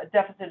actual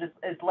deficit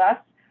is less,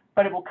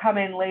 but it will come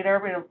in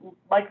later. It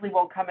likely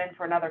won't come in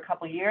for another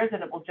couple of years,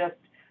 and it will just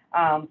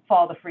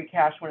fall to free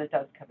cash when it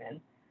does come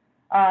in.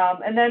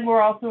 And then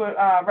we're also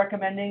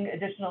recommending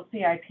additional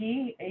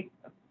CIP,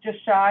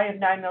 just shy of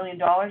 $9 million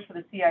for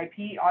the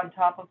CIP on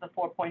top of the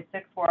 4.6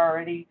 we're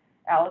already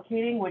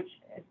allocating, which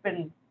has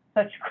been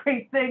such a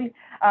great thing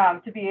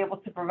to be able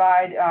to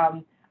provide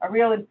a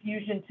real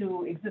infusion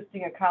to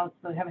existing accounts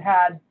that have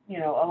had, you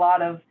know, a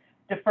lot of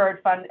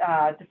deferred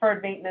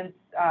maintenance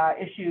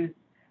issues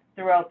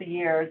throughout the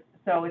years.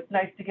 So it's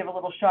nice to give a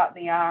little shot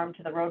in the arm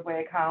to the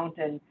roadway account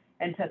and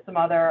to some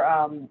other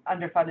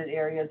underfunded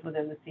areas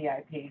within the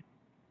CIP.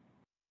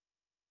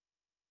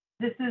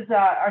 This is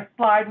our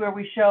slide where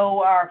we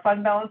show our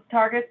fund balance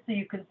targets. So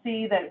you can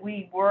see that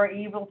we were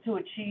able to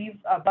achieve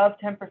above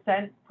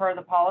 10% per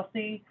the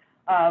policy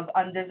of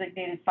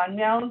undesignated fund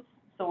balance.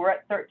 So we're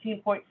at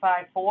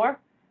 13.54.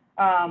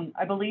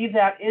 I believe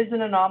that is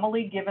an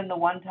anomaly given the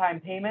one-time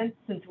payments,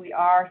 since we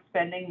are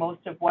spending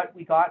most of what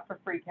we got for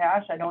free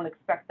cash. I don't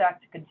expect that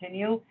to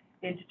continue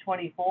into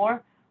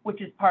 24,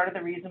 which is part of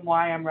the reason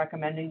why I'm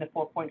recommending the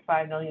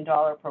 $4.5 million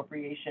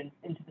appropriation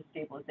into the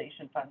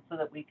stabilization fund, so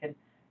that we can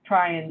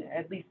try and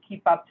at least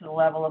keep up to the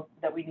level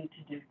that we need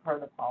to do per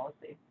the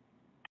policy.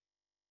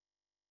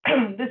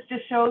 This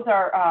just shows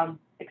our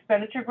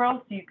expenditure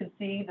growth. So you can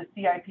see the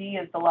CIP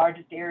is the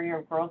largest area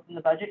of growth in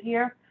the budget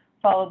here,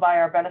 followed by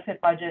our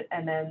benefit budget,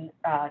 and then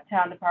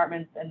town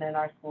departments, and then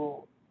our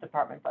school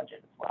department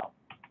budget as well.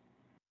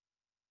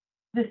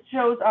 This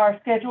shows our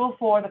schedule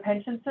for the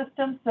pension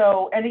system.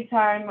 So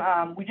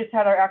anytime, we just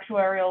had our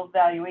actuarial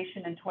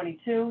evaluation in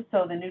 22,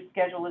 so the new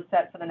schedule is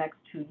set for the next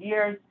 2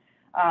 years.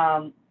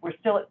 We're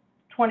still at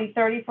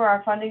 2030 for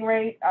our funding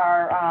rate.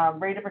 Our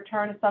rate of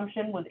return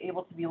assumption was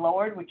able to be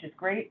lowered, which is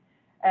great.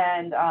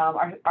 And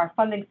our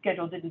funding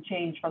schedule didn't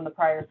change from the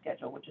prior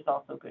schedule, which is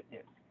also good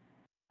news.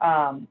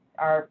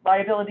 Our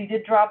liability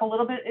did drop a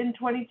little bit in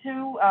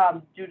 22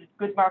 due to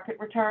good market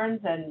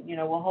returns, and you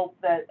know, we'll hope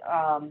that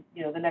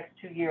you know, the next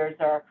 2 years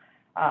are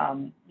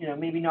you know,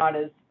 maybe not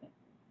as,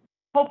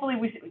 hopefully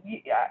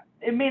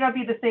it may not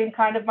be the same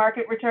kind of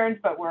market returns,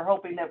 but we're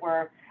hoping that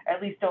we're at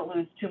least don't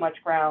lose too much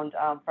ground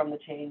from the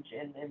change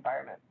in the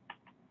environment.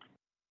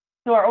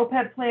 So our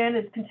OPEB plan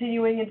is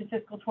continuing into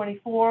fiscal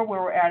 24,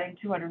 where we're adding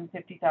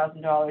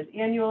 $250,000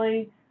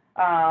 annually.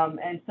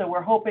 And so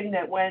we're hoping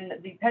that when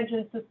the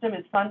pension system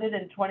is funded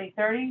in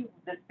 2030,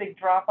 this big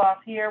drop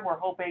off here, we're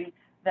hoping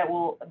that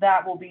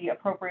will be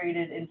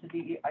appropriated into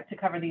the to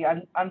cover the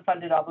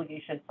unfunded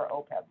obligation for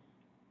OPEB.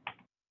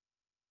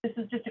 This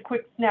is just a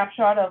quick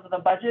snapshot of the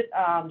budget,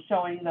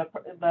 showing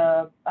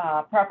the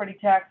property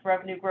tax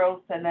revenue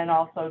growth, and then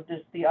also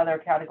just the other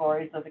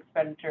categories of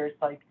expenditures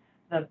like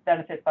the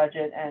benefit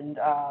budget and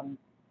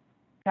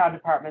town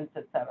departments,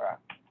 et cetera.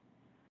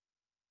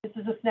 This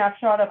is a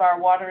snapshot of our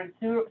water and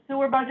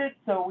sewer budget.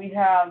 So we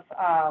have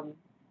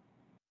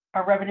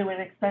our revenue and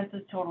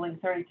expenses totaling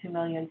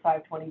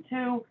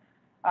 $32,522,000,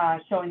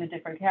 showing the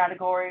different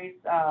categories.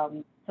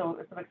 So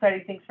some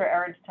exciting things for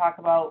Erin to talk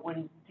about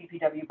when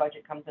DPW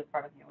budget comes in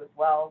front of you as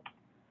well.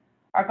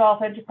 Our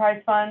golf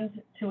enterprise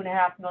fund,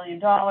 $2.5 million.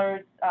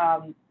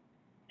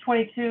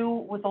 22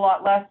 was a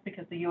lot less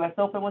because the US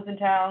Open was in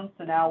town.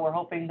 So now we're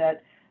hoping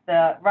that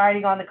the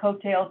riding on the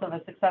coattails of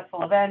a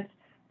successful event,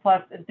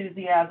 plus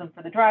enthusiasm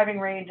for the driving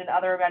range and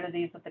other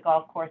amenities that the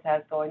golf course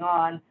has going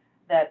on,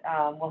 that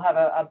we'll have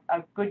a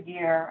good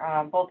year,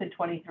 both in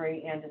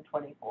 23 and in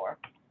 24.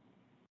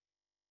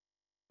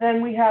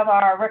 Then we have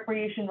our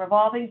recreation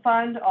revolving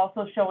fund,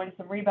 also showing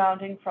some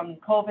rebounding from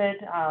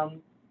COVID,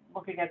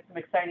 looking at some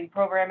exciting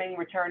programming,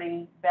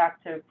 returning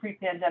back to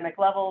pre-pandemic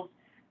levels.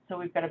 So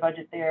we've got a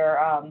budget there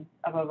of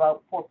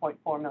about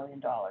 $4.4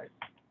 million.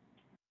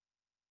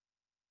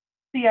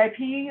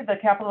 CIP, the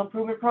capital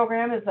improvement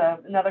program, is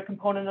another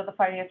component of the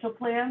financial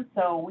plan.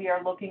 So we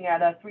are looking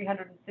at a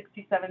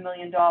 $367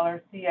 million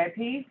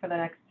CIP for the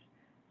next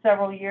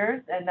several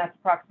years, and that's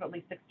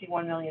approximately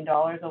 $61 million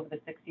over the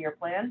 6-year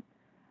plan.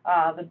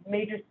 The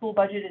major school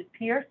budget is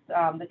Pierce.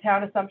 The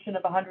town assumption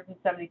of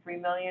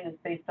 $173 million is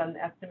based on an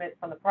estimate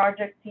from the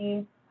project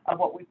team of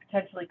what we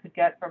potentially could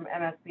get from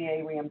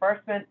MSBA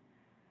reimbursement.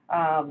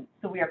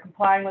 So we are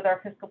complying with our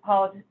fiscal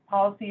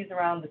policies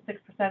around the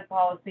 6%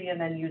 policy and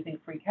then using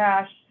free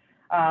cash.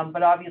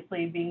 But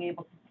obviously being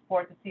able to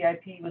support the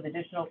CIP with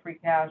additional free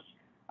cash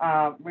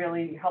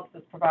really helps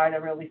us provide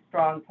a really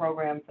strong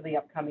program for the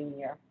upcoming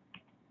year.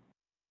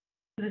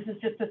 So this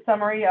is just a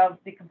summary of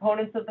the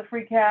components of the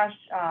free cash,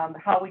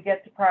 how we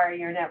get to prior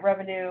year net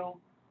revenue,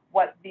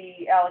 what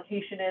the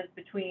allocation is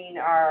between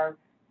our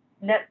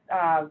net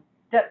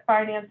debt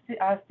finance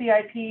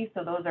CIP,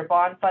 so those are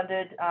bond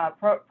funded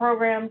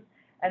programs,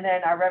 and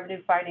then our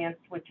revenue finance,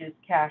 which is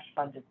cash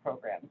funded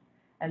programs.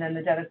 And then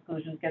the debt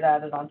exclusions get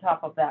added on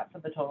top of that for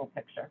the total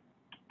picture.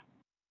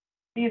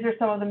 These are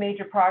some of the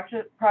major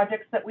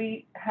projects that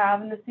we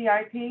have in the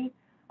CIP.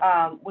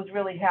 Was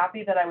really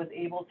happy that I was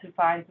able to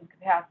find some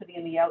capacity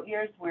in the out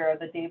years where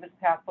the Davis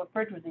Path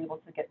Footbridge was able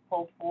to get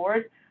pulled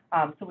forward.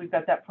 So we've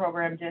got that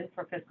programmed in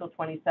for fiscal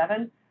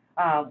 27.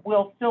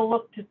 We'll still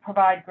look to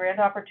provide grant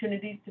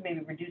opportunities to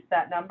maybe reduce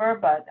that number,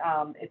 but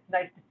it's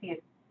nice to see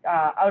it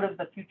out of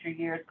the future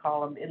years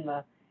column in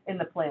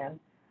the plan.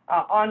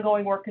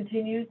 Ongoing work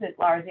continues at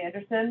Lars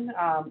Anderson.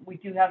 We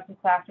do have some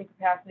classroom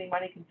capacity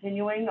money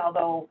continuing,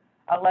 although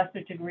a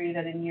lesser degree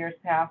than in years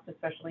past,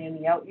 especially in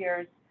the out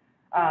years.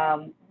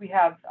 We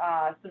have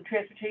some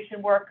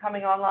transportation work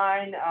coming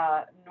online,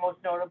 most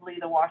notably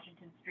the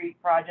Washington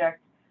Street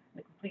project,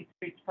 the Complete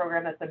Streets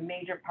program. That's a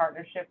major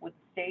partnership with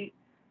the state,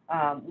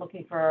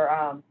 looking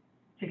for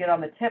to get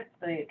on the TIP,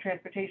 the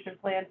transportation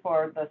plan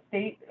for the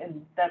state,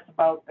 and that's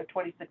about a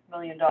 $26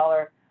 million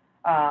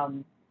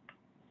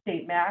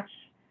state match.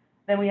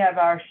 Then we have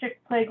our Schick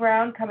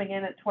playground coming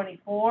in at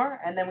 24,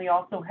 and then we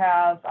also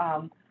have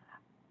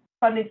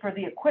funding for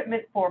the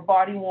equipment for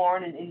body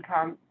worn and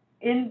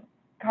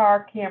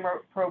in-car camera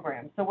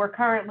programs. So we're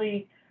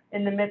currently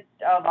in the midst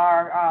of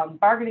our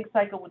bargaining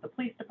cycle with the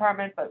police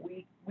department, but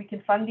we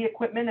can fund the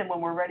equipment, and when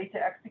we're ready to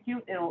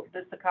execute,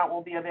 this account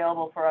will be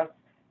available for us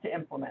to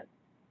implement.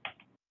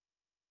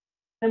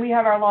 Then we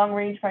have our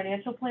long-range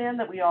financial plan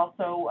that we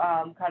also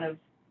kind of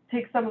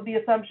take some of the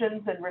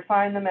assumptions and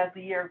refine them as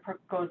the year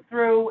goes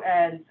through,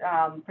 and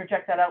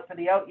project that out for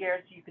the out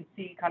years so you can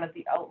see kind of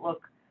the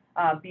outlook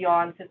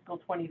beyond fiscal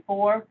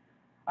 24.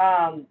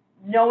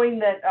 Knowing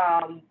that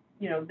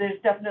you know, there's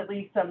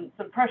definitely some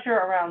pressure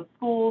around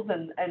schools,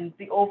 and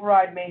the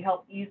override may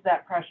help ease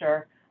that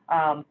pressure.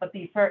 But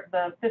the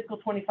fiscal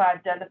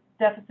 25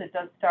 deficit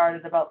does start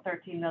at about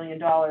 $13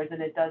 million,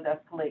 and it does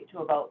escalate to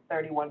about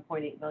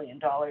 $31.8 million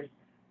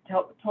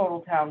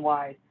total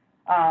town-wide.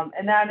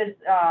 And that is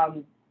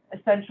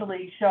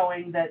essentially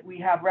showing that we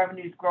have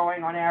revenues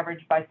growing on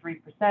average by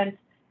 3%,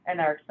 and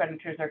our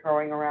expenditures are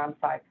growing around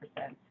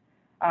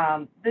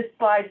 5%. This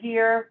slide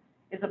here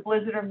is a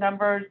blizzard of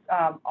numbers.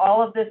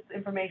 All of this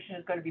information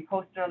is going to be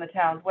posted on the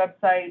town's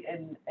website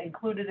and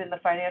included in the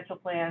financial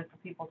plan for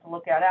people to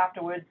look at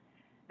afterwards.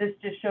 This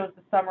just shows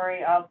the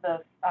summary of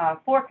the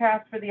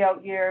forecast for the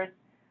out years.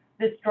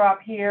 This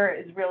drop here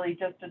is really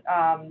just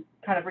kind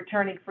of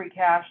returning free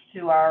cash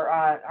to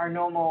our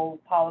normal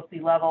policy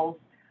levels.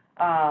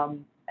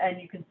 And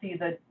you can see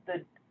the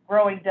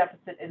growing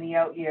deficit in the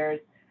out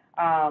years.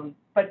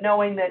 But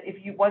knowing that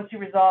once you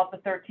resolve the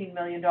 $13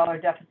 million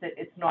deficit,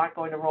 it's not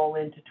going to roll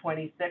into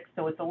 26,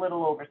 so it's a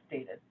little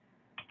overstated.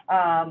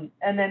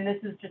 And then this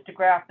is just a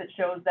graph that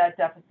shows that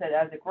deficit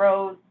as it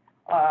grows.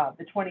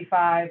 The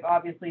 25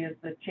 obviously is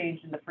the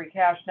change in the free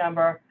cash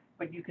number,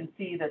 but you can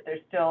see that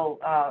there's still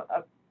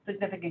a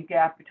significant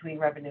gap between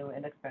revenue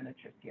and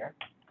expenditures here.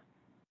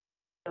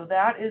 So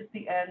that is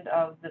the end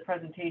of the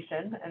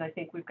presentation, and I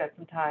think we've got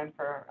some time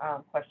for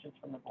questions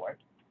from the board.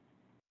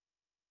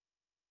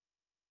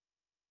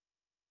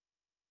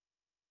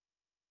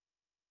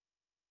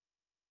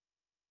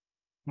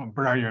 Well,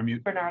 Bernard, you're on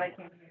mute. Bernard, I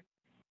can't hear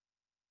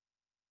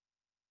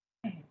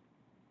you.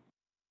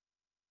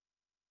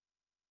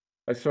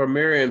 I saw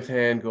Miriam's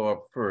hand go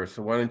up first,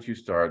 so why don't you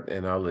start,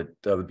 and I'll let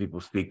other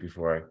people speak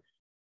before I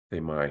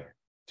say my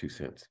 2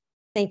 cents.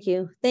 Thank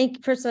you.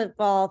 First of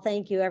all,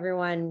 thank you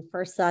everyone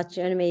for such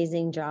an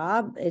amazing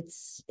job.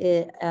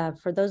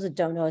 For those that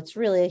don't know, it's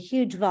really a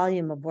huge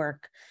volume of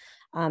work.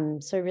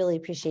 So I really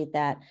appreciate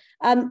that.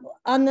 On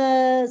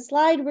the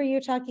slide where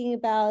you're talking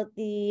about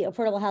the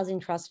Affordable Housing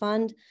Trust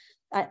Fund,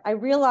 I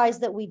realized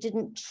that we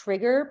didn't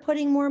trigger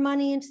putting more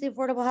money into the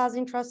Affordable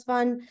Housing Trust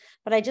Fund,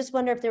 but I just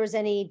wonder if there was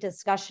any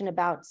discussion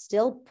about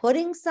still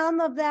putting some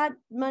of that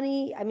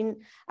money. I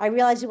mean, I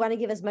realize you want to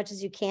give as much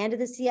as you can to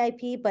the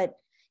CIP, but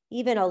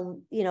even,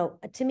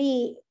 to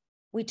me,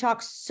 we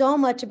talk so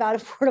much about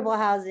affordable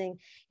housing.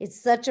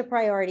 It's such a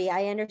priority.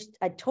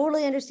 I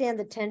totally understand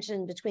the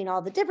tension between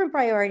all the different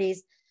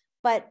priorities,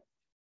 but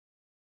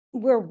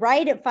we're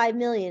right at 5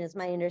 million is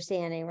my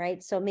understanding,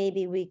 right? So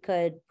maybe we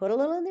could put a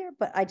little in there,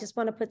 but I just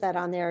want to put that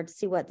on there to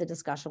see what the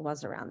discussion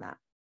was around that.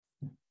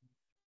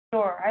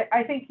 Sure.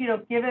 I think,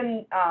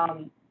 given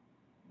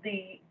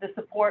the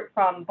support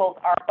from both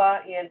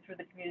ARPA and through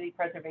the Community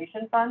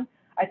Preservation Fund,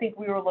 I think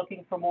we were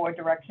looking for more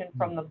direction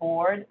from the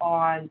board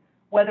on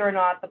whether or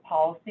not the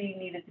policy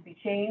needed to be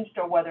changed,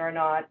 or whether or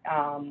not,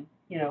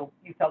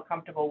 you felt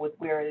comfortable with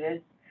where it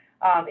is.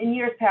 In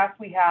years past,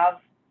 we have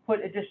put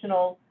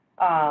additional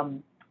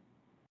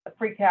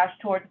free cash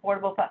towards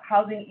affordable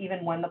housing,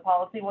 even when the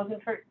policy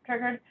wasn't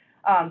triggered.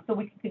 So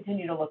we can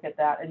continue to look at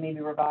that and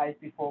maybe revise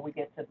before we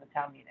get to the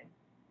town meeting.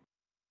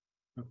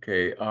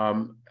 Okay,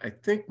 I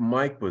think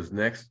Mike was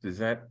next. Is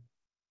that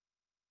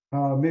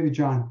Maybe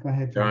John, go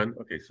ahead, John. John?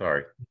 Okay,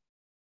 sorry.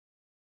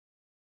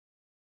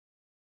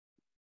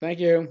 Thank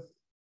you.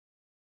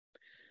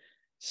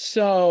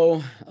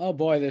 So, oh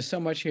boy, there's so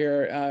much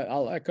here.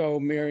 I'll echo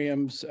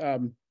Miriam's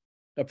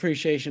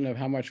appreciation of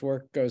how much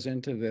work goes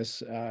into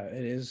this.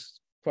 It is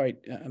quite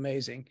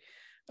amazing.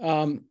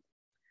 And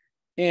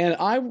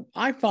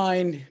I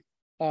find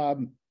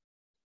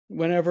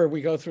whenever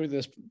we go through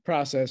this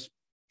process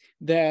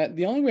that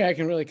the only way I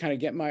can really kind of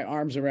get my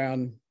arms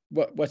around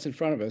what's in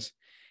front of us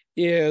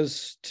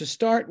is to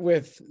start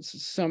with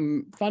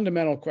some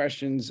fundamental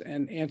questions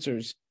and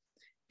answers.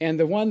 And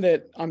the one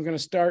that I'm going to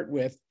start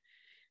with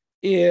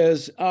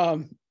is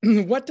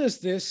what does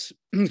this,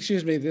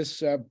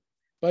 this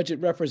budget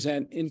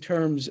represent in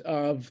terms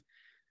of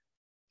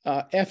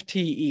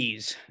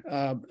FTEs,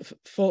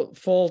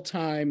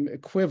 full-time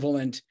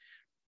equivalent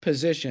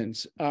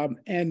positions?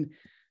 And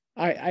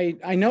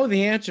I know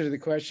the answer to the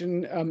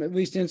question, at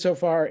least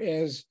insofar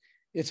as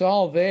it's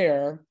all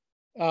there.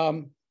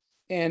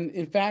 And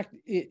in fact,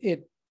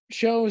 it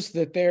shows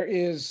that there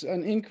is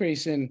an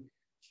increase in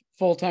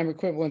full-time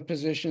equivalent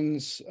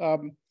positions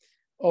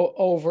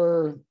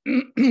over,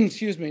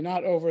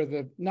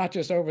 not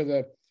just over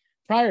the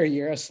prior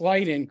year, a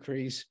slight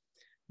increase,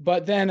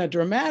 but then a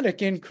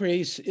dramatic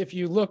increase if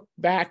you look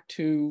back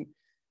to,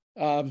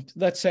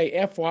 let's say,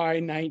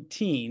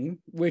 FY19,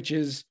 which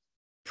is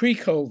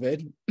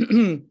pre-COVID.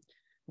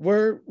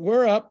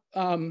 we're up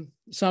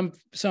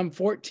some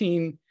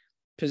 14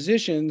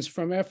 positions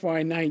from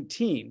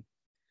FY19.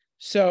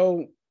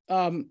 So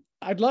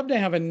I'd love to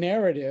have a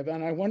narrative,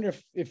 and I wonder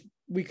if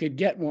we could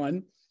get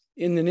one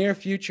in the near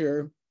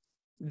future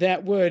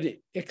that would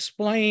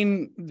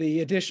explain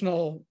the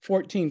additional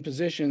 14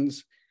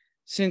 positions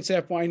since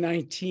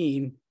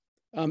FY19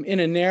 in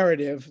a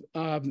narrative,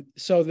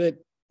 so that,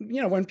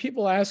 when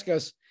people ask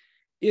us,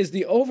 is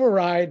the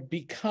override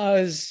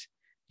because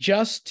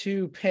just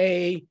to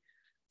pay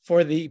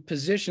for the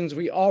positions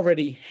we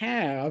already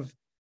have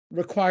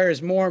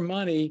requires more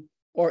money,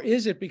 or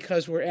is it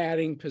because we're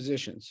adding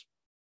positions?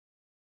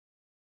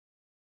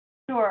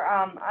 Sure.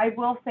 I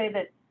will say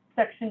that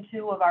Section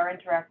 2 of our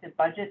interactive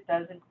budget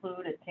does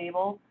include a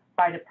table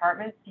by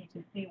department, so you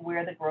can see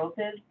where the growth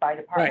is by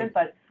department,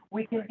 right. But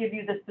we can give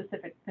you the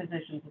specific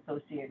positions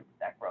associated with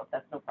that growth.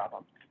 That's no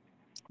problem.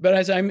 But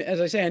as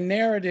I say, a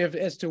narrative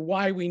as to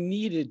why we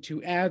needed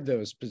to add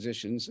those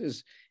positions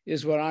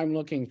is what I'm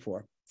looking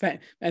for.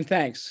 And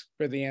thanks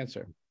for the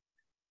answer.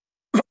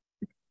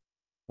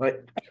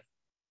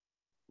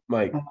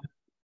 Mike.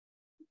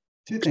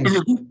 Two things.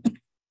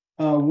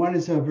 One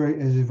is a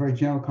very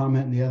general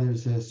comment, and the other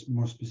is a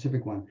more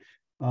specific one.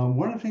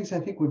 One of the things I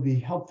think would be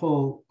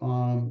helpful,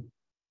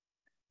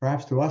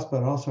 perhaps to us,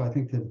 but also I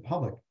think to the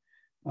public,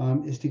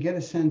 is to get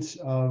a sense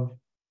of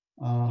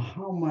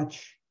how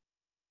much,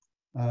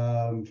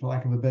 for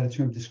lack of a better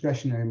term,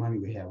 discretionary money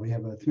we have. We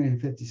have a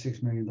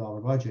 $356 million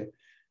budget,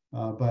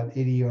 but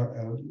 80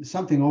 or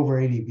something over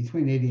 80,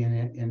 between 80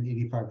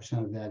 and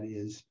 85% of that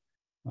is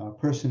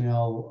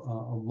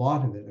personnel. A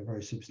lot of it, a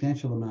very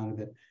substantial amount of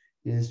it,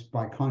 is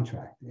by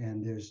contract,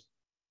 and there's,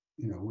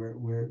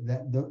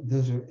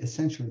 those are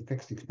essentially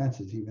fixed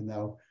expenses, even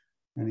though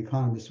an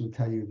economist would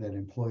tell you that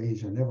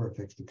employees are never a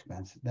fixed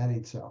expense. That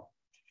ain't so.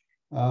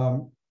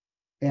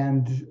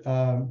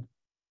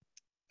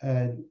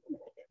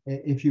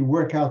 If you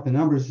work out the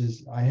numbers,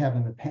 as I have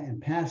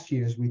in past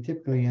years, we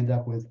typically end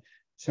up with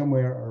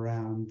somewhere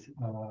around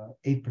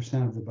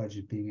 8% of the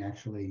budget being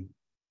actually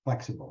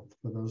flexible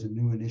for those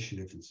new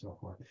initiatives and so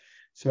forth.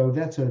 So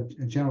that's a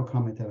general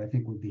comment that I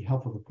think would be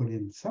helpful to put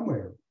in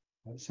somewhere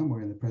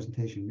in the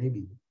presentation,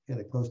 maybe get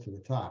it close to the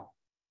top.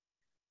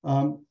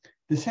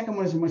 The second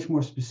one is a much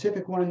more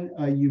specific one.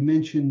 You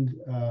mentioned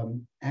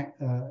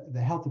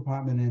the health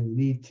department and the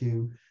need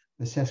to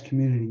assess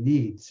community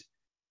needs.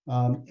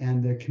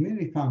 And the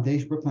Community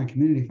Foundation, Brookline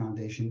Community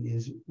Foundation,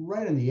 is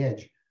right on the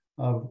edge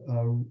of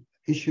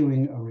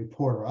issuing a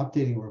report or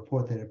updating a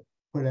report that it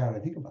put out, I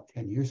think, about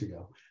 10 years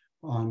ago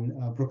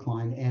on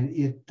Brookline. And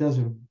it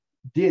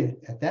did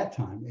at that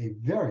time a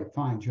very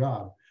fine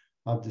job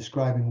of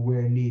describing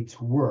where needs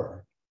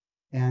were.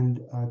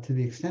 And to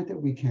the extent that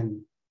we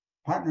can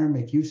partner,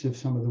 make use of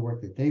some of the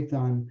work that they've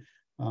done,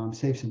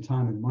 save some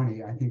time and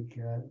money, I think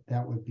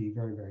that would be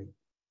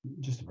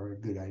just a very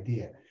good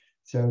idea.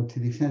 So to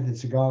the extent that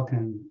Sigal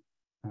can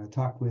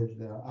talk with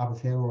Abba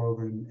Taylor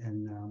over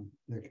in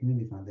the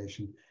Community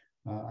Foundation,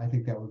 I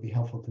think that would be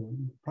helpful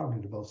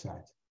probably to both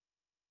sides.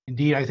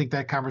 Indeed, I think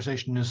that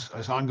conversation is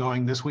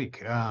ongoing this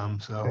week.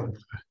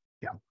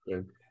 Yeah.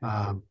 Good.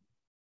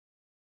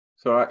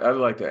 So I'd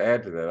like to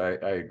add to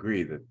that. I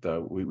agree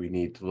that we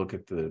need to look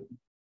at the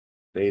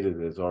data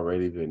that's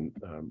already been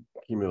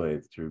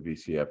accumulated through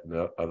VCF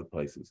and other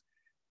places.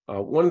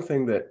 One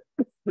thing that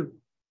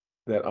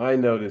I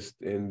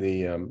noticed in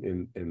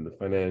the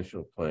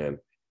financial plan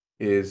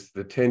is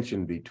the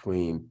tension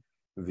between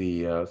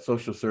the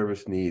social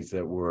service needs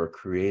that were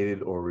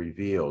created or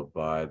revealed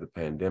by the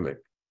pandemic.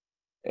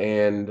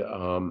 And,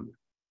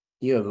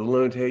 you know, the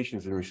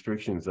limitations and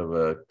restrictions of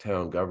a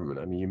town government.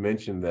 I mean, you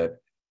mentioned that,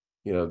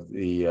 you know,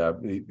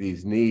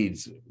 these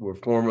needs were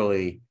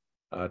formerly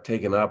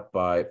taken up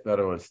by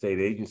federal and state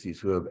agencies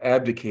who have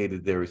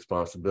abdicated their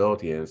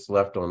responsibility, and it's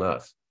left on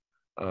us.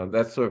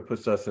 That sort of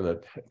puts us in a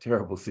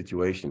terrible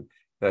situation.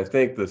 And I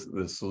think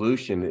the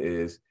solution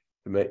is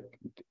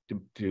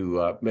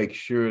to make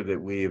sure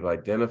that we've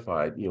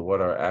identified, you know,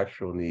 what our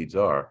actual needs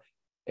are,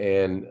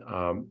 and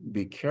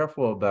be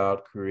careful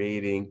about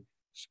creating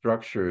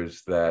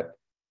structures that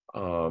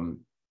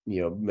you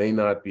know, may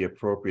not be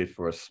appropriate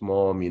for a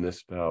small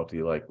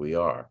municipality like we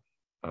are,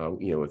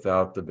 you know,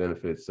 without the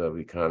benefits of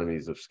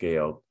economies of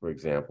scale, for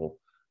example,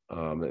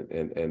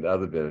 and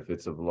other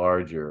benefits of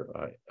larger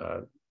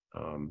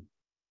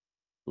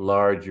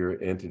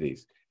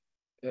entities.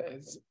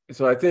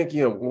 So I think,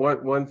 you know,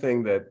 one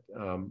thing that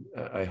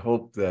I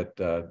hope that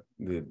the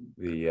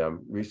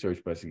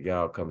research by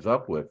Segal comes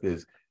up with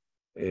is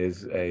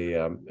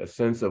a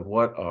sense of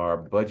what our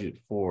budget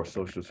for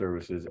social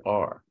services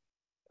are,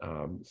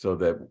 so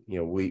that, you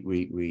know,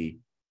 we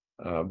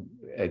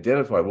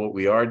identify what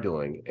we are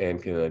doing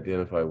and can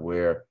identify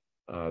where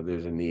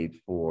there's a need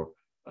for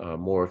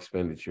more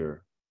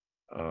expenditure,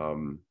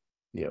 you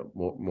know,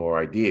 more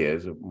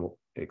ideas,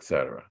 et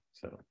cetera.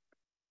 So.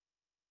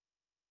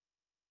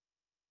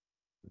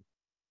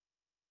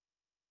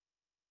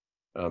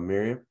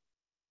 Miriam?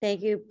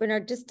 Thank you,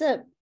 Bernard. Just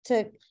to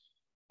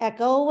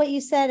echo what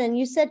you said, and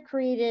you said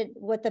created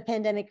what the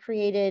pandemic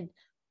created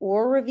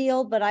or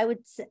revealed, but I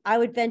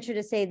would venture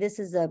to say this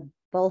is a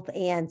both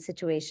and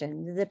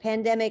situation. The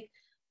pandemic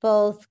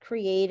both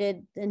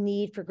created a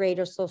need for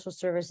greater social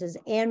services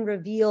and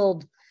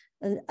revealed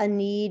a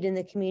need in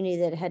the community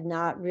that had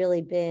not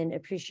really been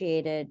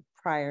appreciated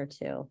prior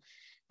to.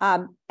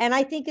 And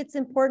I think it's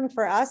important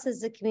for us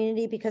as a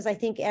community, because I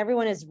think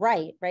everyone is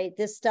right?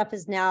 This stuff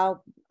is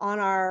now on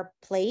our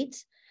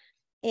plate,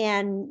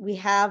 and we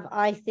have,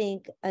 I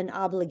think, an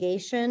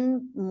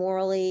obligation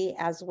morally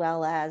as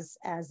well as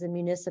a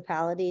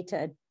municipality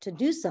to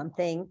do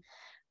something.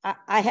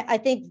 I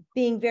think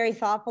being very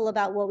thoughtful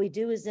about what we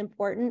do is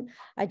important.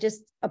 I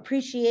just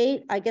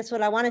appreciate, I guess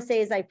what I want to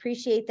say is I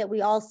appreciate that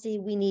we all see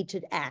we need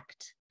to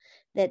act,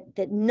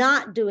 that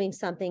not doing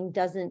something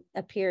doesn't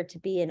appear to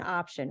be an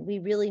option. We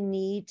really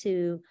need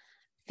to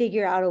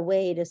figure out a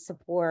way to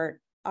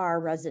support our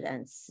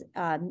residents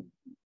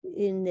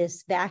in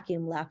this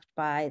vacuum left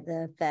by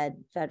the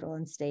federal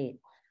and state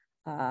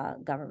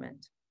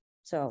government.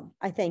 So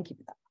I thank you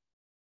for that.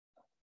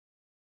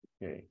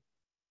 Okay.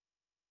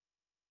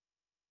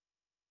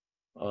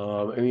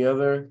 Any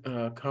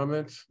other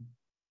comments,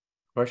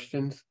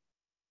 questions?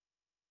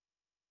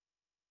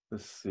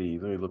 Let's see,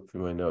 let me look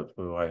through my notes.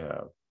 What do I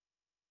have?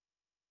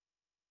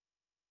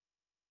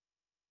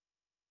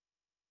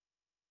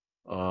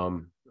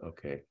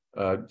 Okay,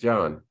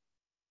 John.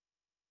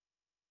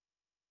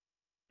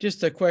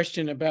 Just a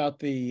question about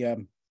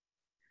the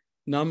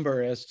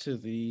number as to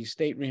the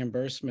state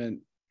reimbursement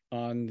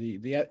on the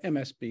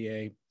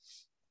MSBA,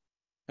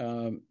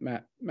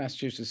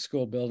 Massachusetts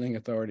School Building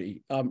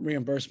Authority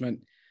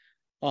reimbursement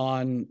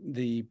on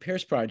the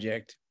Pierce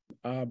project.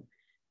 By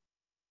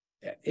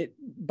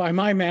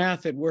my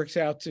math, it works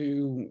out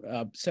to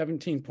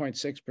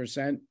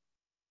 17.6%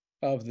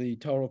 of the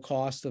total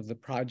cost of the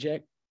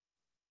project.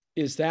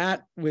 Is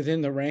that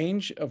within the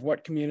range of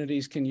what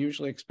communities can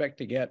usually expect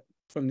to get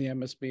from the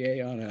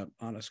MSBA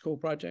on a school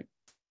project?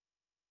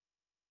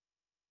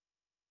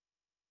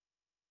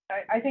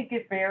 I think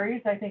it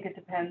varies. I think it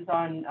depends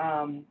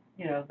on,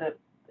 you know,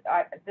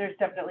 there's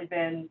definitely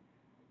been,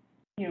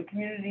 you know,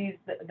 communities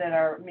that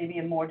are maybe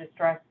in more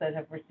distress that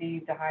have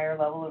received a higher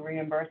level of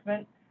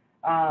reimbursement.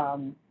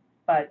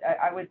 But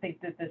I would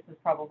think that this is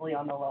probably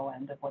on the low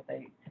end of what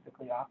they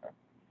typically offer.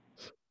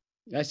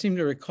 I seem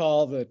to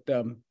recall that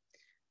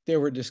there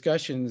were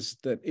discussions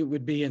that it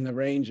would be in the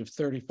range of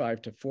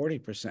 35 to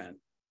 40%.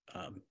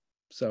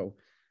 So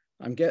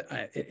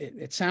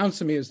it sounds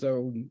to me as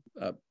though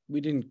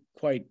we didn't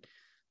quite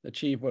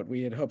achieve what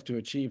we had hoped to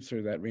achieve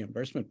through that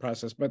reimbursement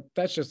process, but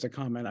that's just a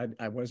comment.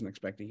 I wasn't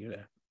expecting you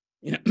to,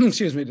 you know,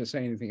 excuse me, to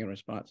say anything in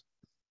response,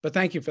 but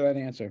thank you for that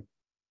answer.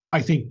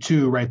 I think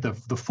too, right, the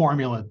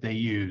formula they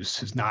use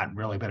has not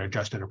really been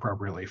adjusted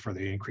appropriately for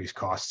the increased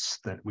costs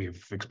that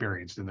we've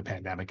experienced in the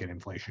pandemic and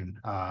inflation.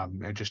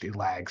 It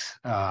lags.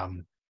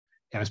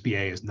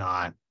 MSBA is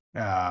not,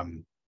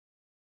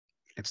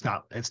 it's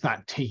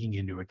not taking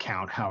into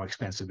account how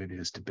expensive it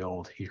is to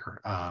build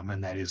here.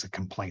 And that is a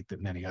complaint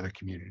that many other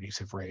communities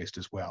have raised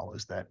as well,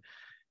 is that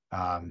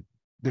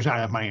there's not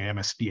enough money in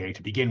MSBA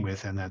to begin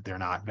with, and that they're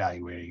not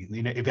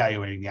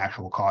evaluating the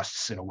actual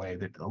costs in a way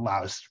that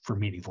allows for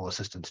meaningful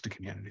assistance to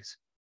communities.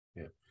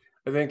 Yeah,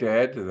 I think to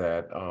add to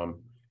that,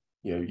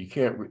 you know, you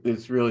can't,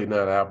 it's really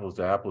not apples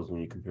to apples when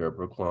you compare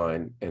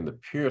Brookline and the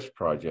Pierce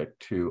project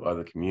to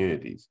other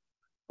communities.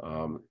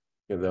 You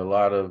know, there are a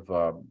lot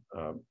of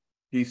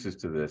pieces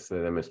to this that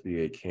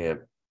MSBA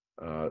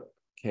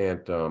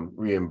can't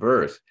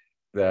reimburse.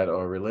 that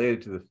are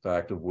related to the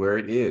fact of where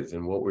it is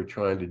and what we're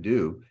trying to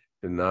do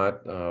to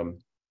not,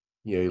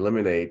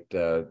 eliminate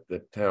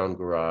the town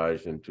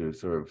garage and to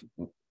sort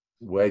of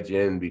wedge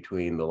in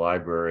between the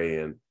library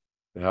and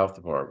the health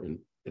department,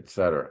 et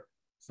cetera.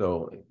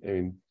 So, I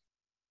mean,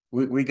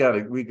 we got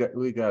a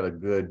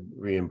good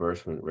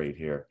reimbursement rate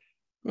here.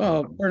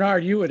 Well,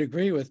 Bernard, you would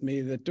agree with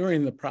me that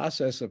during the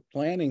process of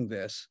planning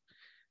this,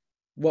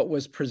 what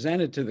was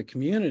presented to the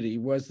community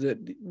was that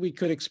we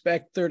could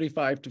expect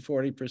 35 to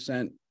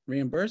 40%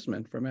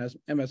 reimbursement from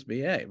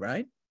MSBA,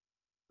 right?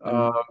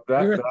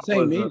 That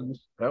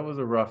was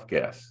a rough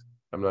guess.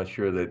 I'm not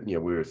sure that, we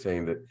were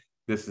saying that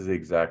this is the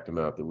exact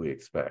amount that we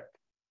expect.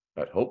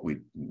 I'd hope we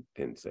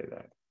didn't say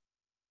that.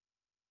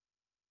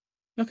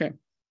 Okay.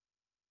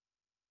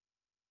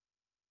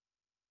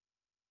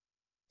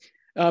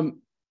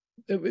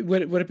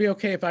 Would it be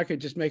okay if I could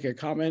just make a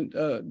comment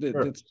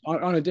that's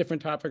on a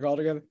different topic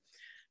altogether?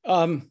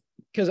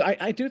 Because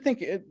I do think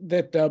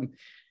that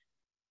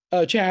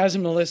Chaz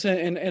and Melissa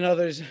and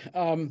others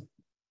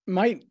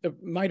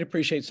might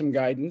appreciate some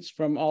guidance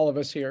from all of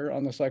us here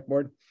on the select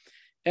board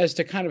as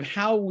to kind of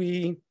how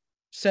we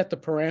set the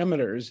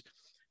parameters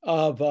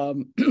of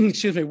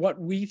excuse me, what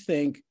we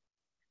think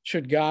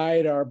should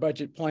guide our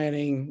budget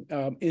planning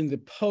in the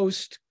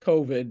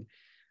post-COVID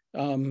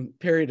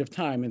period of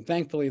time. And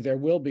thankfully, there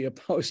will be a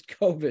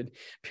post-COVID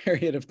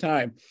period of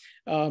time.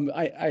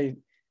 I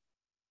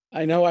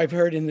know I've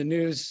heard in the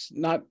news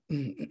not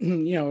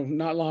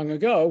long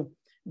ago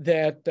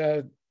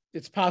that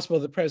it's possible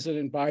that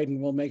President Biden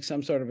will make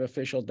some sort of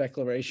official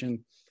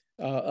declaration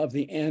of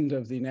the end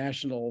of the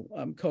national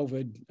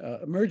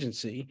COVID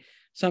emergency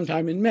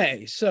sometime in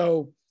May.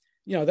 So,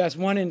 that's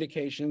one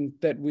indication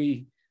that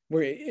we're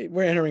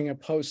entering a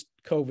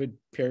post-COVID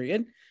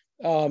period.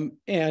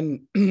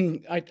 And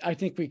I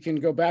think we can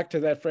go back to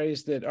that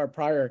phrase that our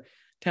prior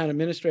town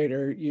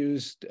administrator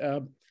used,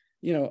 a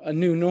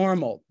new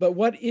normal. But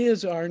what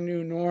is our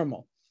new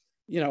normal?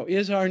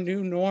 Is our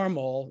new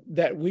normal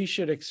that we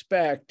should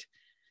expect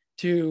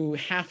to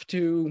have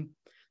to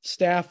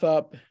staff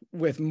up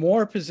with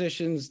more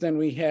positions than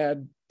we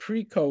had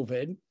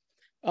pre-COVID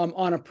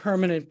on a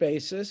permanent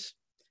basis?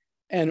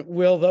 And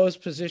will those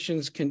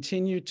positions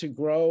continue to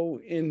grow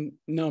in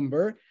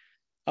number?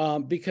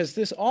 Because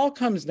this all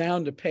comes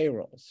down to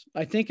payrolls.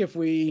 I think if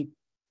we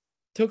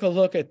took a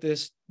look at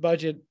this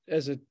budget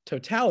as a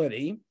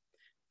totality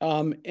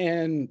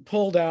and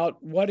pulled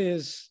out what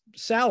is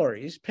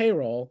salaries,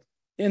 payroll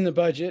in the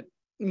budget,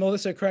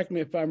 Melissa, correct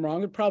me if I'm wrong,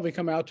 it'd probably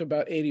come out to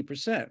about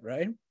 80%,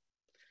 right?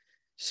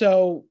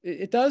 So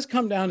it does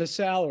come down to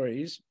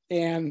salaries,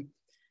 and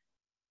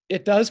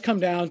it does come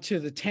down to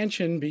the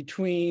tension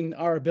between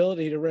our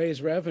ability to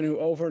raise revenue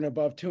over and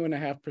above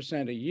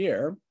 2.5% a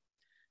year.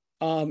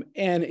 And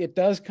it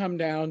does come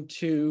down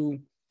to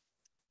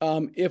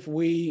if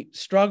we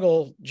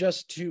struggle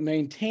just to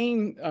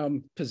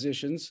maintain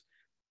positions,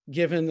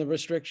 given the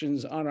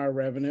restrictions on our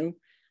revenue,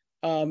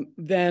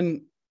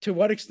 then to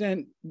what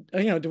extent,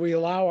 do we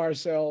allow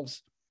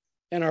ourselves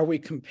and are we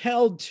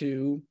compelled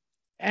to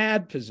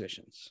add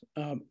positions?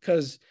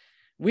 Because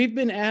we've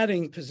been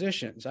adding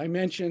positions. I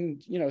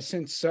mentioned,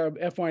 since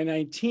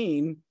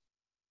FY19,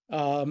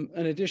 an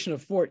addition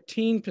of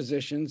 14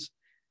 positions.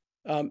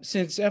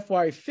 Since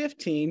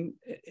FY15,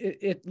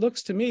 it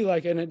looks to me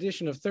like an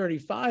addition of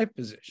 35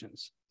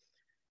 positions.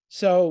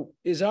 So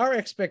is our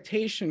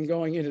expectation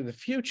going into the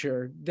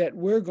future that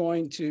we're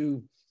going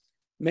to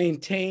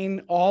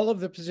maintain all of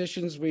the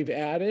positions we've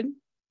added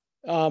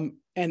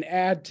and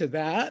add to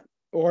that?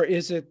 Or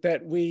is it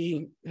that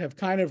we have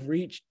kind of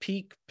reached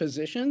peak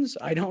positions?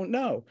 I don't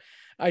know.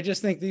 I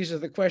just think these are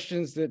the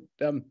questions that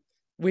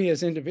we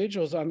as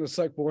individuals on the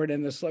select board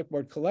and the select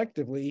board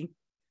collectively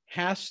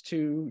has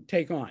to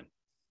take on.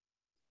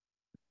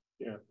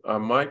 Yeah,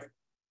 Mike?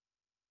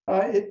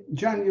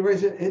 John, you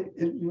raise a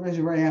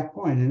very apt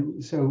point.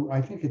 And so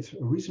I think it's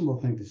a reasonable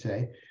thing to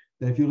say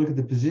that if you look at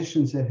the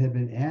positions that have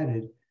been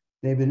added,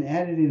 they've been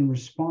added in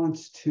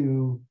response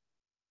to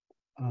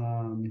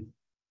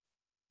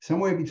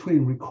somewhere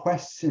between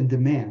requests and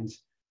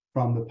demands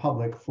from the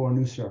public for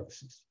new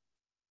services.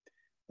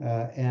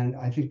 And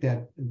I think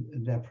that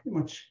pretty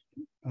much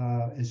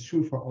is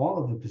true for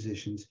all of the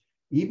positions,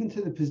 even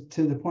to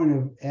the point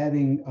of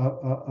adding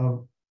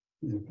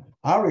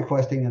our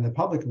requesting and the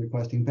public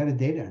requesting better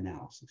data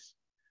analysis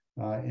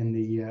in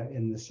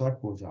the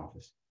select board's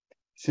office.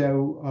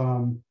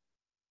 So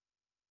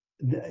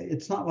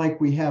it's not like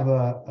we have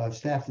a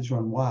staff that's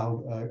run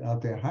wild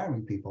out there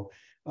hiring people.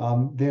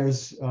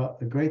 There's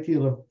a great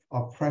deal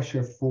of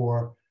pressure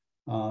for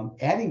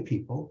adding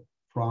people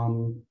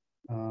from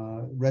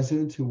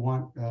residents who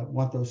want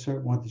the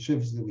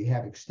services that we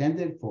have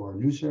extended for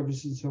new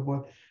services and so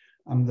forth.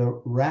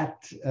 The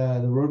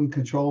rodent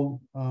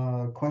control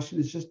question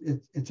is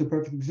it's a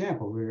perfect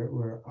example.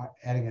 We're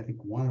adding, I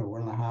think, 1 or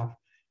 1.5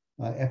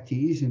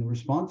 FTEs in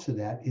response to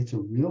that. It's a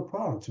real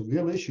problem. It's a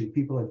real issue.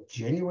 People are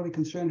genuinely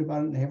concerned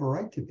about it, and they have a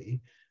right to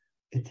be.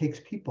 It takes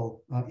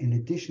people in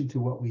addition to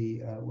what we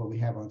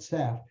have on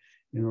staff,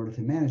 in order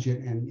to manage it.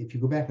 And if you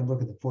go back and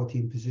look at the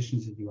 14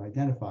 positions that you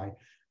identified,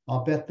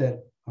 I'll bet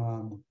that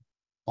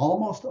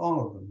almost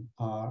all of them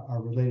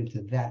are related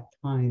to that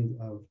kind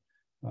of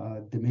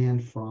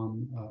demand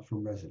from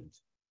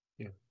residents.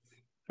 Yeah,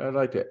 I'd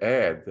like to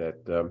add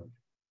that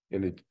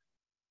in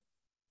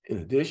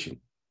addition,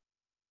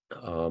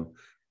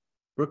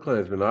 Brookline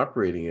has been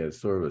operating as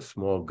sort of a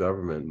small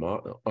government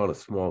model, on a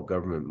small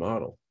government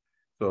model.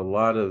 So a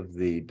lot of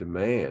the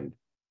demand,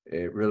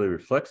 it really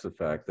reflects the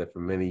fact that for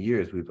many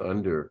years we've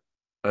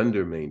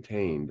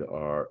under-maintained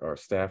our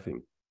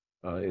staffing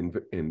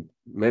in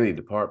many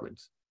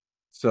departments.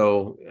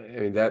 So I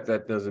mean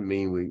that doesn't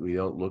mean we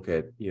don't look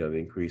at the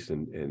increase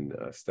in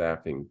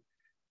staffing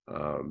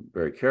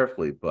very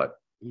carefully, but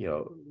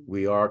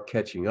we are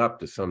catching up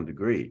to some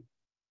degree,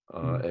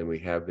 and we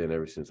have been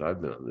ever since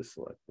I've been on this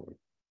select board.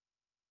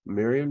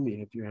 Miriam, you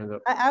have your hand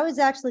up. I was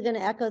actually going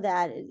to echo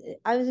that.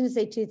 I was going to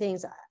say two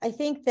things. I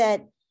think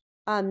that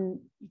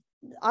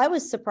I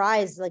was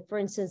surprised, like for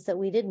instance, that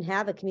we didn't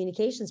have a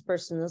communications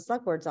person in the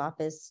select board's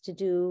office to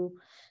do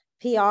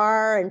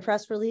PR and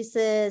press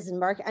releases and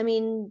market. I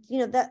mean,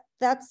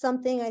 that's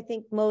something I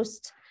think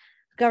most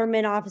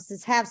government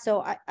offices have.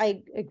 So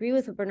I agree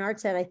with what Bernard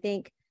said. I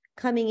think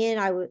coming in,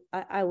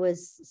 I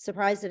was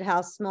surprised at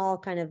how small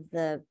kind of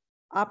the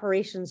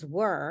operations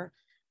were.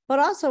 But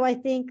also, I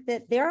think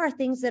that there are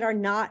things that are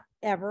not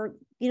ever,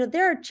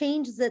 there are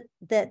changes that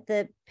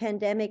the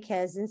pandemic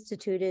has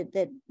instituted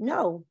that,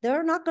 no,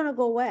 they're not going to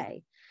go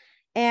away.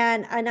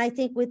 And I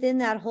think within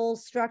that whole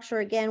structure,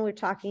 again, we're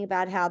talking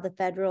about how the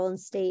federal and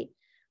state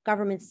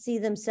governments see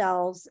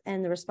themselves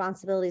and the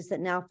responsibilities that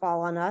now fall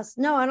on us.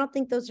 No, I don't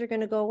think those are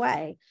going to go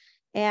away.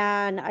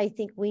 And I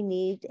think we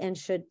need and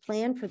should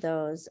plan for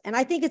those. And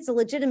I think it's a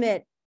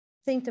legitimate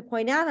thing to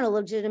point out and a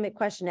legitimate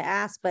question to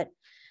ask, but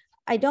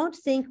I don't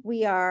think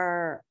we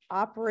are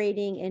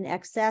operating in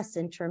excess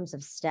in terms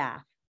of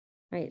staff,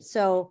 right?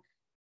 So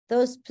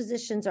those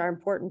positions are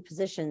important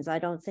positions. I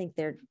don't think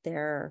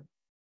they're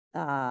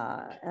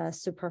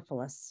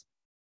superfluous.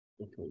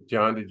 Okay.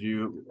 John, did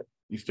you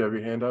still have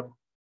your hand up?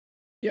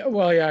 Yeah,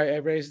 well, yeah, I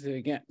raised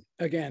it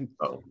again.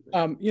 Oh.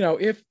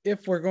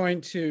 If we're going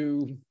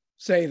to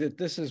say that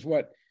this is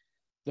what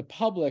the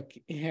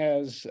public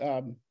has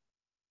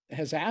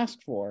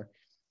asked for,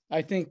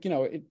 I think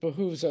it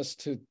behooves us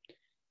to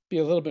be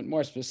a little bit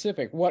more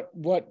specific.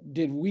 What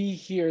did we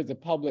hear the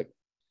public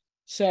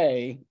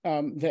say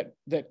that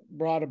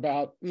brought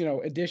about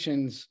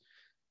additions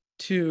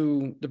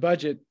to the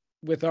budget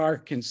with our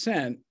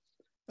consent?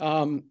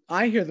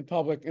 I hear the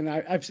public, and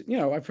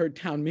I've heard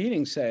town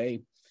meetings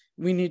say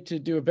we need to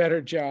do a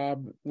better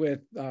job with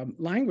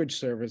language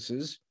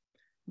services,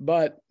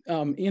 but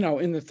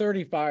in the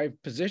 35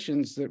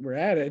 positions that were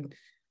added,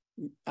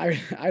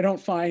 I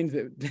don't find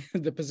that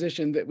the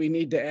position that we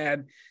need to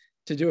add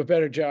to do a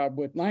better job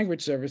with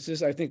language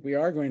services. I think we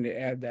are going to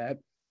add that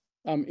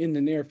in the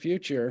near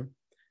future.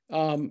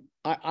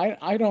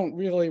 I don't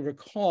really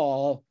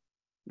recall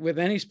with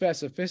any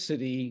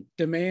specificity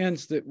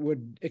demands that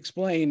would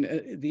explain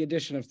the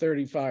addition of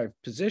 35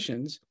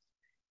 positions.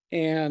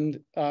 And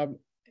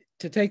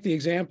to take the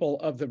example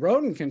of the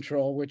rodent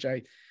control, which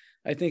I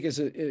think is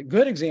a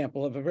good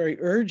example of a very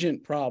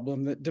urgent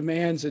problem that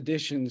demands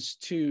additions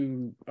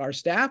to our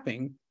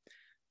staffing.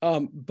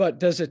 But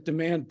does it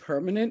demand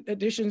permanent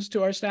additions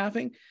to our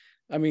staffing?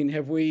 I mean,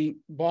 have we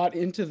bought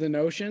into the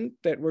notion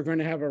that we're going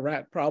to have a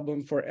rat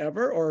problem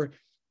forever, or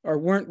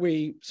weren't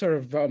we sort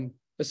of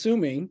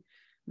assuming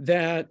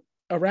that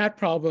a rat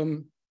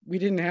problem, we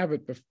didn't have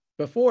it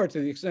before to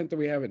the extent that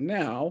we have it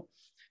now,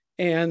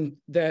 and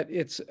that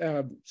it's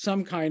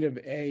some kind of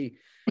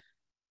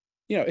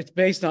it's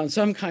based on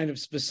some kind of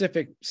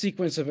specific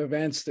sequence of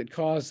events that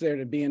cause there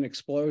to be an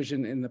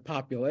explosion in the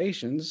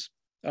populations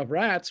of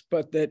rats,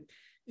 but that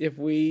if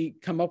we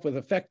come up with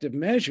effective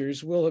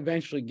measures, we'll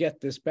eventually get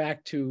this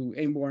back to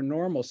a more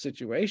normal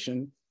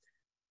situation.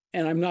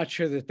 And I'm not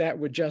sure that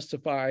would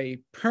justify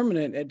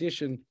permanent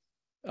addition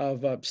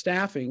of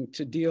staffing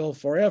to deal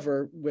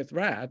forever with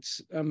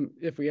rats.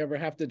 If we ever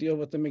have to deal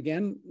with them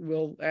again,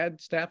 we'll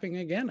add staffing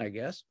again, I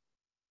guess.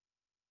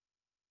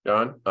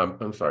 John,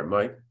 I'm sorry,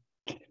 Mike.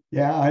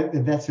 Yeah,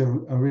 that's a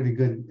really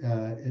good,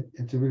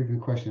 it's a really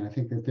good question. I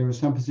think that there are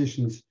some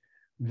positions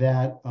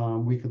that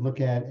we could look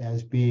at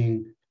as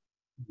being,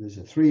 there's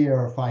a 3-year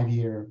or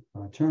 5-year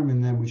term,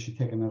 and then we should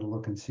take another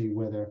look and see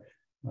whether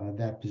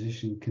that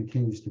position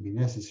continues to be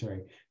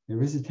necessary.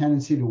 There is a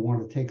tendency to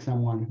want to take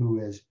someone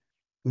whose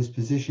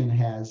position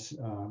is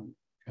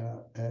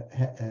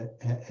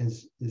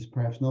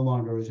perhaps no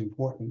longer as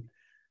important,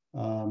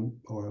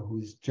 or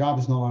whose job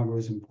is no longer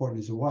as important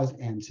as it was,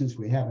 and since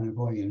we have an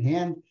employee in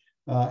hand,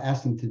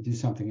 ask them to do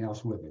something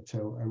else with it.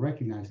 So I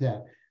recognize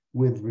that.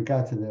 With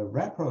regard to the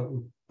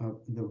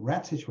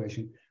rat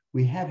situation,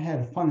 we have had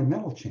a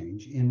fundamental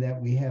change in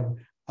that we have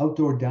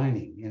outdoor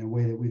dining in a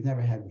way that we've never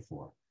had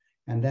before.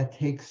 And that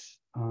takes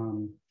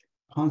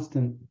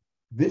constant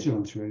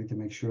vigilance, really, to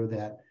make sure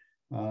that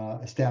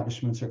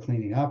establishments are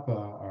cleaning up,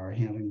 are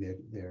handling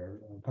their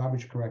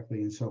garbage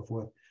correctly, and so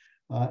forth.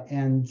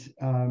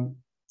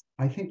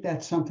 I think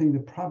that's something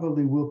that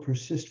probably will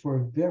persist for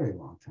a very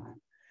long time.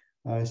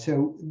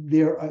 So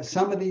there are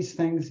some of these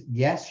things,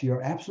 yes,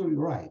 you're absolutely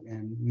right.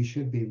 And we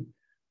should be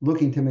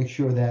looking to make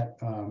sure that,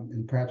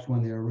 and perhaps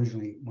when the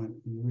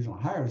original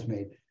hire is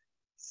made,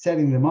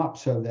 setting them up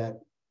so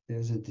that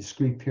there's a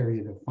discrete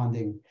period of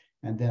funding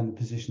and then the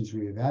positions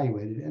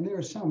reevaluated. And there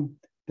are some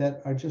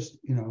that are just,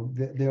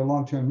 they're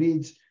long-term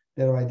needs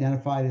that are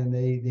identified and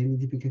they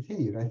need to be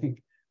continued. I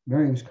think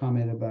Miriam's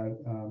comment about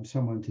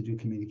someone to do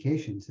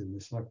communications in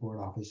the select board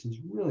office is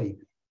really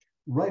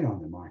right on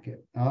the mark,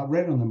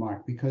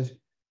 because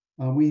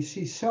we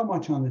see so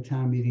much on the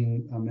town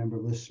meeting member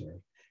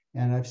listserv.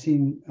 And I've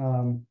seen,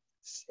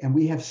 and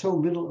we have so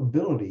little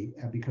ability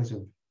because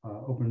of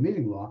open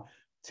meeting law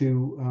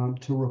to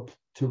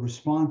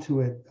respond to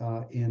it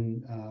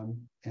and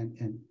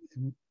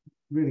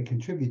really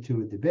contribute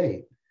to a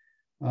debate.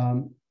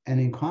 And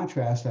in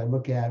contrast, I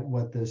look at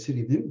what the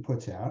city of Newton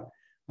puts out,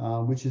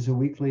 which is a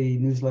weekly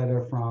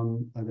newsletter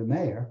from the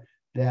mayor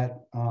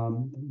that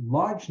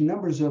large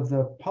numbers of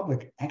the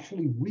public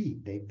actually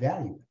read, they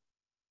value it.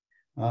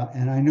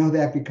 And I know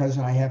that because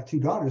I have two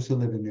daughters who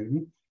live in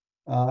Newton,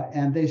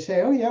 and they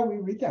say, oh yeah, we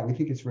read that. We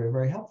think it's very,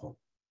 very helpful.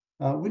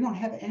 We don't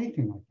have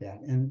anything like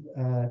that. And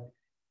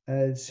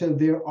so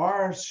there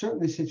are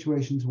certainly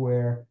situations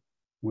where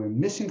we're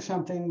missing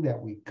something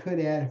that we could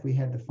add if we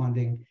had the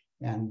funding,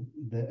 and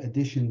the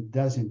addition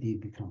does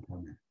indeed become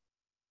permanent.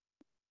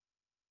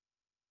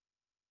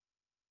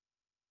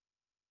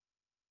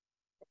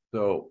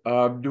 So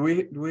do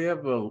we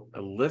have a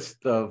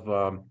list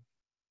of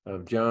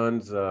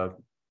John's 34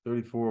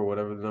 or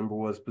whatever the number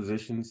was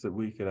positions that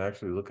we could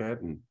actually look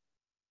at and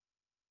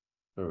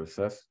sort of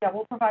assess? Yeah,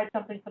 we'll provide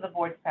something for the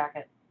board's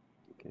packet.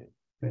 Okay.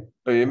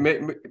 I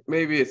mean,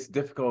 maybe it's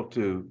difficult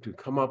to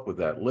come up with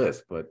that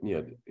list, but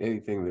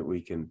anything that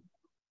we can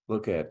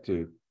look at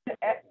to.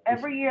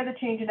 Every year, the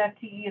change in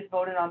FTE is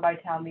voted on by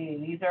town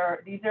meeting. These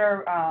are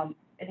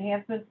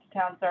enhancements to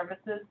town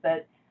services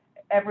that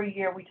every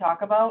year we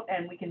talk about,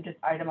 and we can just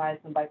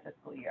itemize them by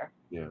fiscal year.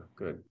 Yeah,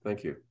 good.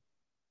 Thank you.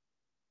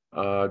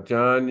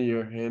 John,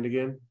 your hand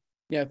again?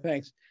 Yeah,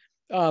 thanks.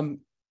 I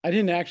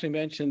didn't actually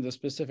mention the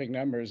specific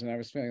numbers, and I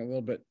was feeling a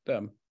little bit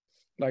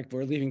like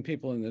we're leaving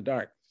people in the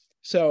dark.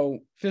 So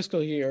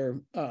fiscal year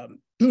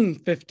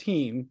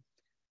 15,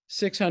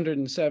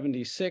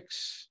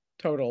 676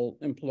 total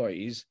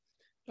employees.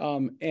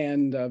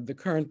 And the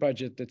current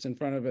budget that's in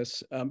front of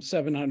us,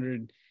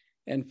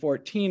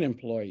 714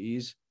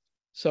 employees.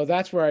 So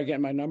that's where I get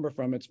my number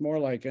from. It's more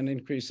like an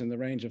increase in the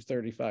range of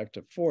 35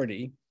 to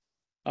 40.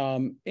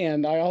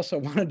 And I also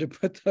wanted to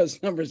put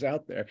those numbers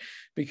out there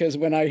because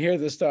when I hear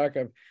this talk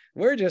of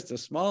we're just a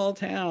small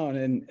town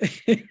and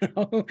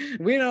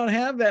we don't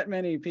have that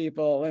many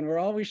people and we're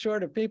always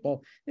short of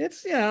people,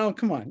 it's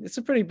come on, it's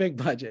a pretty big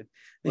budget.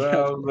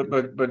 Well,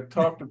 but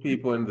talk to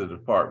people in the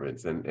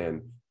departments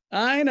and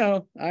I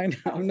know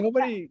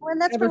nobody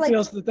that's ever for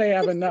feels that they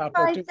have enough.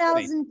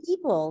 65,000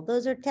 people.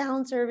 Those are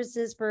town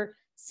services for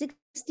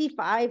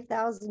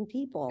 65,000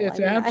 people.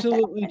 It's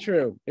absolutely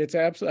true. It's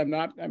absolutely.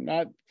 I'm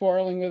not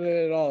quarreling with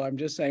it at all. I'm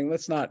just saying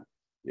let's not.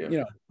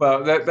 Yeah.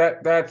 Well,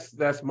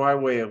 that's my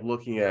way of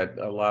looking at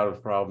a lot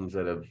of problems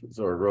that have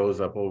sort of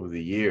rose up over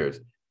the years,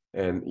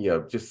 and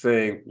just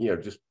saying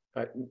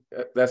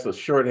that's a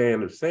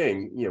shorthand of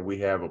saying we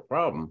have a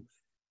problem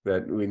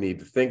that we need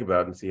to think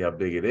about and see how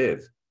big it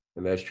is.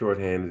 And that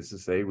shorthand is to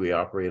say we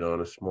operate on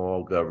a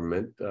small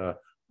government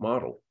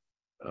model.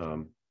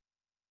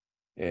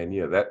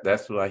 And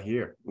that's what I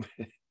hear.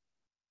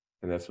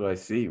 And that's what I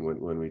see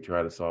when we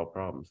try to solve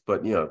problems.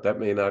 But that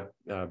may not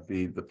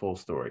be the full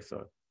story.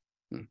 So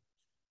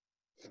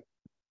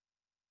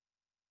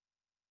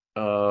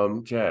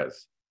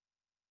Chaz.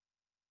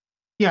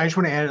 Yeah, I just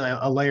want to add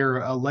a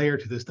layer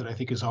to this that I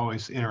think is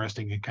always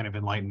interesting and kind of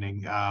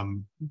enlightening.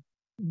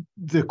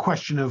 The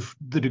question of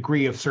the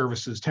degree of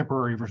services,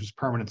 temporary versus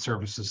permanent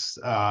services,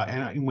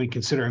 and when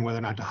considering whether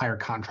or not to hire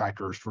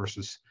contractors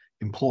versus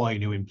employ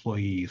new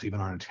employees, even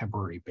on a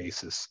temporary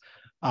basis.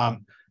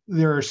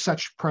 There are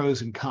such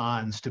pros and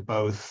cons to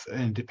both,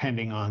 and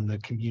depending on the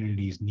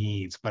community's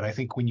needs. But I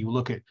think when you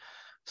look at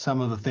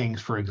some of the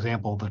things, for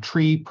example, the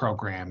tree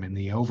program in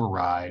the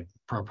override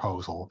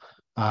proposal,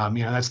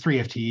 that's 3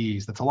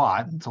 FTEs. That's a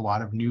lot. It's a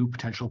lot of new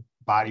potential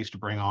bodies to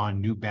bring on,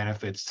 new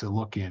benefits to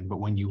look in. But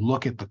when you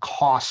look at the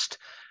cost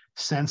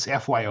since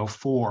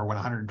FY04, when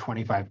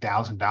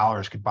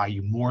 $125,000 could buy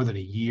you more than a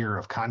year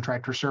of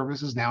contractor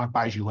services, now it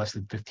buys you less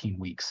than 15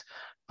 weeks.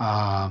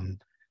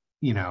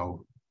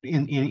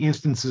 In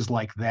instances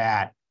like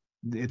that,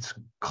 it's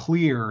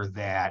clear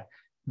that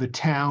the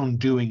town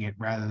doing it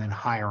rather than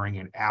hiring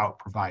it out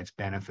provides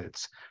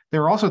benefits.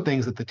 There are also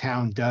things that the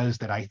town does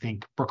that I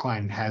think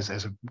Brookline has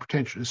as a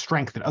potential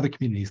strength that other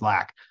communities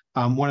lack.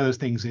 One of those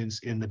things is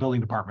in the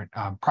building department,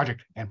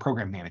 project and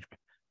program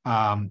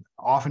management.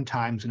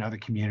 Oftentimes in other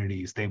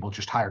communities, they will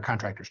just hire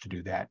contractors to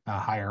do that,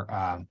 hire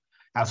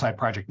outside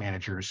project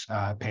managers,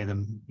 pay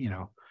them,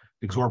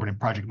 exorbitant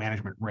project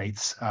management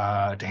rates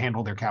to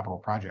handle their capital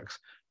projects.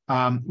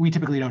 We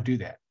typically don't do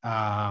that.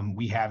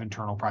 We have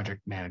internal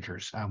project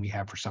managers. We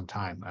have for some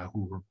time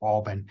who have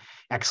all been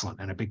excellent.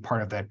 And a big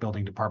part of that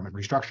building department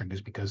restructuring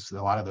is because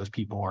a lot of those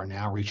people are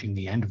now reaching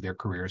the end of their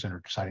careers and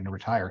are deciding to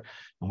retire.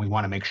 And we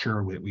want to make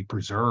sure that we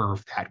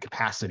preserve that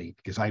capacity,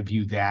 because I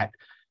view that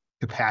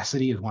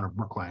capacity as one of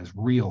Brookline's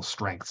real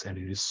strengths. And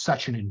it is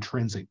such an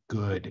intrinsic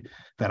good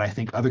that I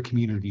think other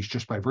communities,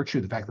 just by virtue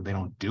of the fact that they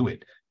don't do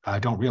it,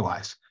 don't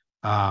realize.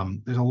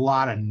 There's a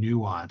lot of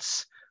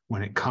nuance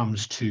when it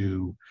comes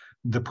to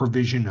the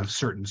provision of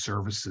certain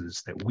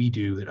services that we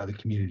do that other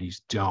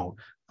communities don't,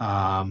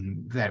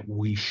 that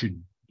we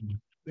should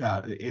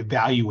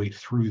evaluate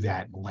through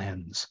that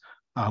lens,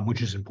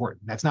 which is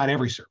important. That's not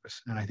every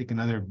service. And I think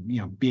another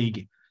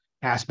big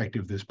aspect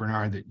of this,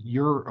 Bernard, that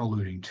you're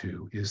alluding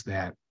to is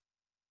that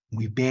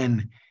we've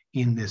been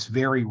in this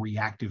very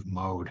reactive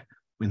mode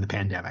in the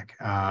pandemic.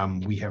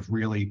 We have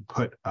really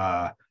put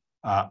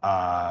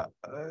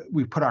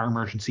we put our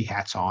emergency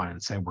hats on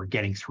and said we're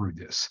getting through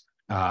this.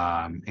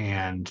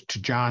 And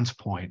to John's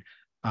point,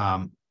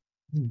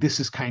 this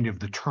is kind of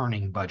the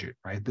turning budget,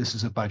 right? This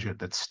is a budget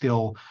that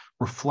still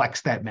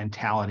reflects that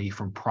mentality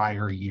from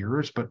prior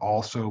years, but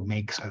also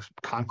makes a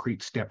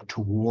concrete step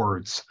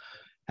towards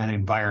an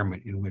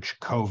environment in which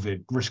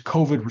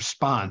COVID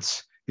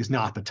response is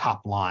not the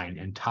top line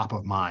and top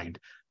of mind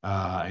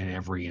in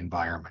every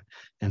environment.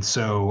 And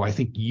so I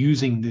think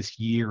using this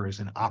year as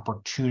an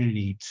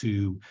opportunity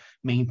to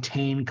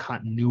maintain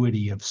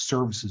continuity of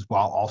services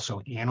while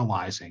also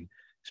analyzing,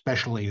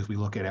 especially as we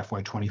look at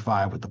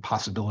FY25 with the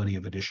possibility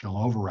of additional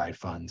override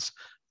funds,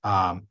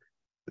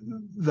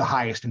 the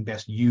highest and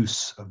best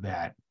use of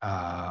that,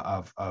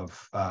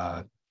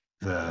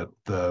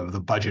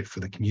 the budget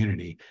for the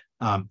community.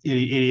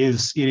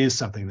 It is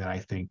something that I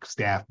think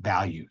staff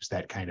values,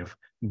 that kind of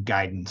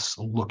guidance,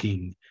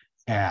 looking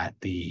at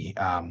the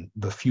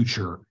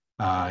future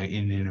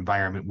in an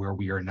environment where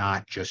we are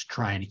not just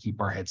trying to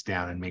keep our heads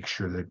down and make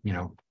sure that,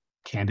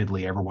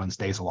 candidly, everyone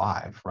stays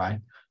alive, right?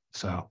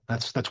 So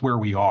that's where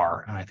we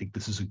are. And I think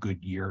this is a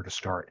good year to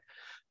start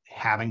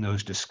having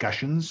those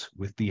discussions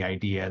with the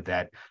idea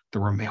that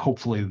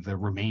hopefully the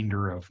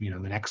remainder of the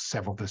next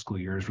several fiscal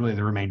years, really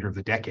the remainder of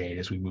the decade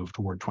as we move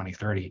toward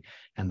 2030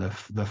 and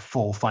the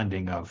full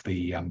funding of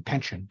the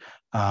pension,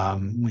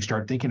 we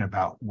start thinking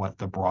about what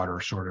the broader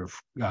sort of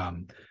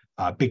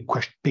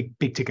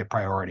big ticket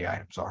priority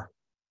items are.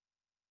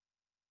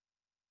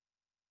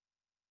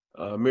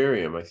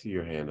 Miriam, I see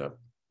your hand up.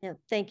 Yeah,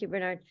 thank you,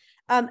 Bernard.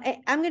 I'm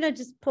going to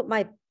just put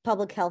my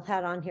public health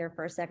hat on here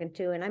for a second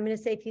too, and I'm going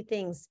to say a few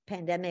things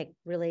pandemic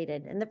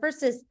related. And the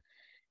first is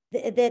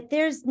that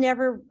there's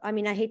never, I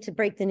hate to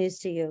break the news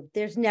to you,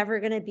 there's never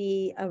going to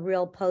be a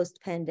real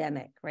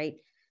post-pandemic, right?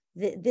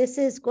 This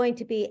is going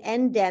to be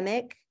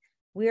endemic.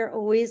 We're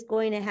always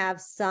going to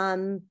have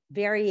some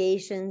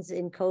variations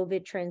in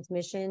COVID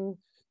transmission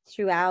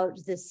throughout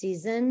the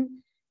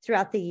season,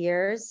 throughout the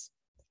years.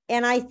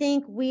 And I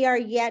think we are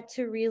yet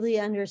to really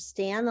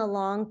understand the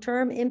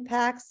long-term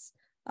impacts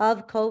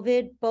of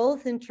COVID,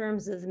 both in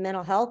terms of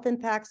mental health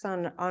impacts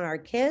on our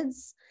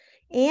kids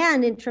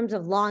and in terms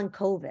of long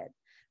COVID,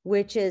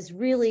 which is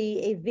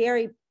really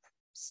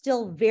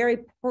still very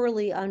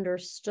poorly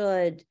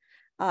understood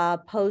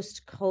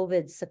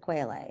post-COVID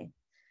sequelae.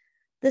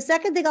 The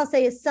second thing I'll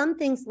say is some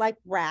things like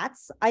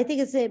rats. I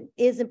think it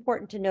is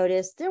important to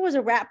notice there was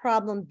a rat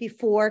problem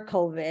before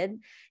COVID.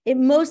 It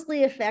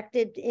mostly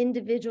affected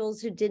individuals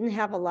who didn't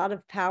have a lot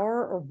of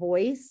power or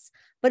voice,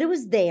 but it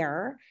was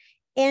there.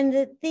 And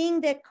the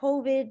thing that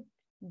COVID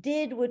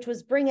did, which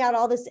was bring out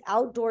all this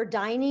outdoor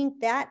dining,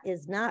 that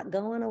is not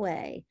going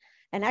away.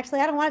 And actually,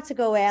 I don't want it to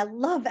go away. I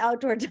love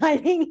outdoor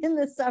dining in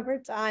the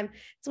summertime.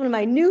 It's one of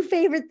my new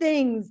favorite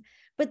things.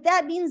 But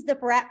that means the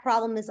rat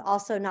problem is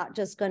also not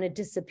just going to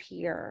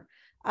disappear.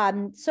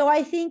 So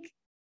I think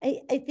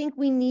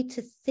we need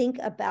to think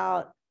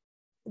about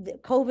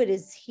COVID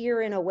is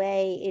here in a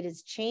way. It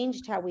has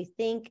changed how we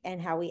think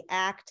and how we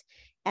act.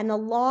 And the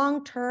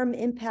long-term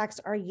impacts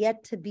are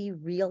yet to be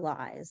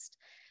realized,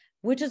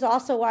 which is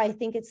also why I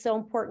think it's so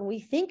important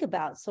we think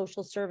about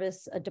social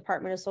service, a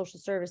Department of Social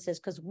Services,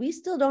 because we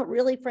still don't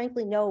really,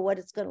 frankly, know what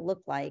it's going to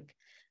look like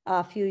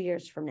a few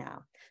years from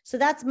now. So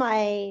that's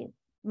my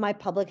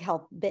public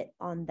health bit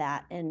on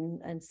that.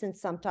 And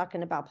since I'm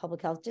talking about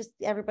public health, just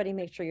everybody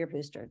make sure you're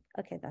boosted.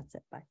 Okay, that's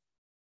it. Bye.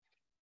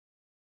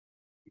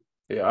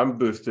 Yeah, I'm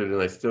boosted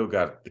and I still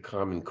got the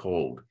common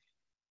cold.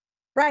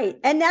 Right.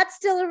 And that's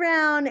still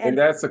around. And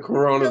that's a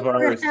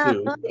coronavirus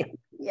too.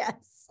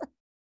 Yes.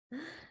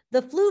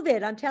 The flu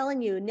vid, I'm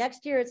telling you,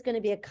 next year it's going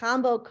to be a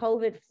combo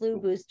COVID flu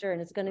booster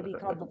and it's going to be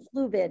called the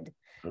flu vid.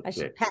 Okay. I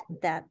should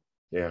patent that.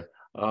 Yeah.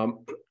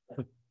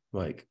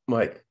 Mike.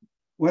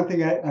 One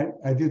thing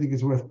I do think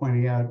is worth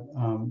pointing out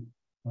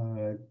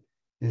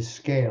is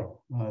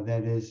scale.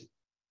 That is,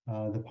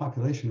 the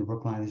population of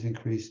Brookline has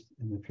increased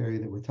in the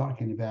period that we're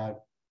talking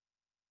about,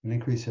 an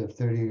increase of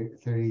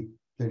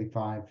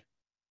 35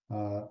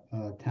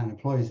 town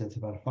employees. That's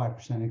about a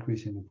 5%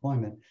 increase in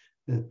employment.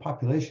 The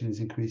population has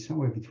increased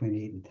somewhere between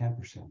 8 and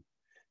 10%.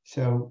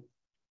 So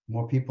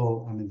more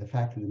people, I mean, the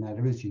fact of the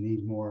matter is you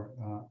need more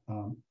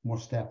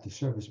staff to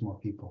service more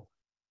people.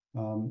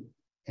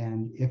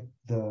 And if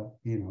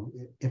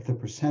the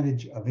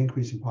percentage of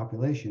increase in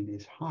population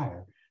is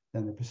higher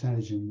than the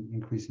percentage in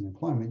increase in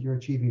employment, you're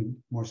achieving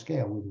more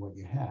scale with what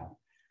you have.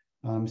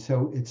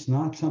 So it's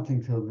not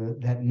something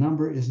that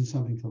number isn't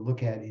something to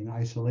look at in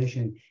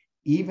isolation,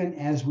 even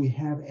as we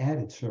have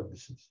added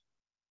services.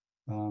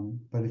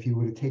 But if you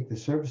were to take the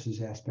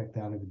services aspect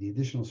out of it, the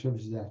additional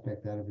services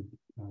aspect out of it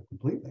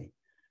completely,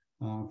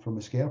 from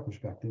a scale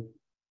perspective,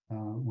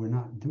 we're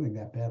not doing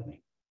that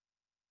badly.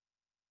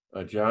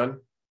 John?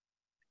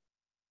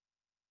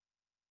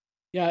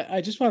 Yeah,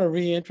 I just want to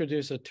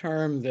reintroduce a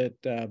term that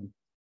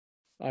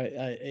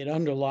it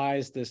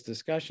underlies this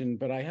discussion,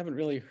 but I haven't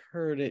really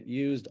heard it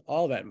used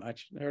all that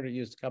much. I heard it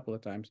used a couple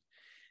of times,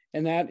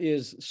 and that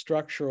is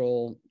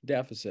structural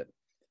deficit.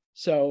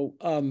 So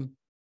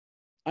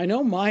I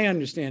know my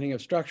understanding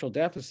of structural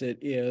deficit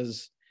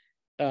is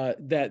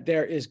that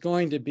there is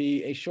going to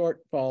be a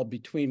shortfall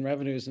between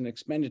revenues and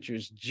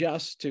expenditures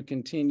just to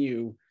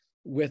continue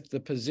with the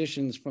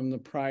positions from the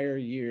prior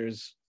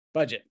year's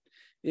budget.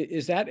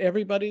 Is that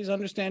everybody's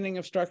understanding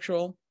of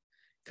structural?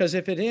 Because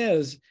if it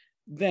is,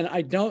 then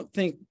I don't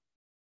think,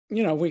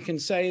 we can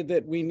say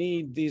that we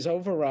need these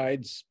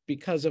overrides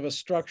because of a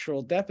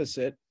structural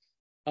deficit.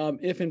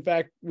 If in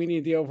fact we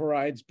need the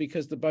overrides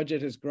because the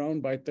budget has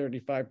grown by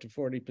 35 to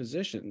 40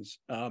 positions.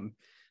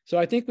 So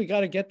I think we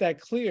got to get that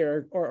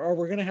clear, or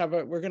we're going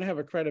to have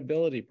a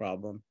credibility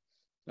problem.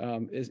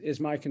 Is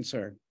my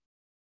concern.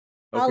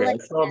 Okay, I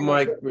saw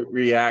Mike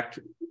react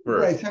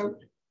first. Right.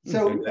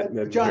 So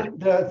John,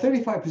 the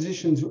 35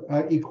 positions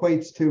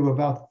equates to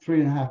about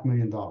 $3.5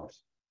 million.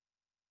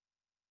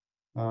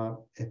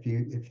 If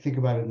you think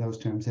about it in those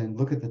terms and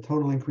look at the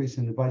total increase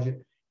in the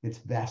budget, it's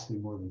vastly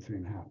more than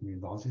 $3.5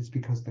 million. It's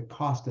because the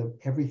cost of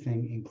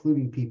everything,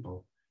 including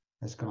people,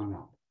 has gone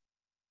up.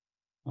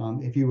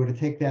 If you were to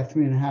take that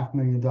 $3.5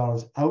 million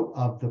out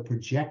of the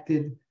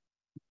projected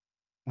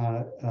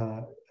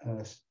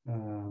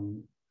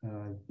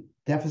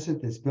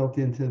deficit that's built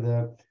into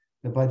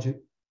the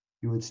budget,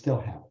 you would still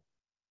have it.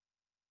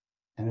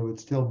 And it would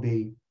still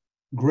be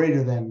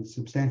greater than,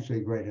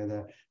 substantially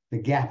greater. The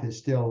gap is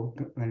still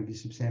going to be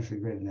substantially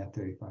greater than that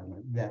 35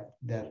 million,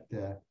 that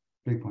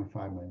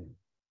 3.5 million.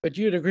 But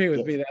you'd agree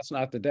with me that's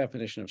not the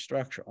definition of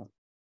structural.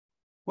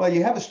 Well,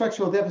 you have a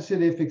structural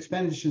deficit if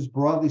expenditures,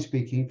 broadly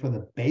speaking, for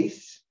the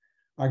base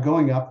are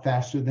going up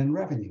faster than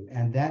revenue,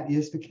 and that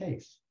is the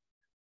case.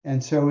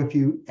 And so if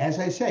you, as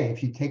I say,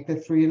 if you take the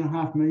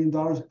 $3.5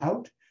 million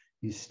out,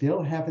 you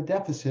still have a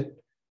deficit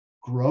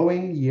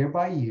growing year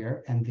by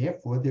year, and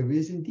therefore there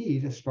is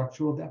indeed a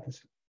structural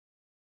deficit.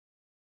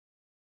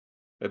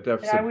 A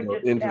deficit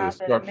into the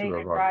structure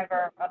of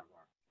our.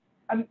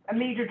 A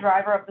major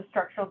driver of the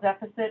structural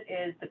deficit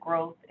is the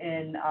growth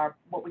in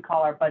what we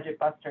call our budget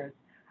busters.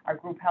 Our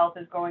group health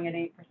is growing at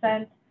 8%,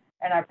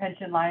 and our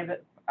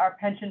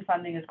pension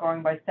funding is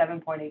growing by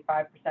 7.85%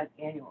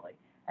 annually,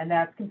 and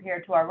that's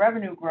compared to our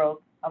revenue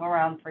growth of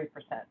around 3%.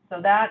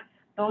 So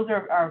those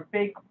are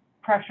big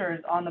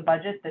pressures on the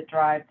budget that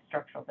drive the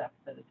structural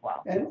deficit as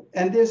well.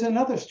 And there's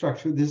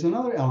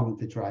another element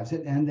that drives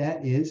it, and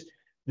that is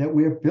that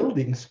we're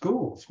building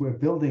schools. We're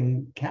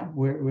building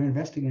we're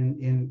investing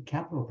in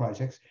capital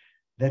projects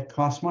that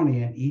cost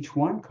money, and each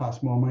one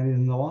costs more money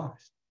than the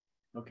last.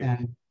 Okay.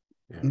 And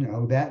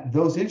that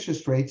those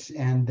interest rates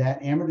and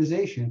that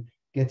amortization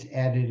gets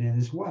added in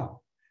as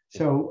well.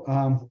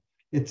 So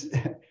it's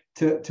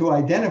to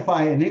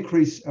identify an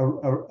increase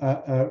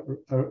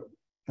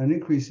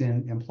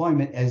in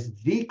employment as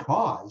the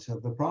cause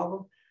of the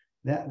problem.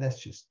 That's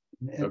just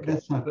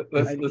that's not.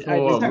 It's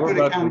not good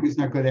accounting. It's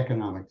not good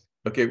economics.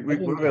 Okay, we're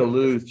going to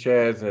lose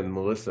Chaz and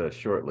Melissa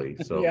shortly.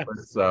 So yes.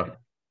 let's,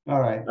 all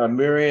right.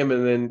 Miriam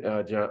and then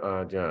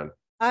John.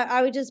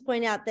 I would just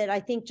point out that I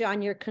think,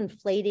 John, you're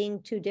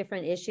conflating two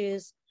different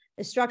issues.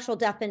 The structural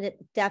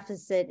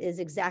deficit is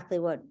exactly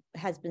what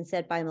has been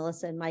said by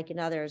Melissa and Mike and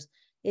others.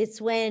 It's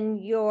when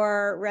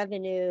your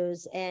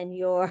revenues and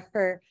your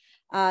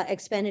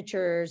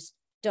expenditures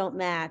don't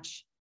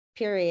match,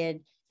 period.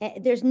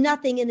 There's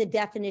nothing in the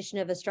definition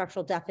of a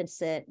structural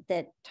deficit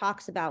that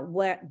talks about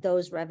where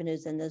those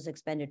revenues and those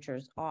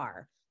expenditures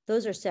are.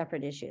 Those are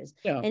separate issues.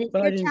 Yeah, and if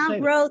your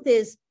town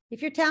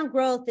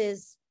growth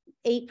is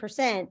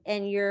 8%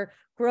 and your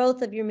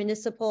growth of your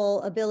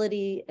municipal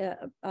ability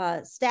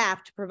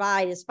staff to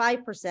provide is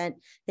 5%,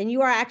 then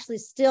you are actually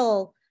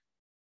still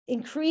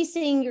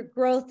increasing your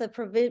growth of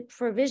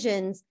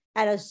provisions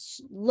at a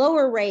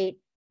lower rate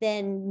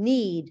than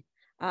need,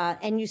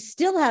 and you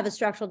still have a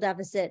structural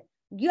deficit.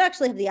 You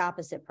actually have the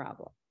opposite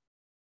problem.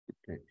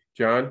 Okay,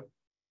 John?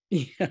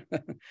 Yeah,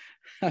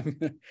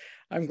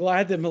 I'm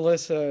glad that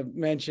Melissa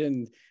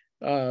mentioned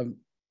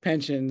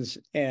pensions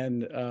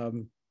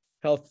and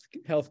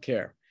health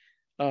care.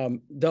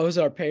 Those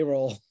are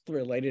payroll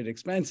related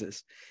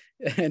expenses,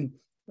 and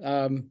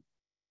I'm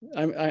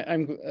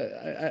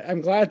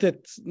glad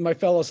that my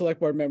fellow select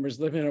board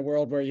members live in a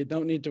world where you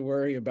don't need to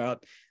worry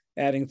about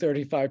adding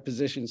 35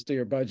 positions to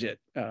your budget,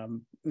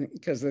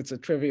 because it's a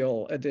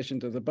trivial addition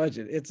to the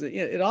budget.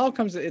 It all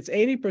comes, it's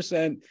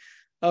 80%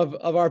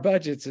 of our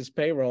budgets is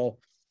payroll.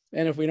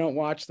 And if we don't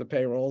watch the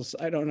payrolls,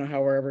 I don't know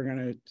how we're ever going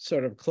to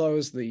sort of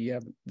close the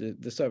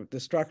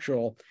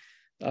structural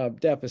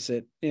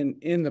deficit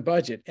in the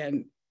budget.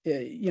 And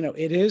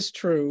it is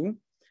true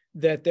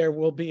that there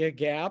will be a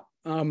gap,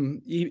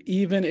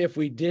 even if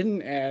we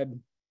didn't add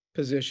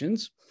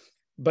positions,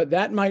 but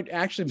that might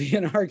actually be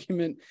an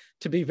argument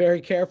to be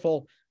very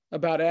careful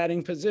about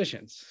adding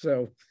positions.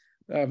 So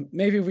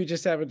maybe we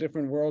just have a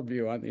different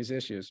worldview on these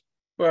issues.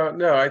 Well,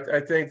 no, I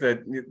think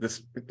that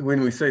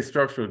when we say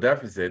structural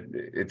deficit,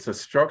 it's a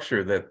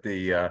structure that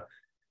the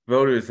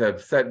voters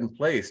have set in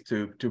place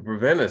to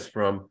prevent us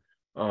from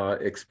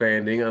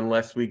expanding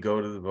unless we go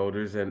to the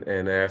voters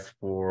and ask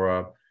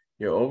for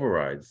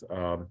overrides.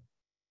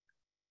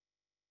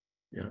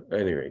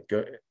 Anyway,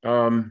 go.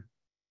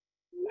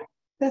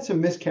 That's a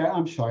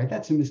I'm sorry,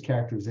 that's a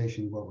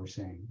mischaracterization of what we're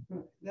saying.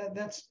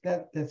 That's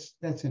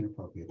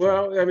inappropriate.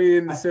 Well, I mean,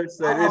 in the sense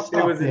that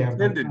it was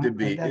intended to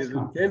be, it's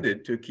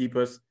intended to keep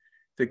us,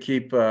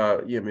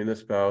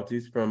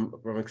 municipalities from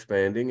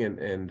expanding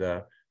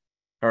and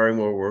hiring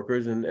more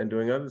workers and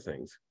doing other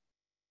things.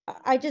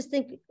 I just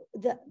think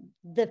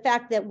the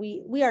fact that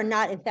we are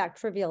not in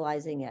fact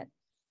trivializing it.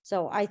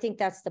 So I think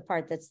that's the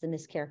part that's the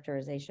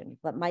mischaracterization.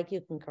 But Mike,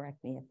 you can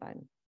correct me if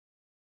I'm.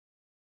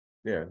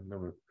 Yeah.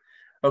 No.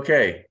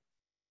 Okay.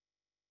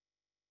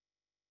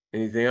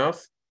 Anything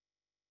else?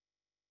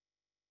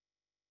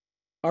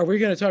 Are we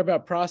going to talk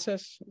about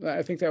process?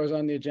 I think that was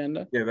on the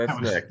agenda. Yeah, that's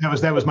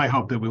next. That was my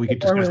hope that we could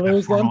discuss that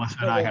before Melissa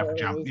and I have to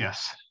jump.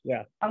 Yes.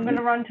 Yeah. I'm going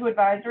to run to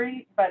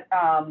advisory, but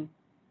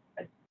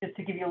just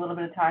to give you a little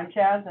bit of time,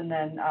 Chaz, and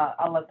then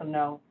I'll let them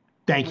know.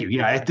 Thank you.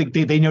 Yeah, I think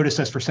they noticed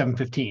us for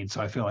 7:15,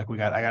 so I feel like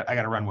I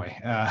got a runway.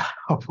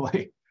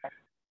 Hopefully.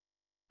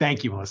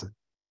 Thank you, Melissa.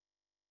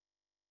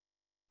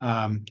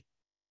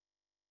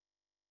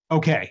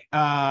 Okay.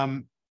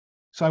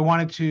 So I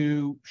wanted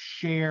to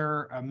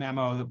share a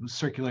memo that was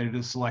circulated to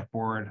the select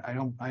board.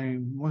 I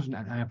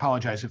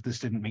apologize if this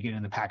didn't make it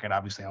in the packet.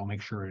 Obviously, I'll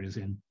make sure it is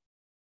in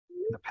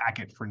the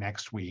packet for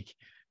next week.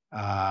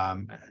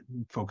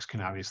 Folks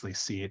can obviously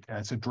see it.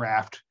 It's a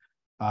draft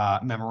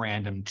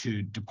memorandum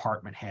to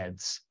department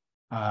heads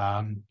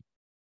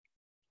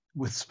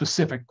with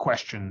specific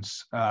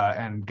questions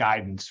and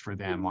guidance for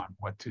them on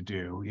what to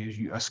do.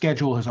 A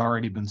schedule has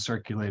already been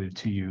circulated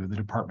to you. The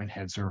department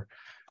heads are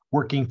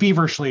working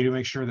feverishly to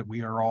make sure that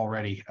we are all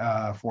ready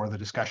for the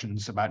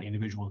discussions about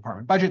individual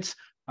department budgets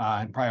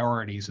and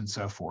priorities and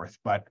so forth.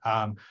 But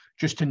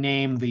just to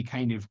name the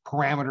kind of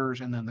parameters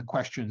and then the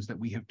questions that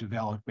we have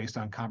developed based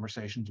on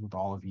conversations with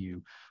all of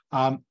you.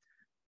 The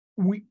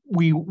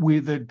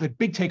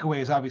big takeaway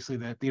is obviously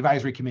that the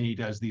advisory committee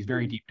does these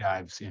very deep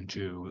dives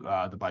into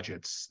the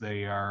budgets.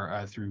 They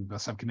are through the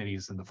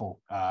subcommittees and the full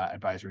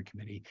advisory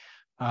committee.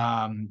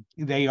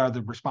 They are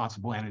the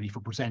responsible entity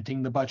for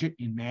presenting the budget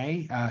in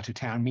May to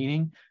town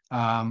meeting.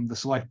 The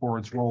select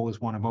board's role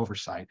is one of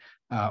oversight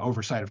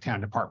of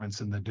town departments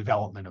and the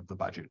development of the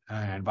budget.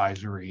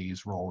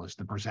 Advisory's role is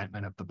the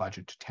presentment of the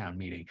budget to town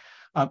meeting.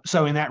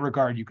 So in that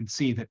regard, you can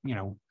see that we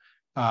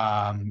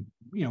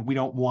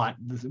don't want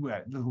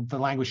the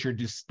language here,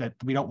 just that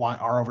we don't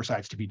want our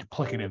oversights to be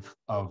duplicative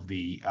of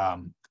the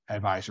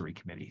advisory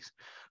committees.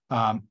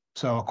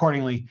 So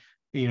accordingly,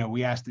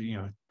 we asked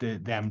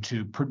them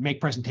to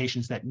make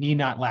presentations that need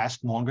not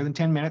last longer than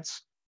 10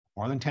 minutes,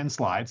 more than 10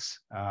 slides,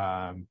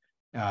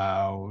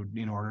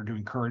 in order to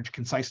encourage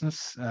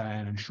conciseness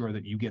and ensure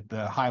that you get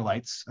the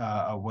highlights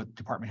of what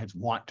department heads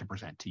want to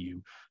present to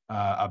you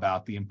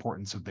about the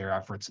importance of their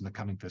efforts in the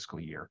coming fiscal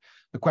year.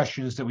 The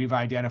questions that we've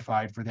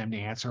identified for them to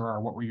answer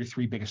are: what were your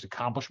 3 biggest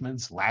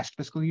accomplishments last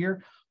fiscal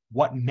year?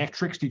 What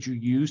metrics did you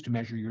use to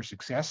measure your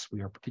success?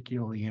 We are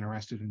particularly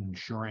interested in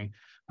ensuring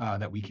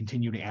that we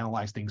continue to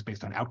analyze things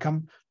based on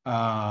outcome.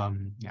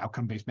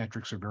 Outcome-based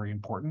metrics are very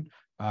important.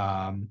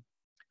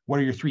 What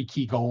are your 3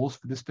 key goals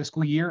for this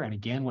fiscal year? And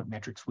again, what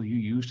metrics will you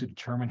use to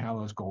determine how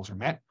those goals are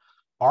met?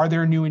 Are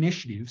there new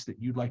initiatives that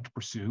you'd like to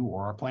pursue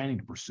or are planning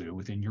to pursue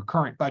within your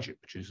current budget,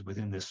 which is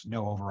within this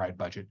no override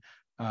budget?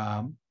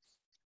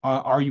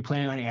 Are you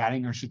planning on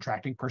adding or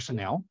subtracting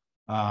personnel?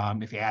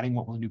 If adding,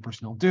 what will new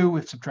personnel do?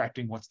 If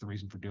subtracting, what's the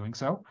reason for doing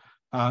so?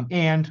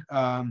 And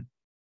a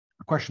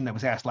question that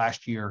was asked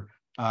last year,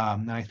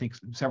 and I think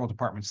several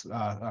departments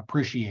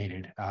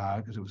appreciated,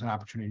 because it was an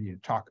opportunity to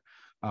talk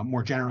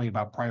more generally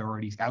about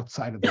priorities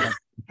outside of the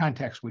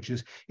context, which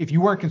is, if you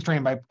weren't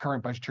constrained by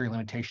current budgetary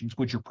limitations,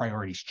 would your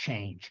priorities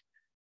change,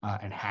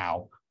 and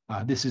how?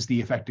 This is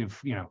the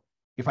effective,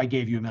 if I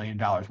gave you $1 million,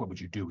 what would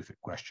you do with it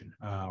question?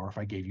 Or if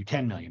I gave you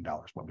 $10 million,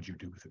 what would you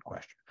do with it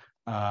question?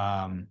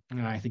 And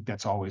I think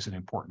that's always an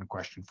important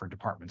question for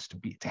departments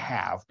to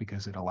have,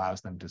 because it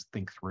allows them to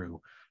think through,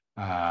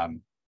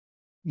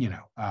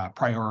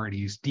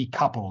 priorities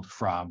decoupled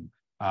from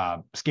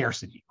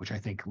scarcity, which I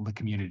think the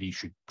community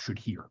should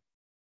hear.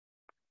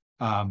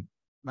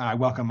 I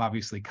welcome,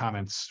 obviously,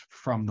 comments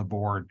from the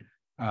board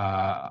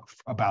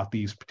about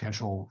these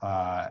potential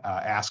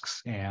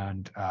asks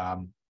and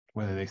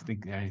whether they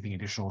think anything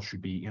additional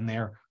should be in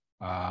there,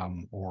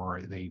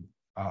 or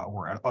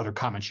other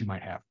comments you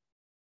might have.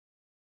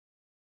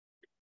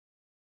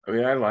 I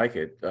mean, I like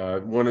it.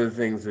 One of the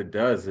things it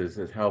does is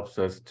it helps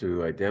us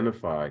to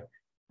identify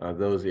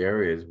those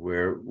areas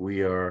where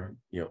we are,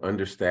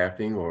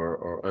 understaffing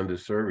or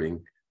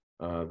underserving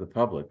the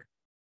public.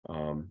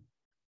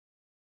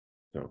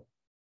 So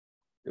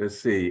let's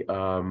see.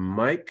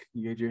 Mike,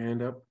 you had your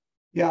hand up?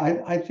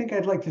 Yeah, I think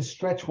I'd like to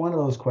stretch one of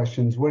those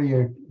questions. What are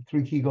your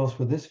 3 key goals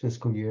for this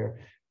fiscal year?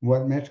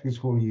 What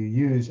metrics will you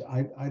use?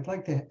 I'd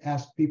like to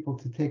ask people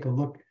to take a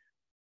look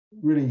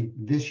really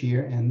this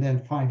year and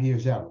then 5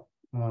 years out.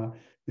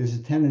 There's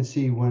a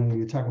tendency when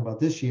you talk about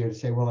this year to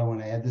say, well, I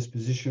want to add this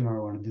position or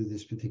I want to do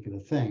this particular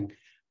thing.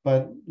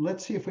 But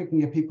let's see if we can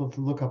get people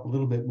to look up a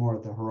little bit more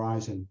at the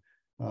horizon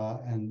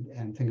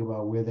and think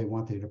about where they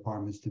want their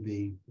departments to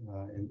be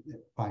in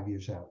 5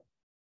 years out.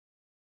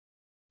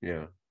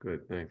 Yeah,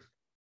 good, thanks.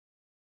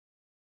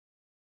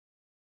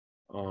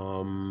 I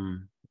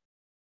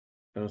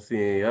don't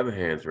see any other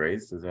hands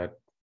raised. Does that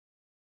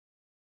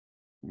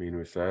mean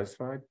we're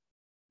satisfied?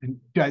 And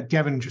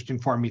Devin just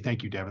informed me,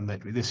 thank you, Devin,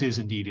 that this is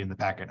indeed in the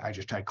packet.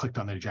 I clicked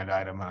on the agenda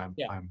item and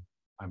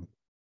I'm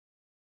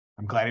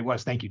glad it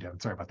was. Thank you, Devin.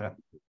 Sorry about that.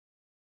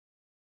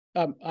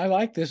 I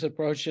like this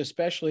approach,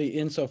 especially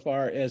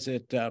insofar as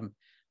it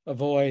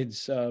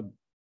avoids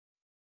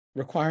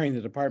requiring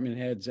the department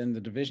heads and the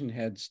division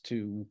heads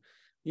to,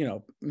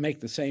 make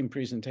the same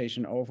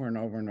presentation over and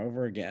over and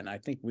over again. I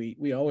think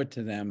we owe it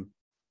to them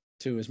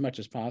to, as much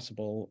as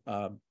possible,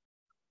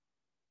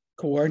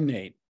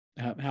 coordinate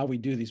how we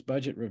do these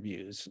budget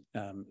reviews,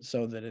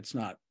 so that it's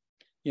not,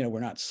 we're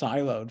not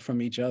siloed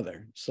from each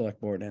other, select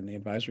board and the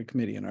advisory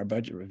committee in our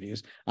budget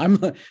reviews. I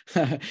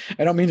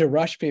don't mean to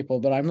rush people,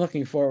 but I'm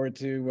looking forward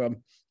to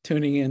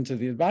tuning into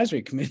the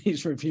advisory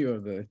committee's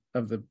review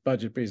of the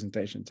budget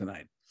presentation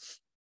tonight.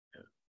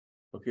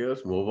 Okay,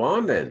 let's move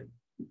on then.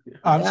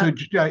 So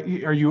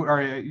if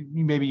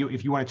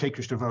you want to take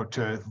just a vote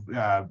to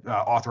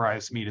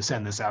authorize me to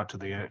send this out to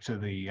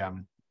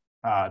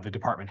the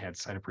department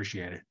heads, I'd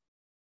appreciate it.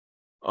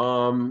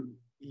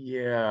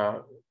 Yeah,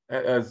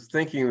 I was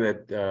thinking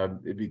that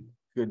it'd be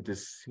good to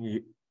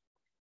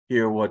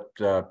hear what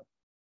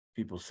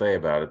people say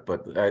about it,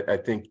 but I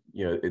think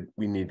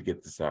we need to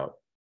get this out.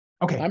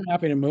 Okay, I'm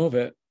happy to move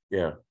it.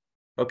 Yeah.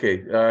 Okay,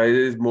 it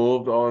is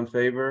moved. All in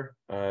favor?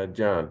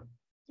 John.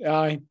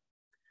 Aye.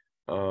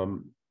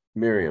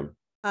 Miriam.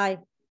 Aye.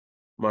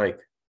 Mike.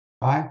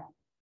 Aye.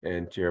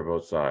 And chair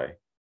votes aye.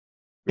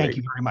 Thank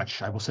you very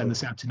much. I will send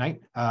this out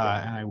tonight,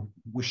 and I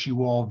wish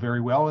you all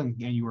very well. And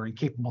you are in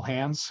capable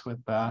hands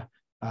with the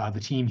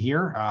team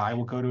here. I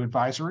will go to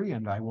advisory,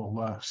 and I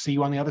will see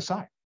you on the other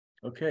side.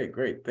 Okay,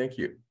 great. Thank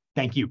you.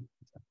 Thank you.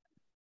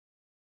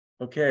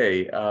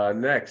 Okay,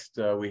 next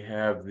we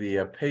have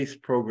the PACE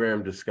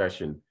program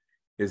discussion.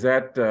 Is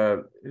that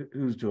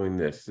who's doing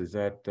this? Is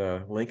that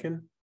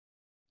Lincoln?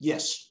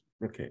 Yes.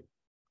 Okay.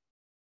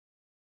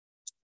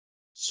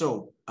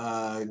 So,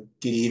 good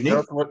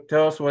evening.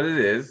 Tell us what it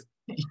is.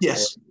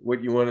 Yes.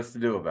 What you want us to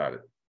do about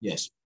it.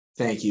 Yes.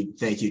 Thank you.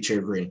 Thank you,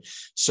 Chair Green.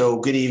 So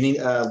good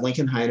evening,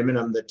 Lincoln Heineman.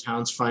 I'm the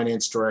town's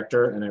finance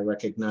director, and I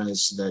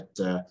recognize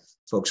that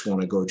folks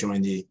want to go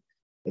join the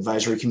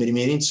advisory committee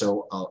meeting,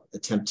 so I'll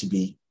attempt to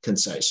be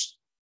concise.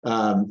 You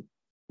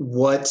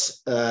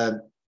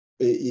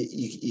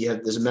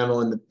have, there's a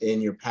memo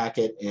in your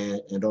packet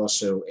and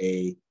also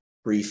a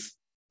brief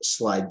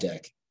slide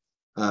deck.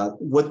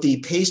 What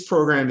the PACE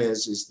program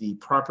is the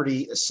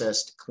Property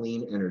Assessed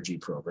Clean Energy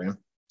Program.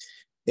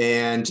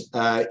 And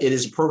it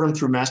is a program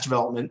through Mass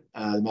Development,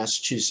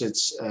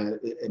 Massachusetts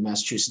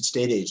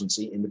state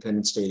agency,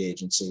 independent state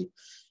agency.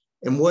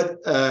 And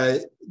what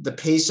the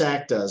PACE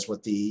Act does,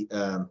 what the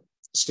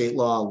state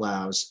law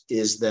allows,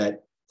 is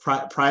that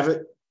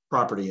private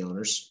property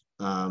owners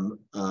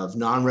of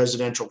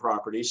non-residential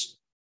properties,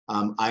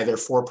 either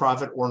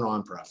for-profit or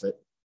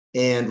non-profit,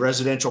 and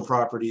residential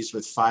properties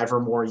with 5 or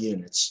more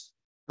units,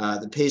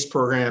 the PACE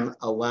program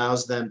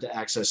allows them to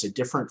access a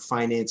different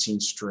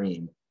financing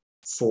stream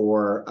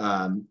for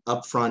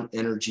upfront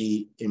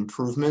energy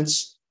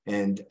improvements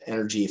and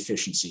energy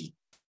efficiency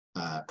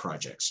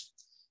projects.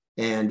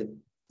 And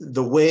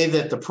the way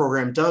that the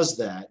program does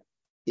that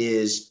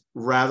is,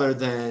 rather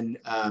than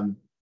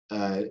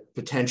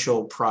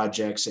potential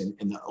projects and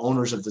the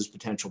owners of those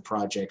potential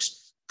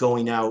projects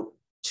going out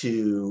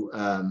to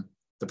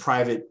the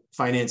private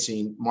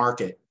financing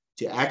market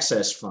to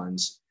access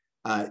funds,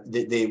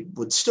 they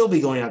would still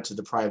be going out to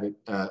the private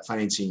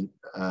financing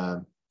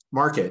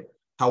market.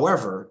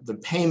 However, the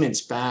payments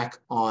back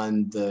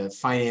on the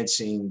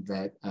financing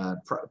that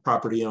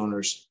property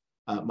owners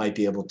might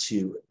be able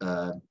to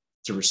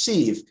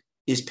receive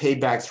is paid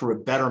back through a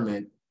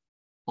betterment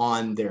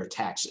on their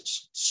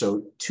taxes.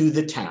 So to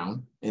the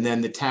town, and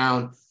then the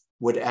town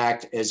would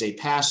act as a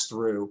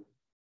pass-through,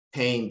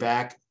 paying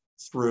back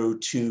through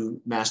to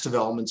Mass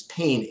Development's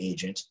paying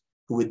agent,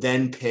 who would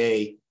then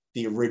pay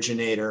the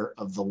originator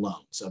of the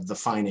loans, of the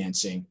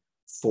financing,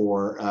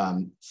 for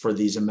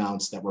these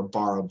amounts that were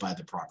borrowed by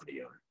the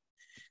property owner.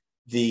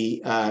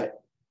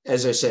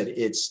 As I said,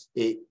 it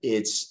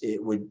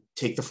would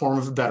take the form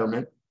of a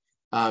betterment.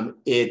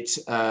 It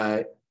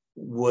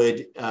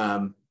would,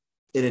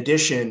 in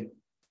addition,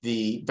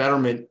 the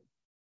betterment,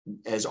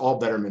 as all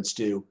betterments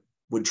do,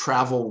 would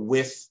travel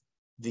with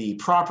the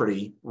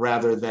property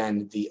rather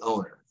than the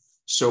owner.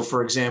 So,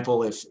 for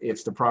example,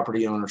 if the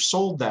property owner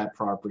sold that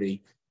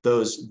property,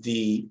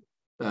 that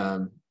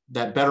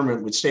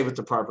betterment would stay with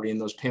the property,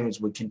 and those payments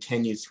would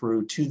continue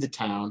through to the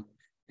town,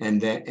 and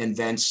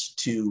thence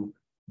to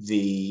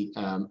the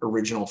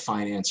original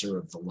financer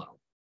of the loan.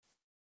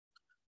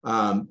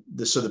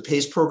 So the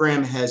PACE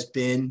program has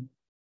been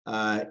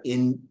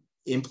in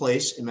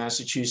place in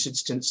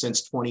Massachusetts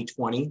since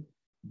 2020.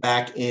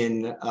 Back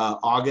in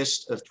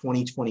August of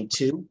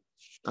 2022,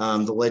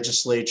 the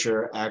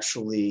legislature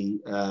actually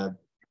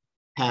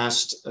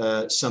passed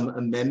some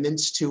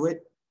amendments to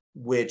it,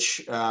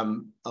 which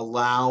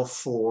allow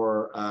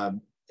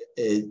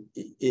it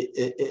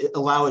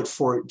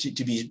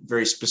to be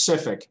very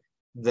specific,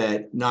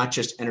 that not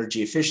just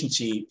energy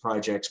efficiency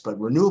projects, but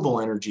renewable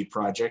energy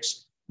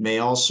projects may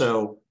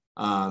also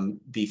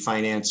be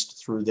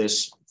financed through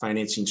this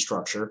financing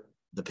structure,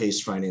 the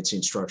PACE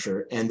financing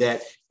structure, and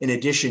that in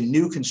addition,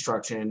 new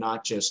construction and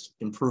not just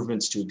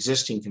improvements to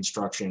existing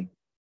construction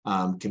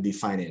can be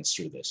financed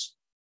through this.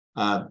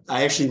 I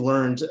actually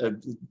learned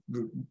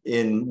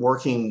in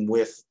working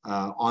with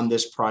on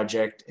this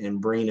project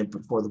and bringing it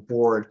before the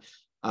board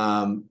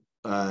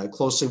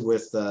closely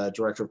with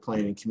Director of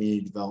Planning and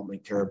Community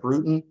Development, Kara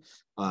Bruton,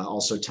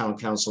 also Town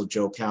Council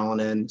Joe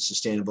Callanan,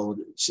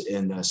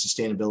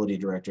 Sustainability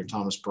Director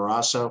Thomas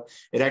Barrasso.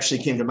 It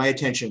actually came to my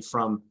attention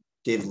from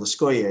David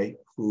Lescoyer,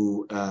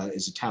 who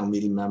is a town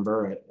meeting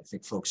member, I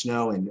think folks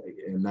know, and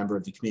a member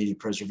of the Community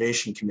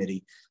Preservation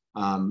Committee.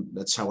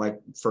 That's how I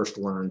first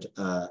learned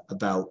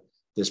about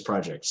this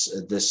project,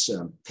 this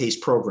PACE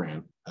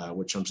program,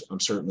 which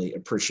I'm certainly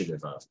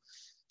appreciative of.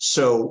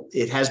 So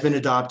it has been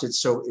adopted.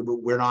 So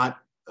we're not,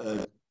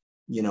 a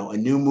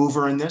new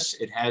mover in this.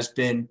 It has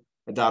been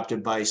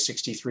adopted by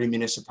 63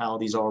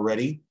 municipalities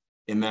already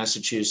in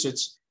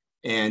Massachusetts.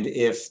 And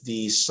if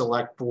the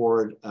select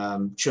board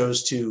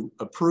chose to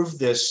approve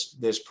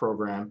this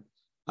program,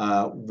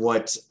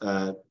 what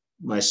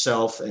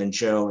myself and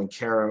Joe and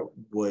Kara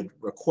would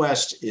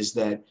request is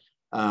that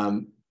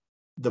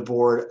the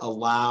board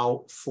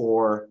allow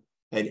for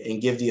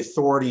and give the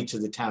authority to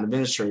the town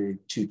administrator,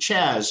 to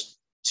Chaz,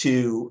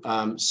 to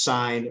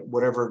sign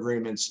whatever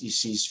agreements he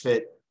sees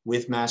fit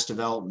with Mass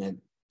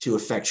Development to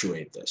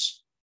effectuate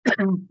this.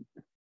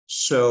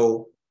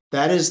 So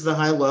that is the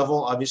high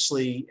level.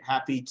 Obviously,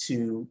 happy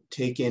to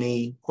take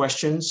any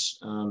questions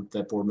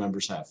that board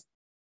members have.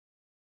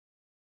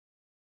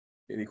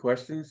 Any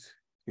questions?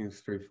 Seems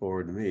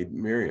straightforward to me.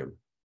 Miriam.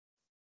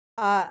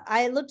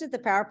 I looked at the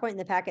PowerPoint in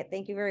the packet.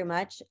 Thank you very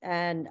much.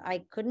 And I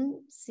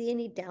couldn't see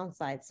any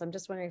downsides. So I'm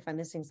just wondering if I'm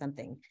missing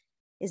something.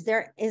 Is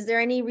there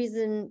any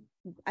reason?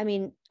 I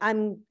mean,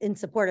 I'm in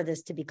support of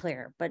this, to be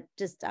clear, but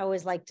just I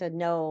always like to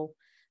know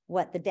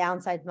what the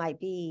downsides might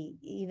be,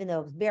 even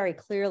though very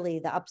clearly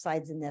the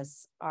upsides in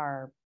this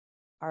are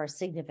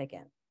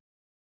significant.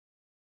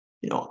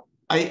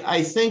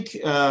 I think,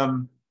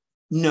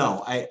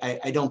 no,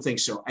 I don't think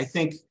so. I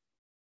think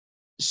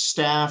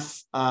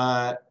staff,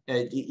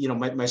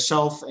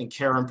 myself and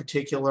Kara in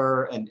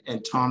particular, and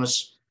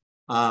Thomas,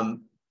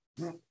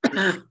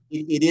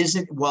 it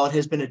isn't, while it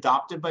has been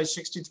adopted by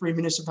 63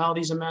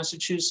 municipalities in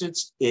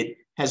Massachusetts, it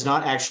has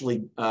not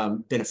actually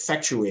been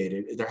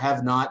effectuated. There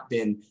have not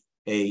been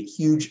a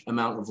huge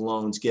amount of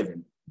loans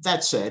given.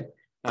 That said,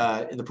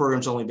 the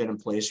program's only been in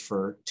place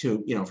for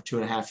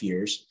 2.5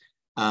 years.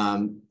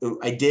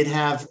 I did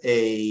have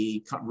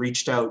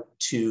reached out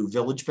to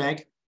Village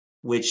Bank,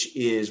 which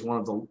is one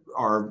of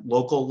our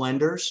local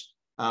lenders,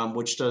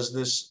 which does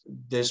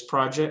this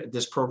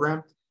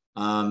program.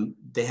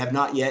 They have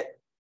not yet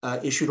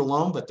issued a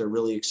loan, but they're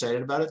really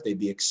excited about it. They'd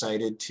be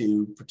excited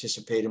to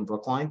participate in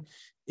Brookline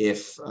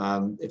if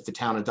the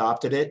town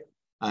adopted it.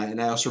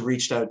 And I also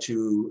reached out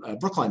to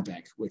Brookline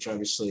Bank, which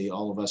obviously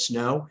all of us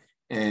know.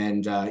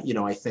 And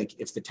I think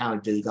if the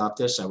town did adopt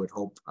this, I would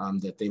hope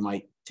that they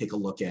might take a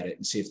look at it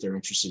and see if they're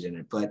interested in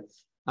it. But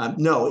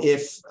no,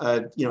 if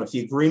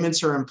the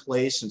agreements are in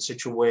place in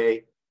such a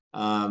way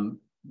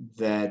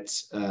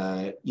that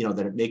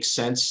that it makes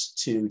sense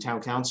to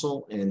town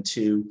council and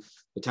to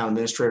the town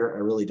administrator, I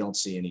really don't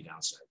see any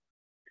downside.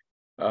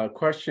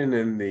 Question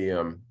in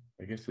the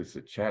I guess it's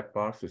a chat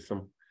box or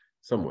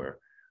somewhere.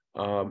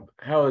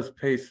 How is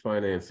PACE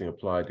financing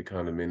applied to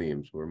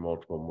condominiums where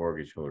multiple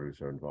mortgage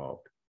holders are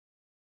involved?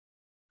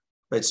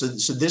 Right, so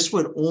this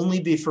would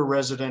only be for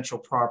residential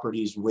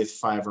properties with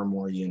 5 or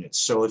more units.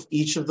 So if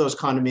each of those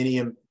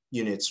condominium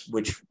units,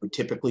 which would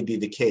typically be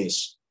the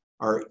case,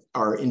 are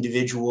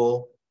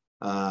individual,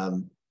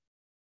 are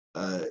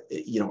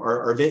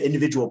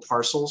individual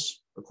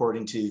parcels,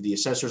 according to the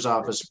assessor's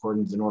office,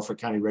 according to the Norfolk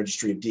County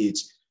Registry of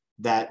Deeds,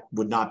 that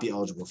would not be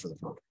eligible for the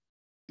program.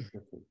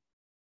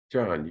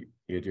 John,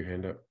 you had your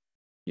hand up.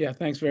 Yeah,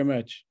 thanks very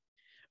much.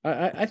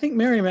 I think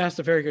Miriam asked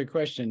a very good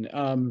question.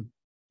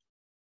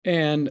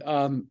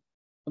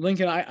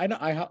 Lincoln,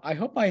 I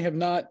hope I have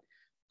not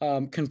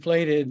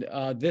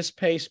conflated this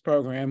PACE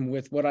program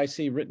with what I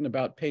see written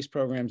about PACE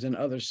programs in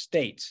other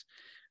states.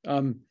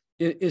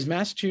 Is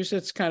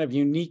Massachusetts kind of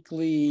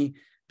uniquely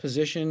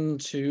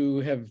positioned to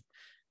have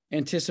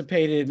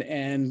anticipated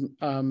and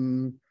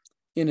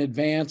in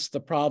advance the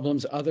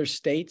problems other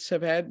states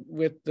have had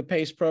with the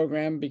PACE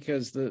program?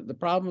 Because the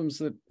problems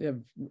that have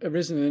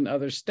arisen in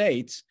other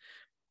states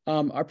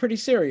are pretty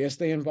serious.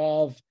 They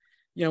involve,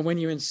 when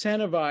you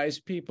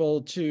incentivize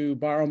people to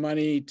borrow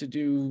money to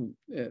do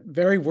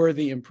very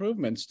worthy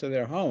improvements to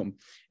their home,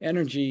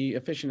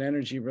 efficient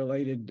energy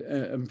related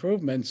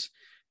improvements,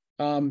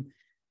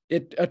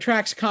 it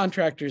attracts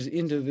contractors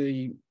into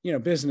the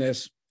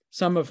business,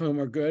 some of whom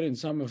are good and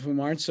some of whom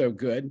aren't so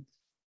good.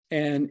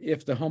 And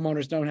if the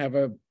homeowners don't have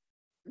a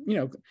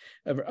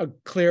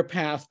clear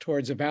path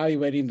towards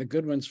evaluating the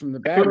good ones from the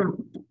bad,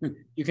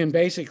 you can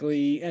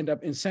basically end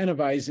up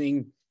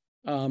incentivizing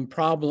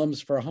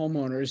problems for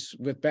homeowners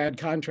with bad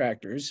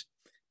contractors.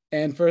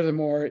 And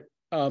furthermore,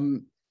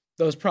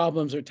 those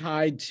problems are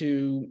tied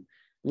to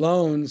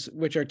loans,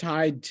 which are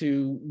tied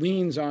to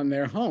liens on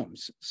their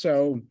homes.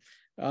 So,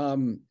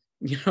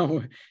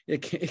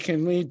 it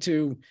can lead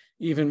to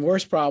even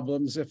worse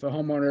problems if a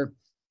homeowner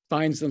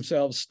finds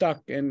themselves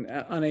stuck and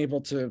unable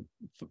to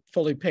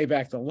fully pay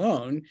back the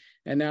loan,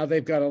 and now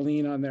they've got a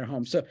lien on their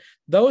home. So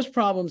those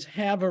problems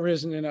have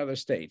arisen in other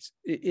states.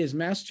 Is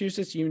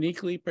Massachusetts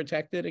uniquely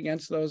protected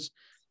against those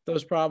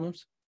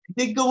problems? I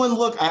did go and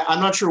look.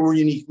 I'm not sure we're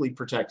uniquely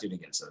protected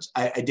against those.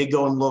 I did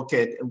go and look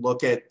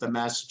at the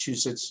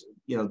Massachusetts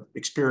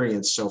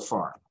experience so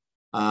far.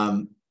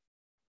 I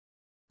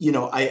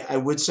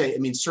would say,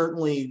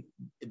 certainly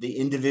the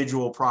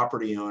individual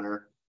property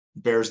owner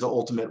bears the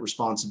ultimate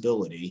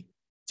responsibility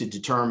to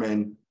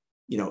determine,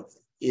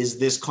 is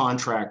this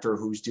contractor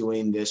who's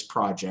doing this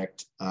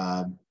project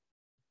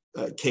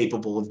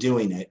capable of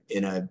doing it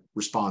in a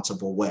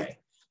responsible way.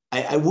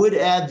 I would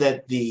add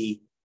that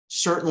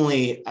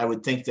certainly I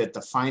would think that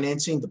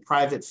the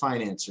private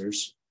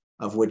financiers,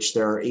 of which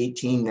there are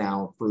 18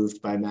 now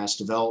approved by Mass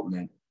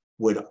Development,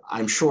 would,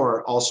 I'm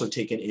sure, also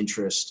take an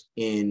interest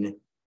in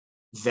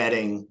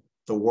vetting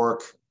the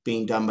work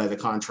being done by the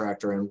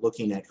contractor and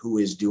looking at who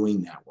is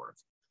doing that work.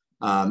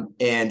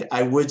 And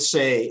I would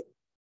say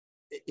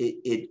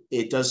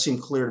it does seem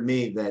clear to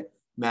me that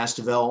Mass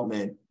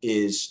Development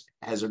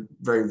has a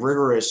very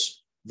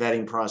rigorous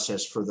vetting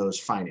process for those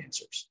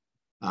financiers.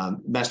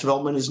 Mass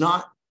Development is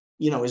not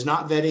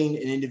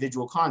vetting an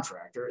individual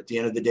contractor. At the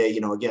end of the day,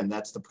 again,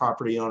 that's the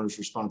property owner's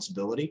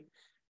responsibility.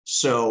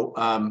 So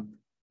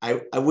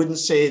I wouldn't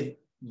say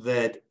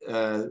that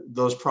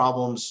those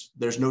problems,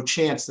 there's no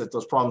chance that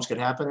those problems could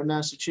happen in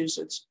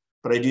Massachusetts.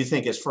 But I do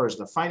think as far as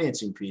the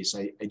financing piece,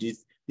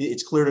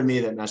 it's clear to me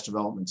that Mass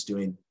Development's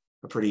doing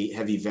a pretty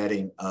heavy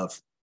vetting of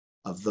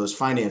those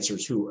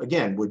financiers who,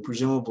 again, would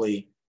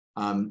presumably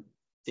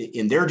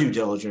in their due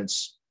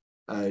diligence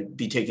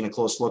be taking a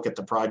close look at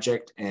the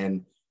project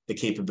and the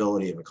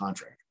capability of a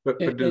contractor. But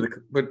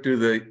do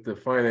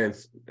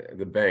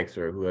the banks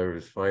or whoever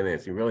is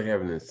financing really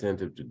have an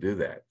incentive to do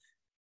that?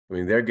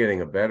 They're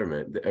getting a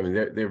betterment.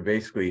 They're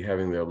basically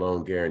having their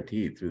loan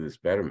guaranteed through this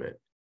betterment.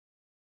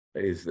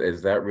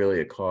 Is that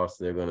really a cost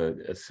they're going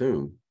to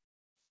assume?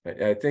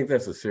 I think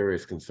that's a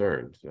serious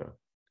concern. So,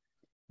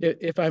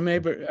 if I may,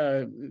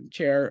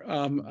 Chair,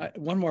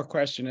 one more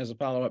question as a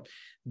follow-up.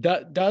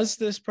 Does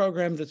this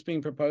program that's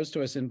being proposed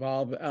to us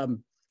involve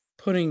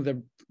putting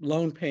the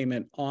loan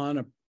payment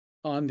on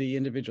the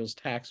individual's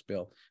tax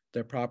bill,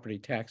 their property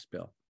tax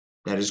bill?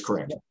 That is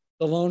correct.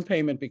 The loan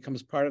payment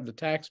becomes part of the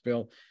tax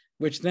bill,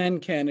 which then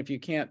can, if you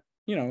can't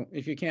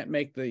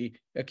make the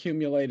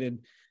accumulated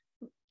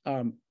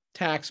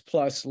tax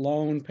plus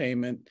loan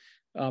payment,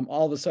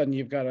 all of a sudden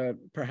you've got a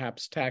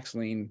perhaps tax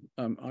lien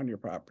on your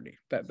property.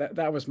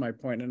 That was my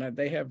point, and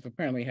they have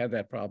apparently had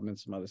that problem in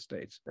some other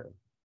states.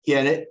 Yeah,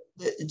 and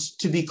it's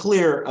to be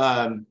clear,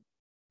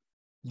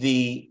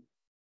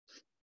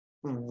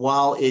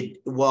 while it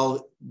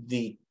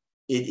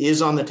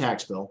is on the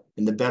tax bill,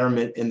 and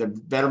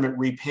the betterment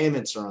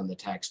repayments are on the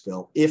tax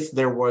bill, if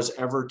there was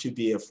ever to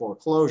be a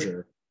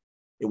foreclosure,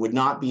 it would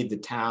not be the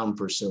town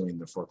pursuing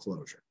the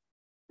foreclosure.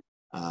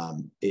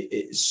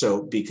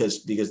 So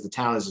because the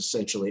town is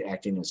essentially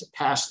acting as a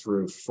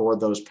pass-through for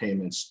those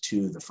payments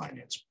to the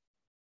financer.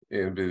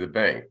 It would be the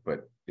bank,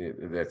 but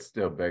that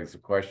still begs the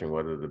question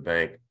whether the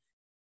bank,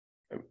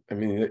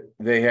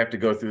 they have to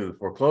go through the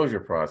foreclosure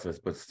process,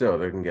 but still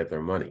they can get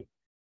their money.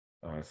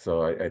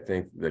 So I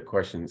think the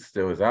question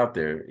still is out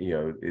there,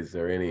 is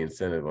there any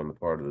incentive on the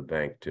part of the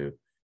bank to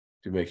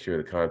make sure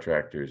the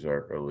contractors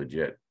are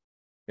legit?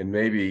 And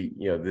maybe,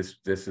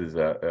 this is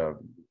a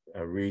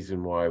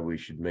reason why we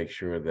should make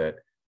sure that,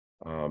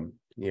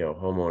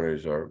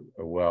 homeowners are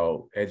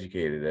well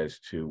educated as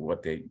to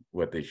what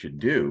they should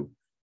do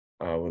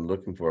when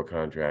looking for a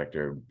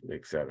contractor,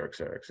 et cetera, et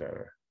cetera, et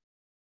cetera.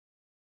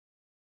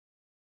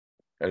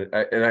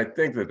 And I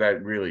think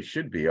that really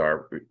should be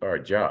our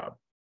job.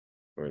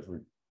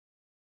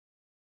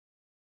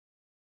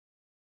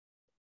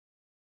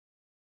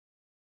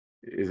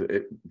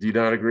 Do you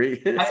not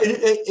agree?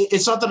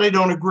 It's not that I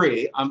don't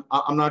agree. I'm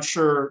not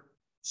sure.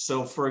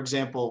 So, for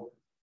example,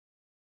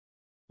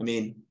 I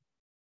mean,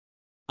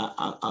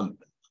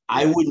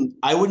 I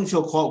wouldn't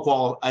feel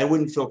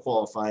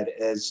qualified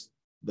as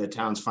the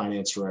town's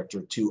finance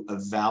director to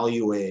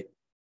evaluate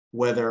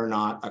whether or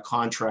not a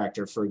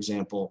contractor, for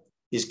example,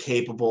 is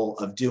capable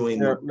of doing.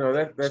 No,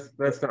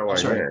 that's not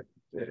what I meant.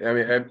 I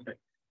mean,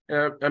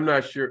 I'm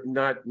not sure,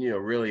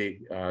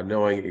 really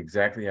knowing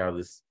exactly how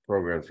this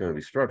program is going to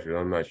be structured.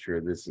 I'm not sure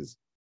this is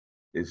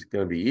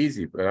going to be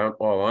easy, but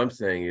all I'm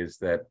saying is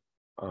that,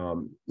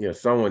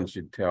 someone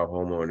should tell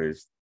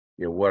homeowners,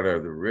 what are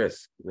the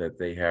risks that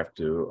they have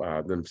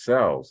to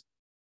themselves,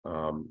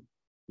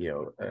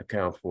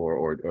 account for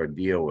or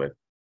deal with,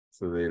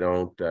 so they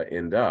don't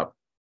end up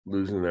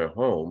losing their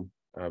home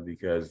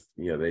because,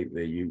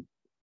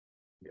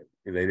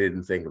 they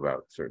didn't think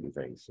about certain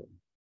things. So.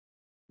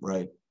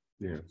 Right.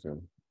 Yeah.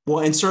 So. Well,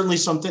 and certainly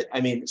something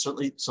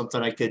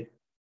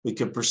we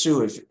could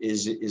pursue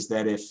is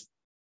that if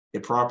a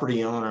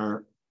property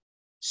owner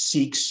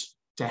seeks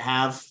to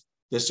have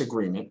this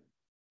agreement,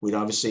 we'd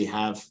obviously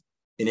have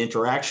an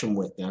interaction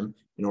with them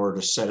in order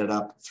to set it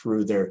up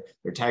through their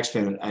tax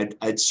payment.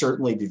 I'd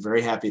certainly be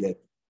very happy to,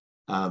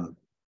 I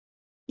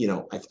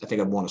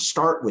think I'd want to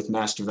start with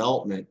mass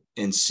development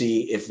and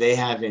see if they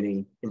have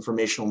any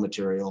informational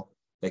material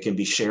that can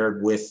be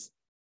shared with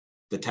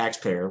the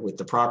taxpayer, with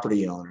the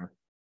property owner,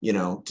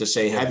 to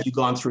say, have you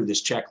gone through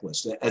this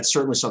checklist? That's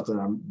certainly something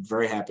I'm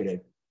very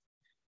happy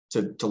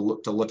to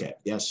look at.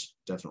 Yes,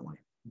 definitely.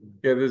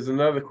 Yeah, there's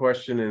another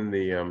question in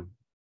the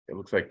it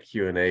looks like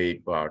Q&A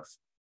box,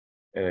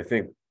 and I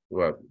think,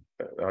 well,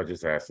 I'll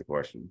just ask the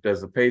question: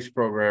 does the PACE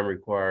program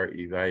require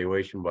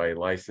evaluation by a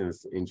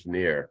licensed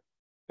engineer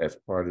as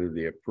part of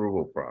the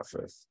approval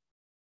process?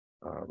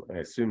 I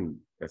assume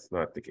that's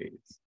not the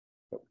case.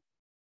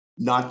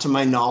 Not to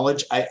my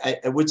knowledge. I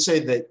would say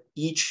that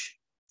each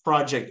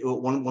project,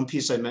 one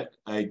piece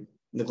I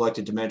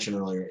neglected to mention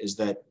earlier, is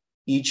that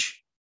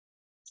each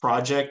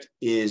project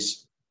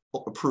is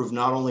approved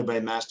not only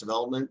by mass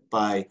development,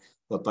 but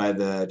by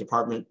the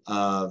Department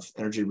of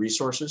Energy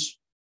Resources,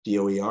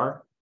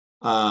 DOER.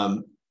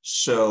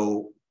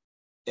 So,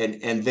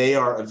 and they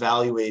are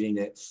evaluating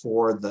it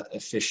for the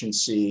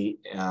efficiency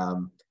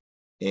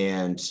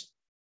and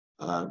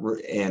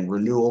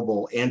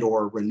renewable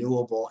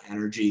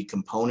energy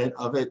component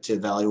of it, to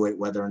evaluate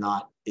whether or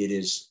not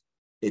it's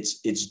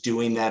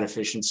doing that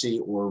efficiency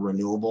or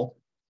renewable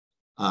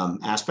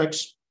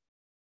aspects.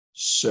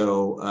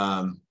 So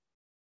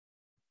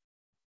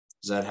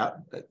does that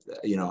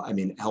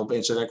help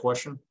answer that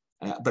question?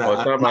 But Well,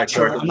 I'm not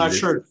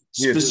sure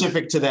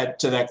specific to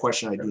that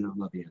question. I do not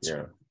know the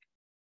answer.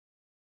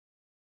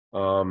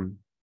 Yeah.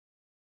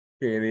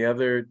 Okay, any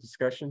other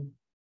discussion?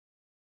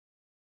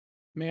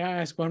 May I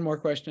ask one more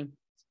question?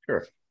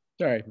 Sure.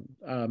 Sorry.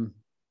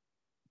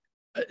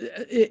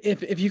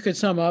 If you could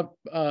sum up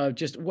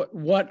just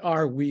what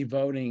are we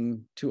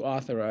voting to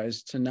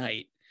authorize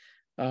tonight?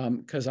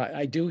 Because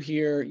I do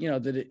hear,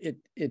 that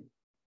it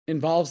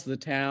involves the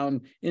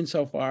town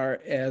insofar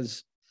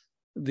as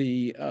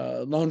the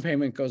loan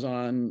payment goes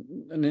on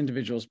an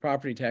individual's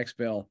property tax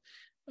bill.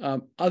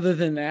 Other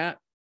than that,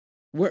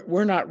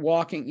 we're not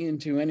walking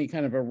into any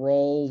kind of a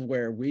role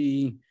where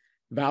we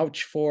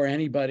vouch for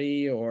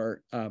anybody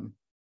or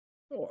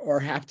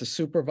have to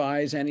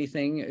supervise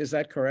anything. Is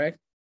that correct?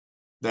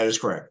 That is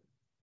correct.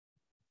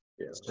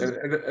 Yes,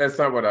 and that's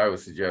not what I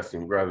was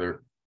suggesting.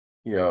 Rather,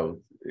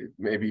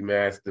 maybe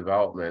mass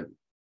development,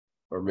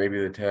 or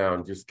maybe the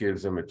town just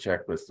gives them a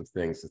checklist of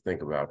things to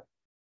think about.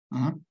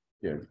 Mm-hmm.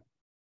 Yeah.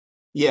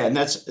 Yeah, and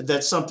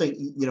that's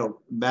something,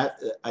 Matt,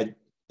 I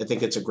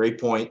think it's a great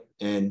point,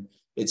 and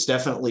it's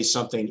definitely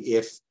something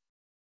if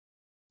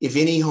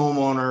any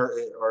homeowner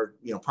or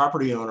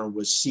property owner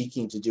was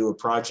seeking to do a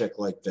project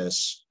like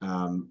this,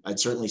 I'd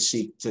certainly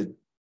seek to,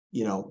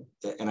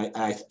 and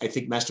I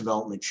think Mass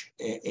Development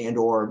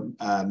or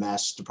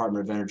Mass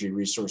Department of Energy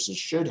Resources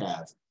should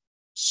have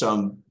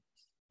some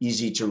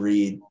easy to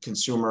read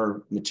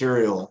consumer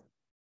material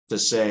to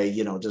say,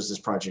 does this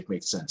project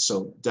make sense?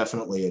 So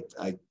definitely,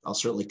 I'll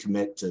certainly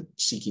commit to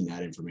seeking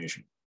that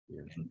information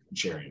and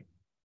sharing.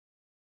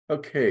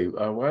 Okay,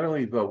 why don't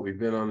we vote? We've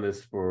been on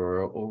this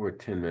for over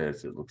 10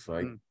 minutes, it looks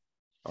like.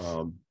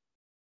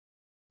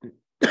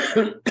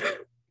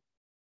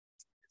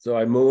 So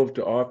I move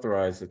to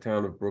authorize the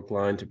town of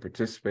Brookline to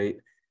participate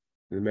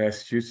in the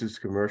Massachusetts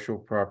Commercial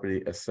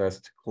Property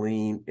Assessed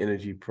Clean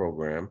Energy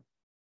Program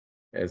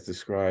as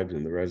described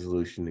in the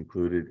resolution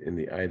included in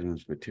the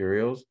item's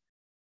materials,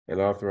 and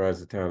authorize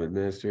the town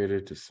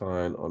administrator to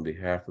sign on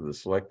behalf of the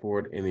select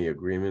board any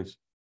agreements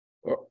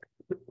or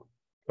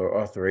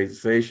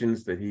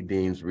authorizations that he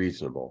deems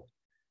reasonable.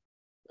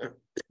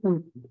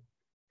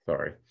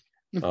 Sorry.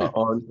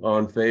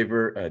 On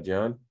favor,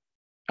 John?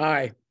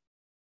 Aye.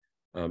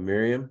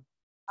 Miriam?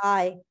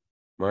 Aye.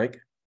 Mike?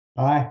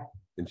 Aye.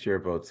 And chair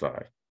votes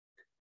aye.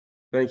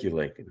 Thank you,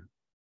 Lincoln.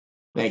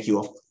 Thank you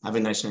all. Have a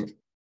nice night.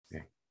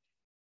 Okay.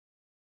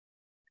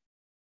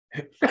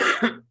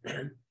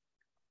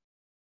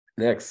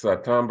 Next,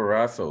 Tom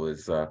Barrasso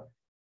is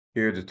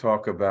here to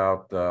talk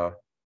about the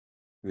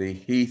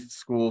Heath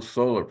School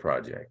Solar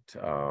Project.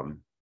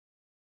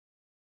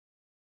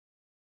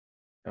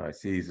 I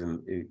see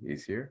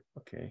he's here.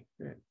 Okay,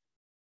 good.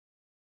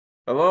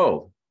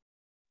 Hello.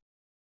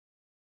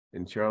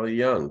 And Charlie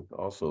Young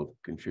also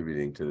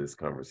contributing to this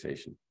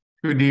conversation.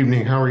 Good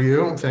evening. How are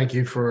you? Thank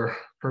you for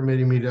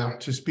permitting me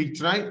to speak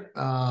tonight.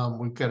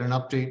 We've got an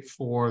update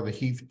for the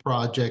Heath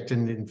project,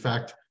 and in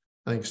fact,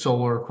 I think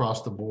solar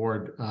across the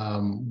board.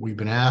 We've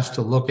been asked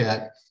to look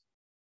at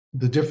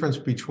the difference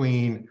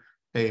between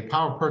a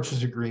power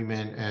purchase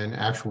agreement and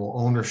actual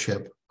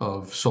ownership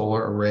of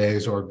solar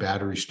arrays or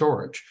battery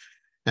storage.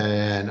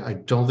 And I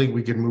don't think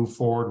we can move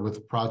forward with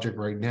the project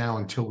right now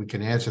until we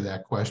can answer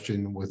that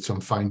question with some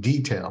fine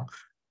detail.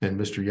 And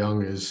Mr.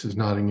 Young is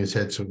nodding his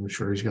head, so I'm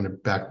sure he's going to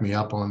back me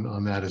up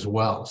on that as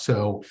well.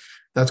 So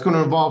that's going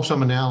to involve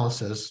some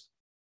analysis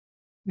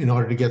in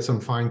order to get some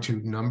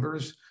fine-tuned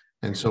numbers.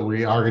 And so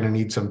we are going to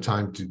need some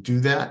time to do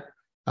that.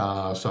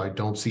 So I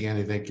don't see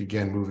anything,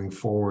 again, moving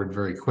forward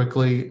very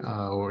quickly.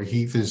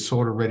 Heath is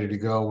sort of ready to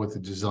go with the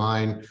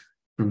design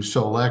through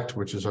Select,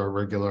 which is our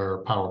regular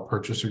power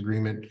purchase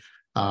agreement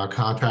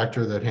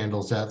contractor that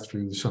handles that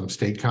through some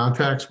state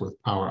contracts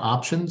with power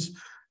options.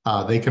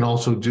 They can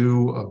also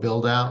do a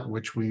build out,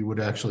 which we would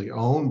actually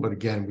own. But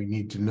again, we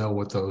need to know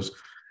what those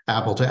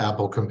apple to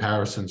apple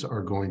comparisons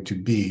are going to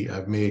be.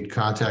 I've made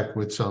contact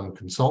with some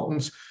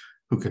consultants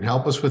who can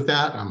help us with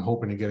that. I'm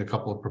hoping to get a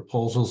couple of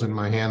proposals in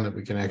my hand that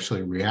we can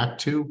actually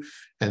react to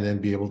and then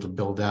be able to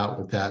build out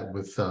with that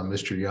with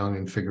Mr. Young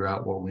and figure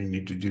out what we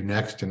need to do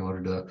next in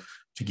order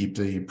to keep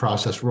the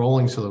process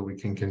rolling so that we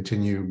can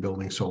continue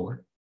building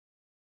solar.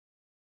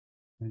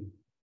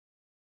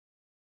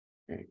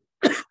 Okay.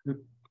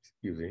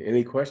 Excuse me.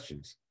 Any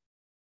questions?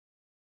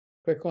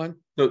 Quick one.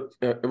 So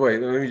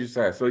wait, let me just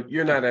ask. So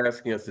you're not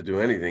asking us to do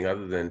anything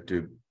other than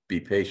to be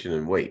patient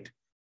and wait.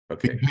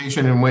 Okay. Be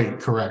patient and wait,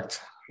 correct.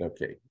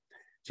 Okay.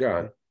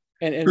 John.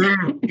 And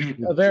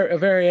a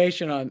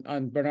variation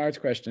on Bernard's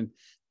question.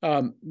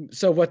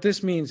 So what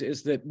this means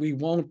is that we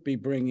won't be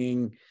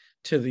bringing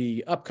to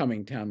the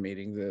upcoming town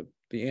meeting,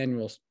 the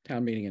annual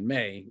town meeting in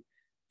May,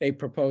 a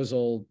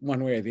proposal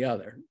one way or the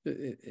other,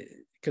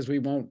 because we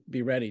won't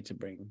be ready to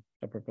bring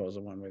a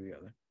proposal one way or the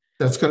other.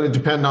 That's going to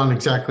depend on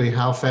exactly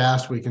how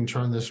fast we can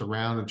turn this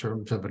around in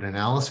terms of an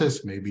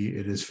analysis. Maybe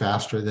it is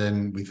faster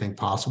than we think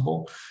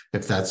possible.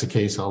 If that's the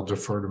case, I'll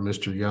defer to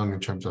Mr. Young in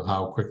terms of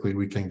how quickly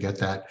we can get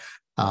that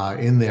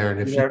in there. And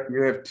if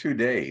you have 2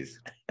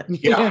 days.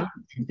 Yeah.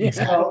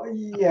 Exactly. So,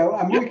 yeah,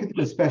 I mean, we could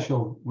do a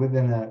special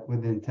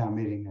within town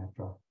meeting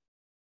after all.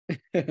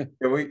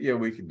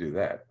 we could do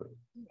that.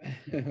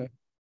 But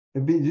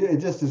It'd be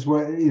just as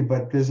well,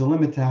 but there's a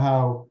limit to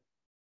how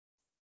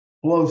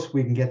close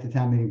we can get to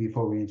town meeting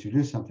before we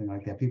introduce something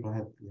like that. People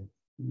have,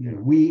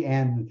 we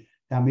and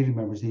town meeting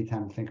members need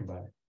time to think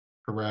about it.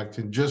 Correct.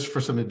 And just for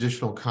some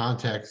additional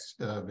context,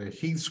 the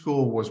Heath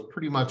School was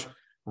pretty much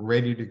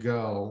ready to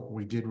go.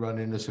 We did run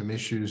into some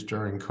issues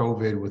during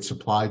COVID with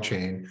supply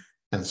chain,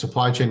 and the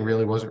supply chain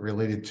really wasn't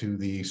related to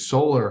the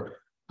solar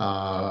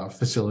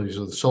facilities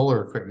or the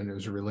solar equipment. It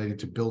was related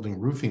to building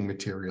roofing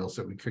materials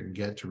that we couldn't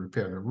get to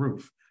repair the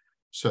roof.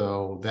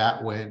 So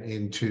that went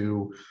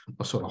into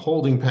a sort of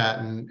holding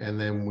pattern, and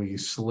then we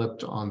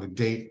slipped on the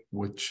date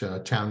which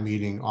town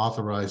meeting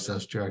authorized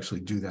us to actually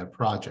do that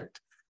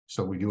project.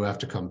 So we do have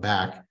to come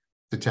back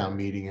to town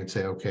meeting and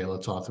say, okay,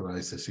 let's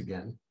authorize this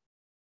again.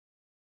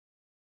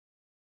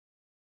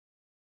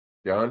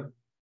 John?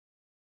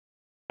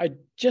 I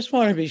just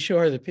want to be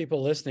sure that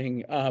people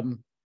listening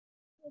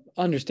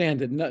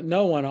understand that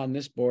no one on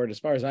this board, as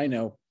far as I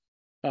know,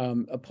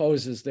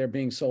 opposes there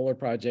being solar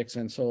projects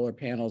and solar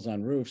panels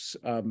on roofs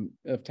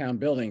of town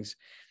buildings.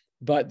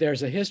 But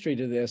there's a history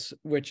to this,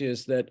 which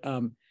is that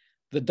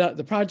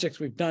the projects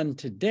we've done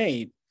to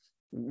date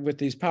with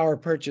these power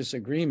purchase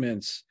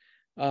agreements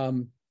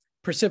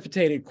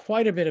precipitated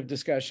quite a bit of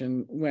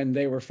discussion when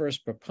they were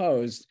first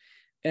proposed.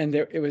 And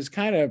it was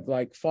kind of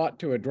like fought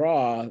to a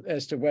draw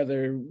as to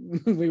whether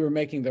we were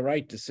making the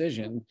right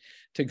decision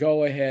to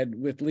go ahead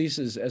with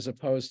leases as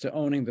opposed to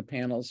owning the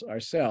panels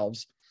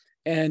ourselves.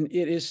 And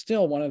it is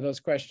still one of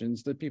those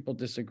questions that people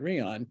disagree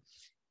on.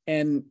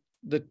 And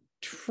the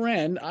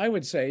trend, I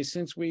would say,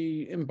 since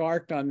we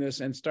embarked on this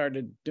and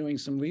started doing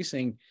some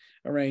leasing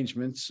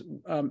arrangements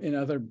on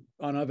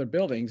other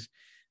buildings,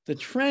 the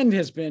trend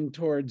has been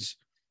towards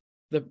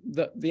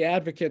the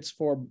advocates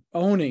for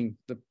owning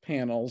the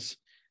panels,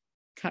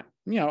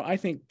 I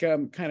think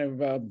kind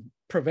of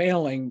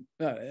prevailing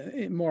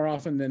more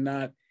often than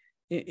not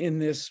in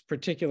this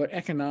particular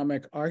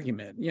economic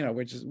argument,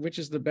 which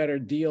is the better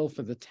deal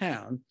for the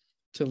town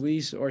to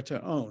lease or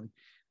to own.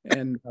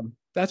 And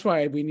that's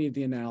why we need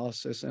the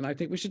analysis. And I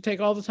think we should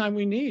take all the time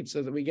we need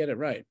so that we get it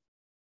right.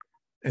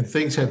 And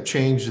things have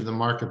changed in the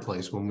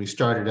marketplace. When we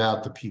started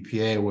out, the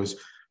PPA was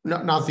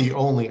not the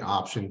only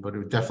option, but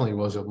it definitely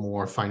was a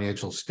more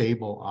financial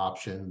stable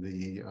option.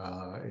 The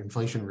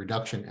Inflation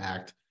Reduction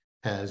Act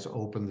has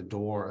opened the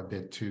door a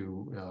bit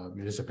to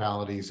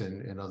municipalities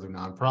and other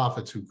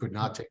nonprofits who could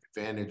not take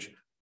advantage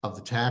of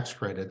the tax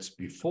credits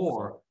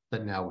before,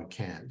 that now we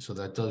can. So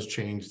that does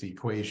change the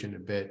equation a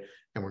bit,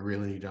 and we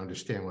really need to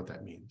understand what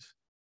that means.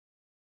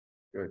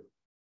 Good.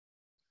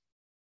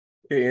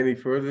 Okay, any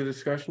further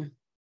discussion?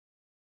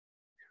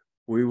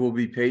 We will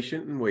be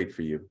patient and wait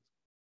for you.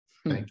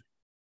 Thank you.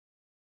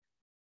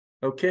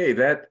 Okay,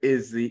 that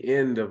is the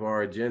end of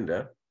our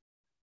agenda.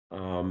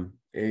 Anything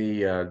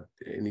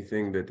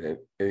that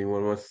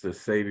anyone wants to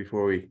say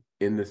before we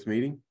end this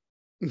meeting?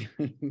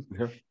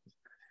 No?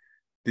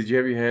 Did you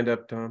have your hand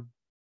up, Tom?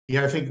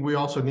 Yeah, I think we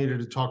also needed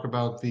to talk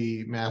about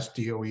the Mass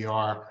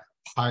DOER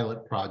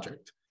pilot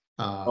project.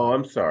 Oh,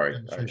 I'm sorry. I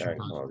Demonstration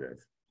project,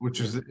 apologize. which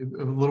is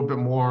a little bit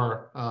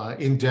more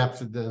in depth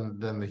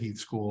than the Heath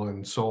School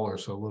and solar,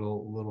 so a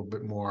little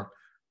bit more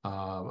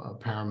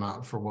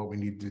paramount for what we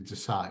need to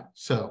decide.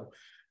 So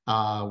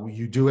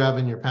you do have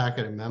in your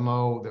packet a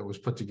memo that was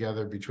put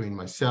together between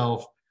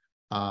myself,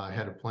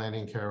 head of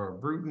planning Kara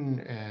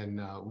Bruton,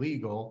 and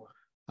legal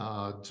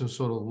to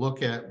sort of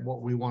look at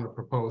what we want to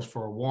propose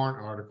for a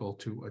warrant article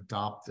to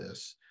adopt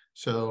this.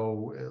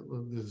 So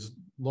there's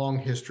long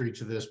history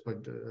to this,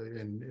 but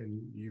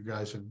and you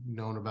guys have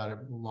known about it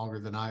longer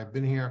than I've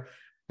been here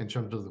in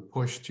terms of the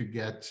push to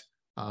get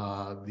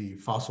the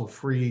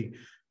fossil-free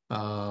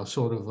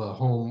sort of a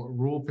home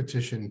rule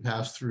petition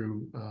passed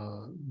through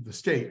the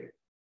state.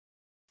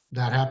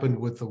 That happened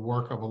with the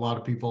work of a lot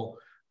of people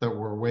that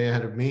were way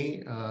ahead of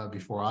me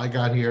before I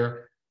got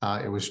here.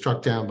 It was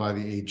struck down by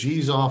the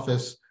AG's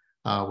office,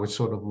 which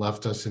sort of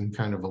left us in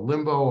kind of a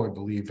limbo. I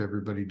believe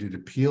everybody did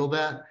appeal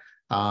that.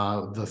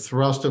 The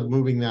thrust of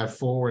moving that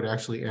forward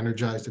actually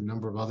energized a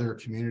number of other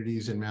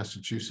communities in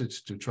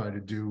Massachusetts to try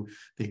to do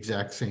the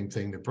exact same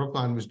thing that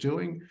Brookline was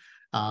doing.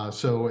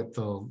 So at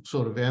the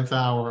sort of nth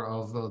hour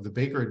of the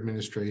Baker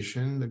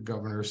administration, the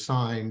governor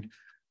signed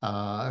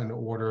an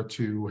order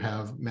to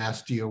have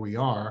Mass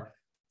DOER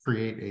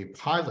create a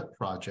pilot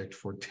project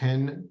for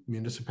 10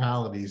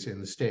 municipalities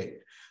in the state.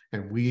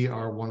 And we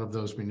are one of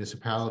those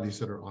municipalities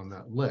that are on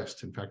that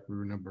list. In fact, we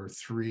were number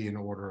 3 in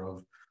order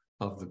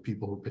of the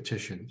people who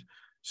petitioned.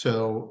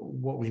 So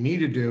what we need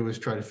to do is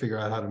try to figure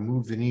out how to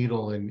move the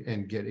needle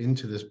and get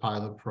into this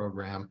pilot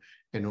program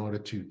in order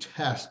to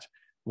test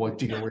what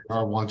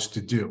DOER wants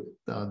to do.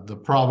 The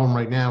problem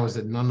right now is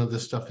that none of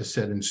this stuff is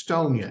set in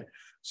stone yet.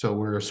 So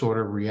we're sort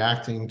of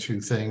reacting to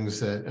things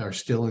that are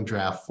still in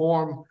draft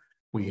form.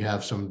 We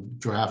have some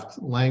draft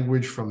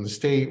language from the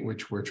state,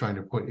 which we're trying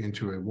to put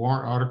into a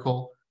warrant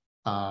article.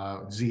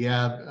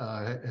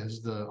 Ziad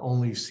has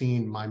only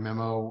seen my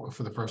memo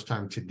for the first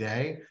time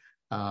today.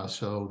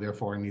 So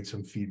therefore I need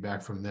some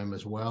feedback from them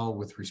as well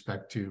with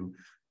respect to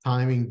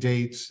timing,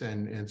 dates,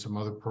 and some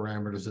other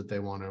parameters that they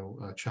want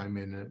to chime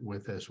in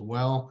with as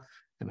well.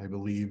 And I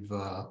believe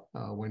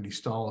Wendy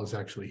Stahl is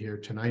actually here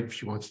tonight if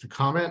she wants to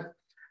comment.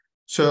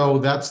 So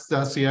that's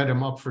the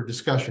item up for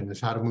discussion, is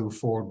how to move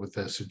forward with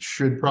this. It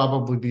should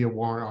probably be a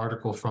warrant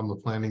article from the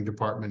planning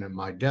department at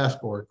my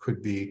desk, or it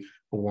could be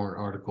a warrant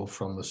article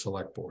from the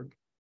select board.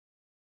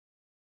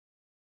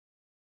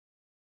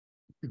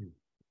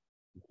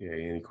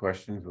 Okay, any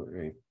questions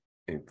or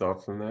any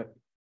thoughts on that?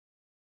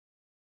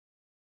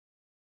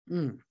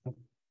 In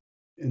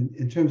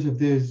terms of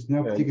there's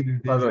no particular.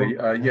 By the way,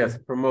 yes,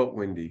 promote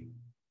Wendy.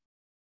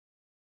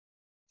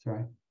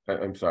 Sorry.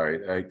 I'm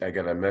sorry, I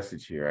got a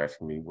message here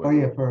asking me what. Oh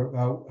yeah,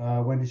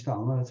 for Wendy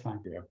Stahl. No, that's fine.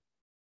 Yeah.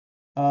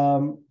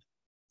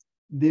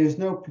 There's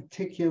no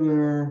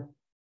particular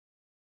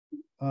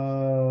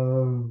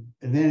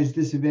advantage,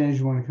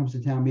 disadvantage when it comes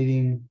to town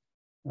meeting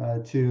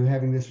to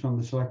having this from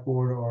the select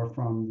board or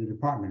from the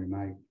department.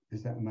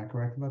 Am I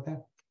correct about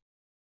that?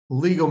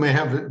 Legal may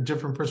have a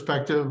different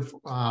perspective,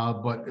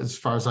 but as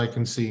far as I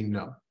can see,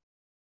 no.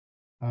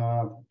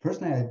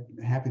 Personally, I'm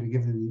happy to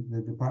give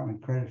the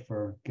department credit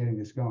for getting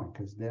this going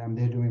because they're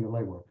doing the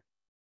legwork.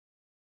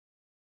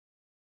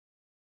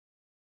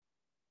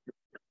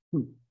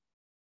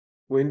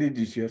 Wendy,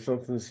 did you have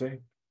something to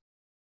say?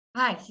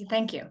 Hi,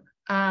 thank you.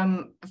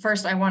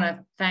 First, I want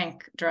to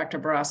thank Director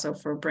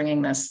Barrasso for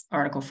bringing this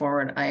article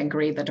forward. I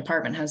agree the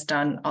department has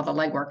done all the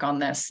legwork on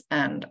this,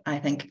 and I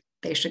think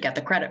they should get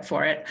the credit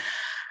for it.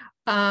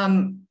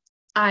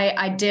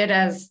 I did,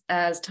 as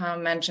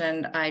Tom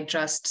mentioned, I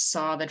just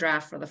saw the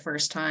draft for the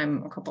first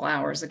time a couple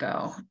hours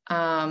ago.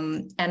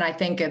 And I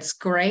think it's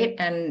great.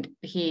 And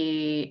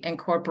he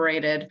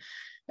incorporated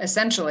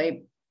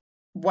essentially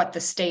what the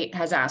state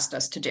has asked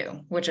us to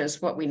do, which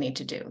is what we need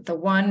to do. The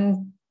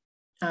one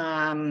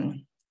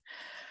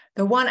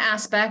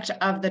aspect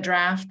of the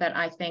draft that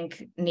I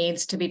think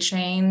needs to be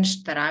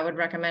changed, that I would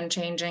recommend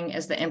changing,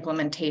 is the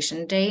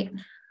implementation date.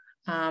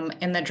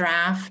 In the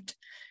draft,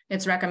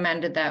 it's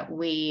recommended that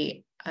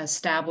we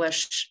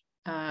establish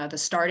the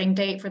starting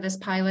date for this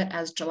pilot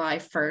as July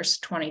 1st,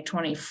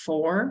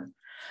 2024.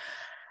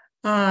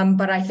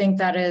 But I think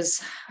that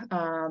is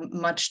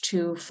much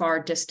too far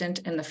distant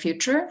in the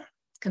future.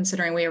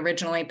 considering we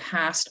originally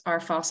passed our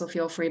fossil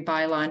fuel-free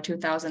bylaw in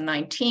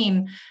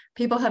 2019,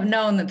 people have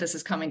known that this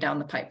is coming down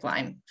the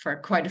pipeline for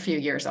quite a few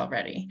years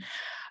already.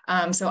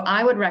 So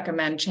I would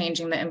recommend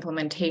changing the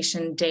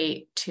implementation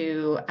date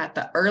to, at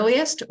the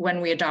earliest,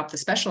 when we adopt the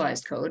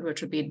specialized code,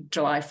 which would be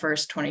July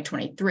 1st,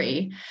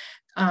 2023,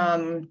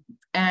 and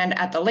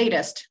at the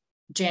latest,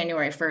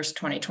 January 1st,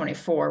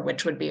 2024,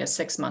 which would be a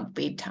 6-month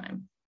lead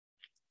time.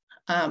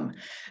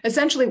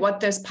 Essentially what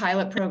this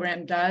pilot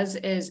program does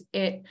is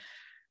it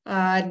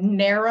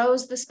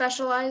narrows the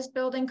specialized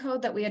building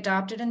code that we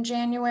adopted in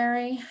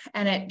January,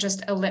 and it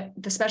just,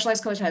 the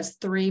specialized code has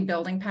 3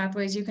 building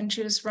pathways you can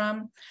choose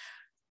from.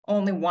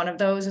 Only one of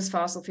those is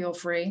fossil fuel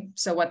free.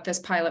 So what this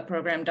pilot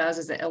program does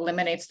is it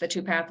eliminates the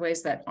 2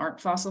 pathways that aren't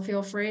fossil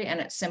fuel free, and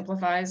it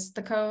simplifies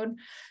the code.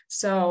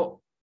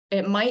 So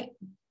it might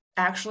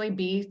actually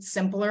be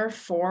simpler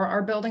for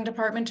our building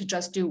department to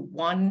just do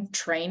 1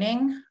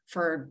 training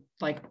for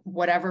like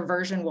whatever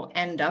version we'll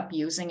end up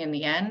using in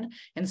the end,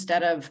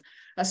 instead of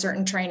a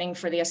certain training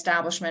for the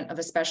establishment of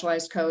a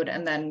specialized code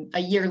and then a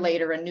year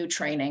later a new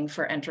training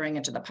for entering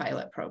into the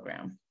pilot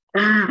program.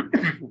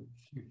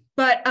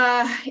 But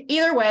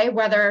either way,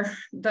 whether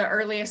the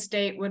earliest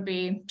date would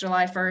be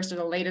July 1st or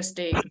the latest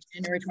date,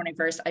 January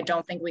 21st, I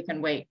don't think we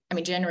can wait. I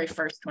mean, January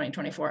 1st,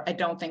 2024, I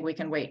don't think we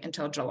can wait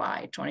until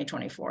July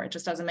 2024. It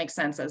just doesn't make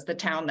sense as the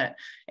town that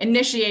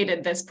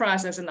initiated this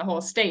process in the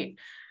whole state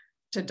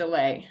to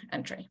delay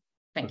entry.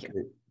 Thank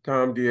you.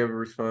 Tom, do you have a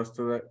response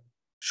to that?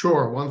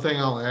 Sure. One thing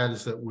I'll add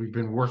is that we've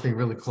been working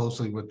really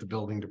closely with the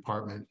building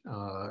department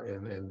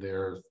and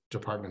their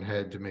department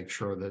head to make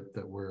sure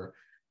that we're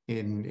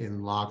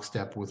in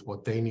lockstep with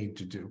what they need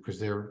to do, because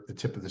they're the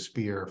tip of the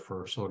spear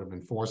for sort of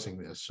enforcing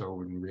this.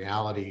 So in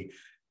reality,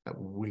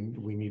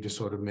 we need to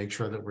sort of make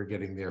sure that we're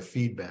getting their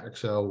feedback.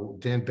 So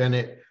Dan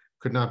Bennett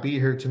could not be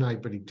here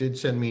tonight, but he did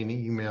send me an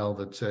email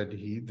that said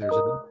there's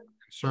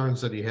concerns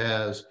that he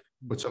has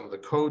with some of the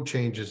code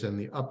changes and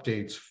the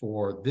updates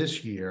for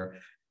this year.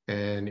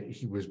 And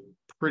he was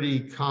pretty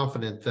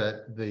confident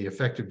that the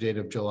effective date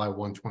of July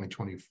 1,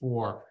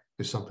 2024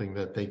 is something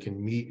that they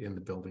can meet in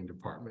the building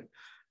department.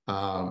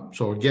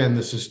 So again,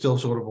 this is still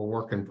sort of a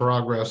work in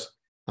progress.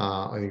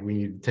 I think we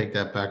need to take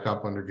that back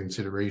up under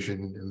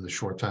consideration in the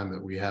short time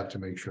that we have to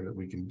make sure that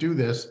we can do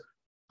this,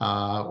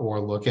 or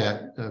look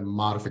at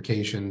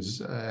modifications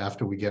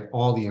after we get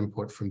all the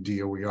input from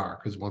DOER,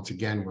 because once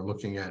again, we're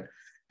looking at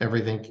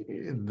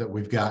everything that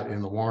we've got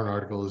in the warrant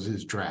article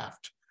is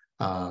draft.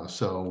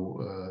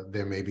 So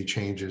there may be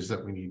changes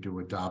that we need to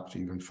adopt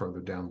even further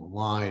down the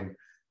line,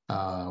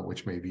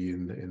 which may be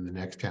in the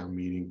next town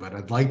meeting. But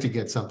I'd like to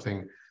get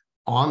something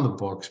on the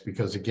books,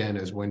 because again,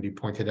 as Wendy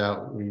pointed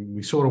out,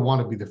 we sort of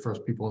want to be the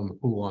first people in the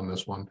pool on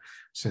this one,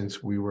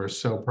 since we were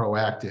so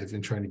proactive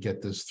in trying to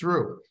get this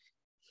through,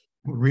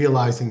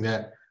 realizing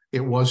that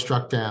it was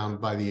struck down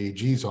by the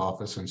AG's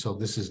office. And so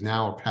this is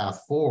now a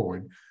path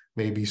forward,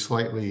 maybe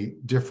slightly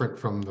different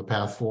from the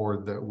path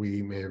forward that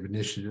we may have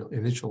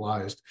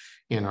initialized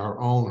in our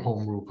own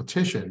home rule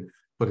petition,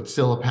 but it's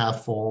still a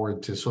path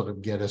forward to sort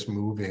of get us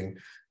moving.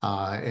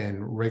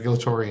 And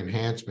regulatory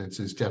enhancements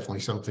is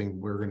definitely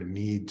something we're going to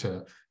need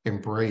to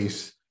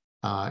embrace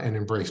and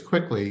embrace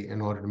quickly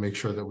in order to make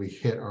sure that we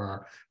hit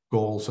our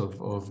goals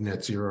of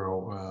net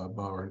zero,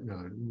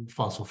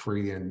 fossil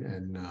free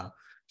and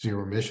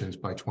zero emissions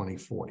by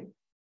 2040.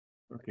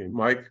 Okay,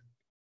 Mike.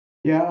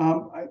 Yeah,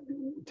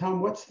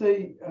 Tom, what's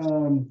the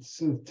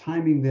sort of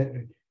timing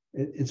that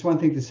it's one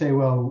thing to say,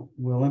 well,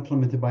 we'll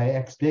implement it by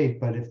X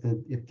date, but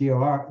if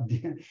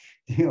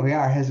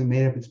DOER hasn't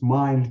made up its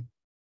mind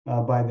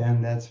by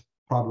then, that's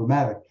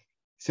problematic.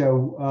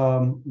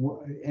 So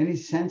any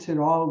sense at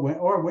all,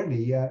 or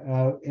Wendy,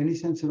 any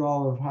sense at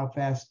all of how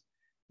fast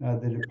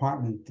the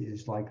department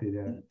is likely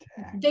to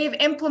act?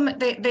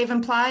 They've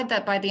implied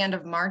that by the end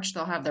of March,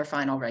 they'll have their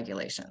final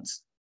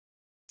regulations.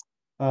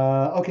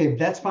 Okay,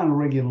 that's final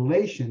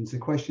regulations. The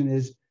question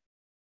is,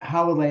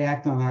 how will they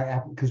act on our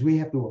app? Because we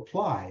have to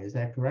apply. Is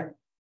that correct?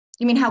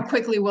 You mean how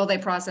quickly will they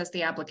process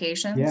the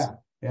applications?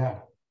 Yeah.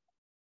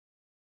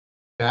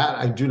 That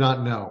I do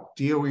not know.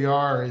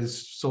 DOER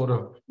is sort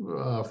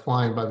of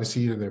flying by the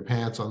seat of their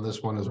pants on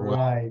this one as well.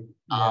 Right.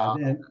 Yeah.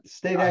 And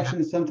state action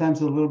is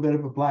sometimes a little bit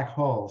of a black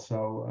hole.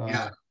 So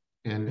yeah.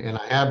 And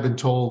I have been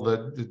told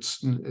that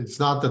it's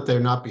not that they're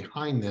not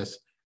behind this,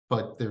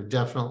 but they're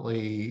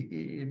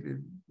definitely,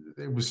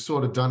 it was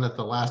sort of done at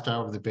the last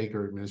hour of the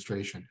Baker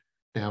administration.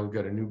 Now we've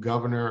got a new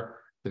governor.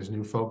 There's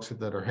new folks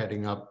that are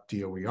heading up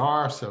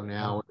DOER. So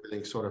now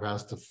everything sort of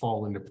has to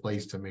fall into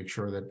place to make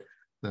sure that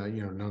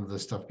none of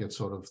this stuff gets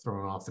sort of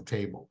thrown off the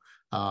table.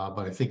 But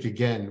I think,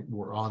 again,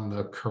 we're on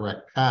the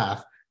correct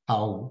path.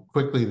 How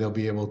quickly they'll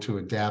be able to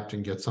adapt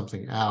and get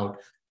something out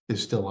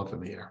is still up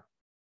in the air.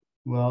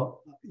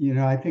 Well,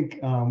 I think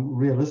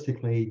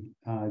realistically,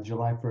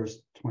 July 1st,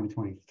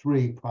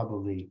 2023,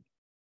 probably,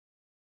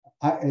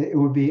 it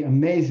would be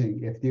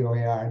amazing if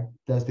DOER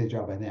does their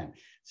job by then.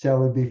 So it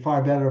would be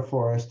far better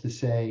for us to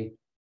say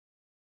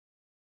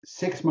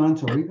 6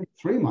 months or even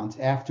 3 months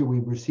after we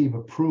receive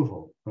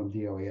approval from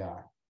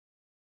DOER.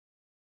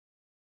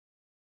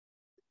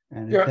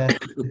 And Yeah.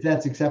 if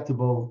that's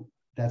acceptable,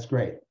 that's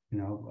great, you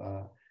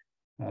know,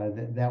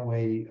 that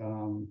way,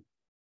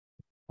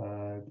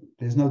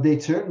 there's no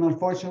date certain,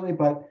 unfortunately,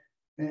 but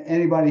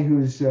anybody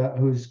who's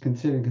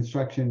considering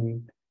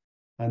construction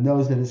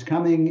knows that it's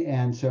coming,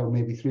 and so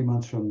maybe 3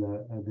 months from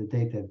the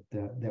date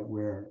that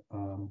we're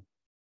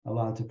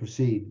allowed to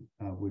proceed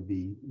would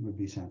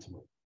be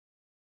sensible.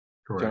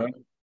 Correct.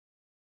 John?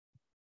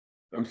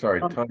 I'm sorry,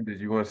 Tom, did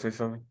you want to say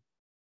something?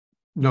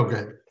 No, go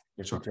ahead.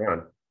 Mr.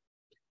 John.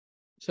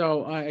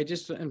 So I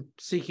just am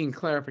seeking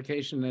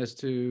clarification as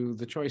to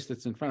the choice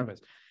that's in front of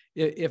us.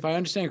 If I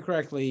understand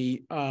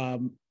correctly,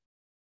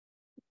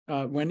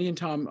 Wendy and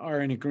Tom are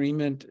in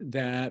agreement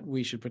that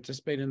we should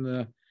participate in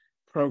the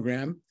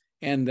program,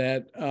 and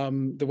that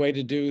the way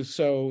to do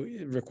so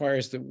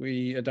requires that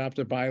we adopt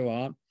a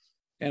bylaw.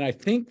 And I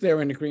think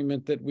they're in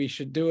agreement that we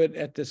should do it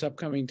at this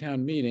upcoming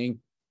town meeting.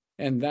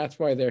 And that's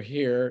why they're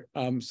here,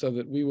 so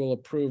that we will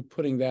approve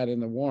putting that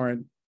in the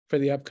warrant for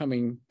the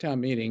upcoming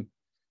town meeting.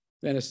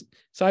 Then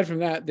aside from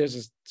that, there's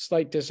a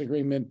slight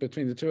disagreement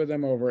between the two of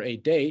them over a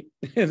date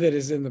that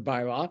is in the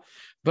bylaw.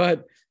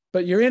 But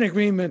you're in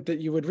agreement that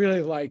you would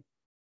really like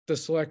the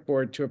select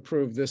board to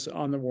approve this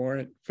on the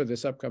warrant for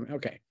this upcoming,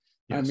 okay.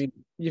 Yes. I mean,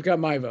 you've got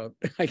my vote.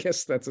 I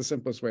guess that's the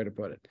simplest way to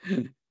put it.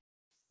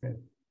 Okay.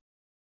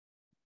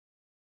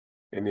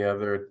 Any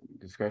other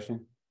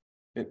discussion?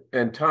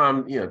 And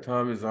Tom, you know,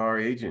 Tom is our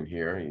agent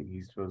here.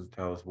 He's supposed to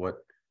tell us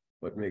what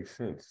makes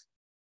sense.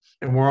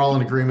 And we're all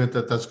in agreement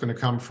that that's going to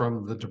come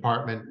from the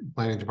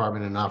planning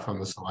department, and not from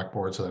the select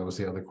board. So that was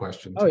the other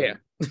question. Oh yeah,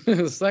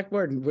 the select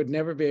board would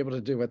never be able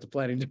to do what the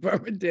planning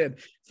department did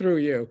through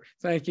you.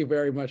 Thank you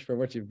very much for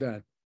what you've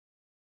done.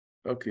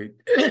 Okay.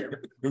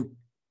 Do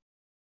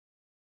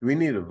we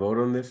need a vote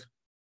on this?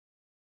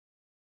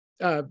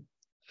 I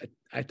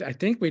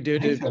think we do. I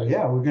think so,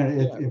 yeah, we're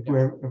gonna if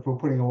we're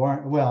putting a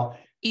warrant. Well,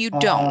 You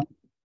don't.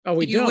 Oh,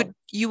 we don't.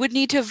 You would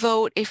need to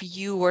vote if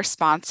you were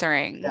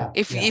sponsoring. Yeah,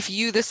 If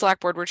you, the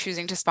select board, were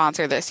choosing to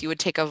sponsor this, you would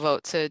take a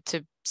vote to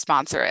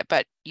sponsor it,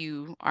 but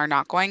you are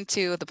not going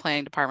to. The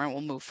planning department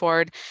will move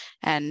forward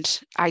and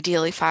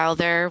ideally file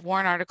their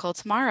warrant article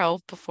tomorrow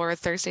before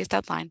Thursday's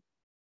deadline.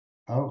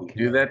 Okay.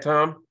 Do that,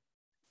 Tom?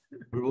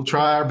 We will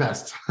try our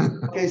best.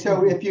 Okay,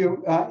 so if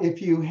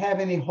you have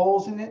any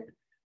holes in it,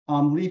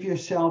 leave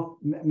yourself,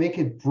 make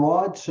it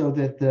broad so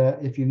that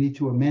if you need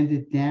to amend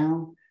it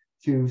down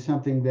to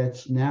something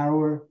that's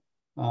narrower,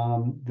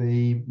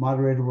 the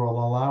moderator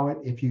will allow it.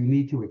 If you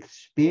need to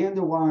expand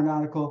the warrant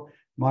article,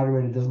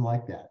 moderator doesn't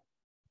like that.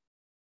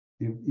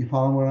 You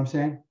following what I'm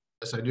saying?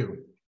 Yes, I do.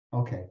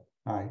 Okay,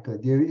 all right,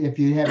 good. If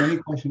you have any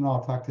question,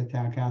 I'll talk to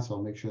town council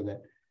and make sure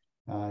that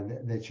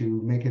that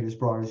you make it as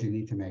broad as you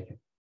need to make it.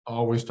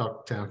 Always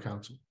talk to town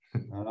council.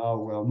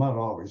 Oh, well, not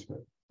always,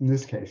 but in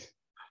this case.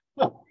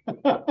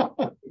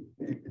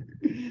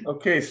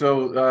 Okay,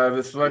 so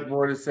the select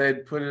board has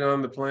said put it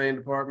on the planning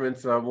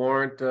department's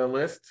warrant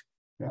list.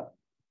 Yeah.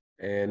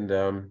 And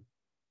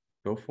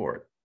go for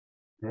it.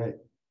 Great.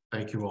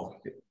 Thank you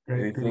all.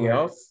 Great. Anything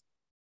else?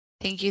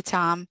 Thank you,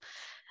 Tom.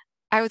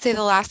 I would say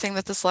the last thing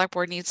that the select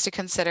board needs to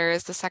consider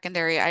is the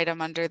secondary item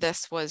under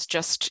this was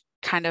just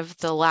kind of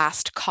the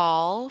last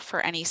call for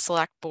any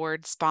select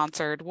board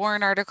sponsored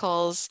warrant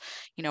articles.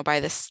 You know, by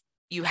this,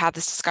 you had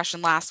this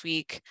discussion last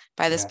week.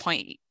 By this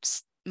point,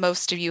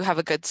 most of you have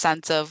a good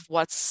sense of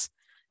what's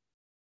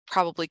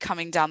probably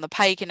coming down the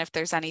pike. And if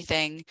there's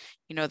anything,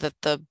 you know, that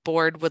the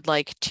board would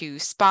like to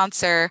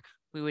sponsor,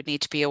 we would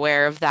need to be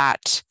aware of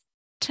that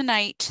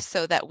tonight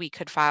so that we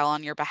could file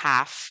on your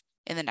behalf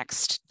in the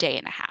next day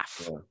and a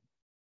half. Yeah.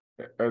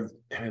 Does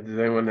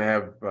anyone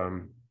have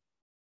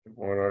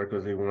warrant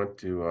articles they want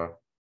to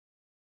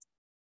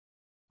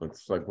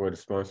select board to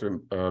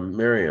sponsor?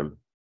 Miriam.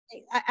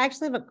 I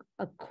actually have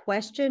a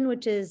question,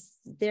 which is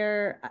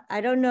I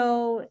don't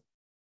know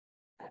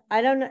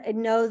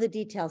the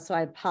details, so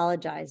I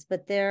apologize,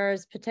 but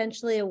there's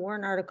potentially a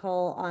warrant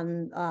article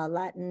on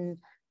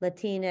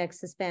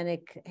Latinx,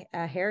 Hispanic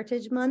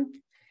Heritage Month.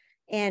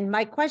 And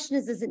my question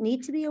is, does it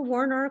need to be a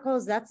warrant article?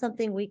 Is that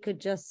something we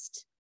could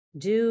just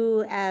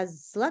do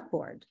as select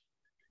board?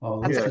 Oh,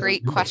 That's yeah. a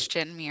great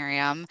question,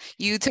 Miriam.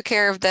 You took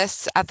care of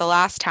this at the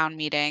last town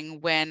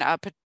meeting when a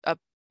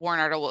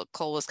warrant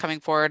article was coming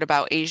forward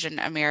about Asian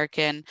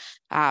American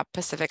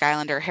Pacific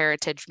Islander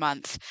Heritage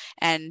Month.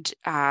 And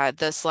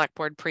the select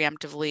board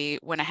preemptively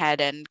went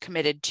ahead and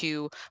committed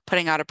to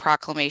putting out a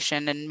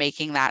proclamation and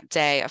making that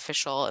day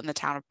official in the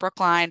town of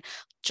Brookline,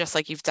 just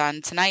like you've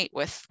done tonight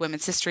with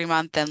Women's History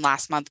Month and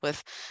last month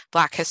with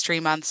Black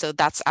History Month. So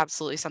that's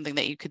absolutely something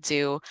that you could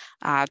do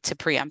to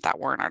preempt that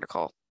warrant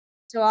article.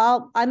 So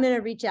I'm going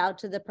to reach out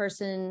to the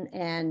person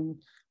and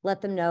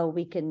let them know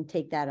we can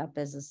take that up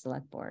as a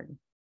select board.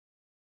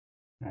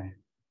 Right.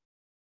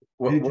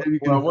 What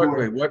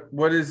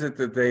is it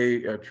that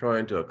they are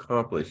trying to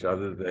accomplish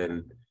other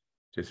than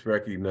just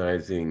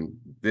recognizing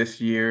this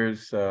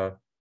year's?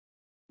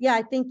 Yeah,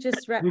 I think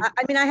just, I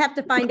mean, I have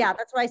to find out.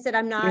 That's why I said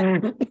I'm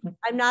not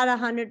I'm not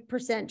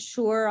 100%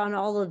 sure on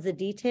all of the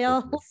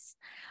details.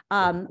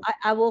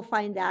 I will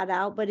find that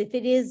out, but if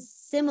it is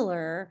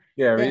similar,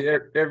 Yeah,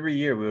 then- every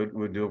year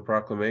we'll do a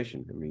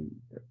proclamation. I mean,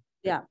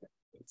 yeah.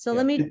 So Yeah.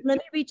 let me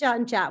reach out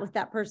and chat with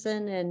that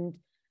person,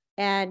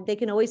 and they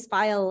can always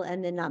file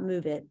and then not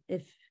move it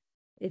if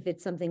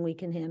it's something we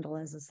can handle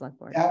as a select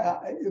board.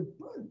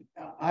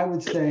 I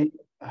would say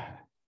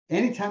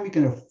anytime you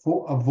can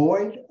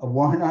avoid a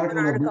warrant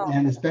article,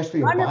 and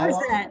especially a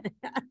bylaw, 100%.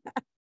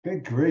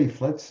 good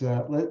grief, let's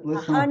not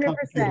 100%.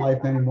 complicate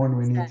life any more than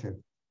we need to.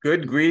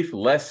 good grief,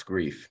 less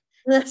grief.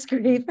 That's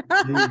grief.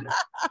 Mhm.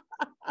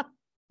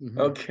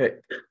 Okay.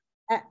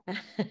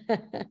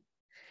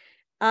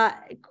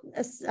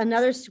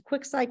 Another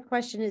quick side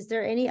question, is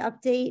there any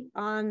update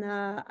on,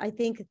 I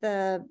think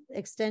the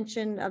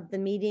extension of the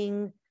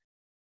meeting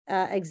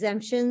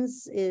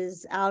exemptions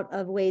is out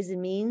of Ways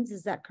and Means,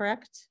 is that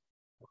correct?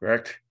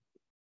 Correct.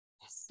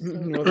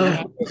 Well,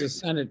 that was a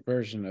Senate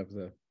version of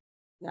the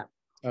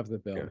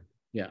bill. Yeah.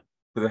 Yeah.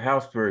 So the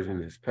House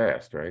version is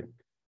passed, right?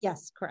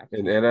 Yes, correct.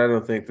 And I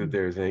don't think that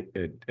there's a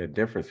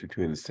difference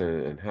between the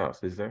Senate and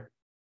House, is there?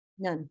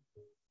 None.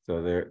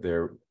 So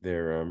their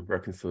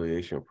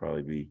reconciliation will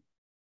probably be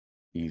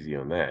easy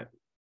on that.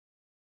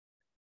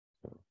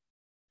 So,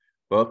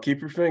 well, keep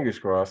your fingers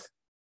crossed.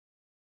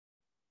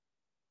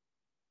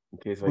 In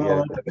case I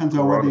Well, get it depends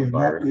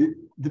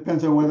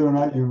on whether or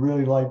not you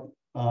really like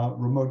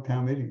remote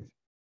town meetings.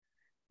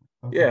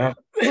 Okay. Yeah.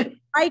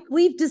 Mike,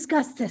 we've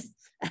discussed this.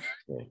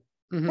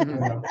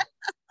 Mhm.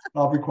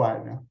 I'll be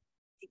quiet now.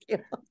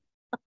 Thank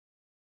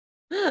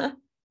you.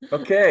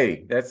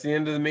 Okay, that's the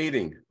end of the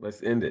meeting.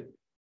 Let's end it.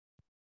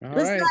 All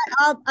Listen,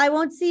 right. I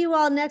won't see you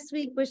all next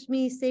week. Wish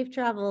me safe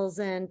travels,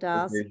 and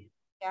Okay.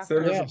 yeah.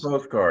 Send us Yes. a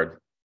postcard.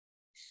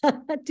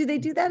 Do they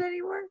do that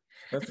anymore?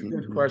 That's a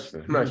good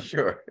question. I'm not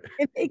sure.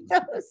 I think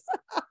those.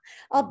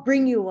 I'll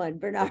bring you one,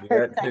 Bernard.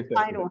 That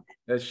fine one.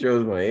 That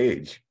shows my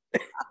age.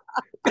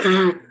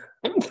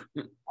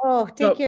 Oh, take So- care.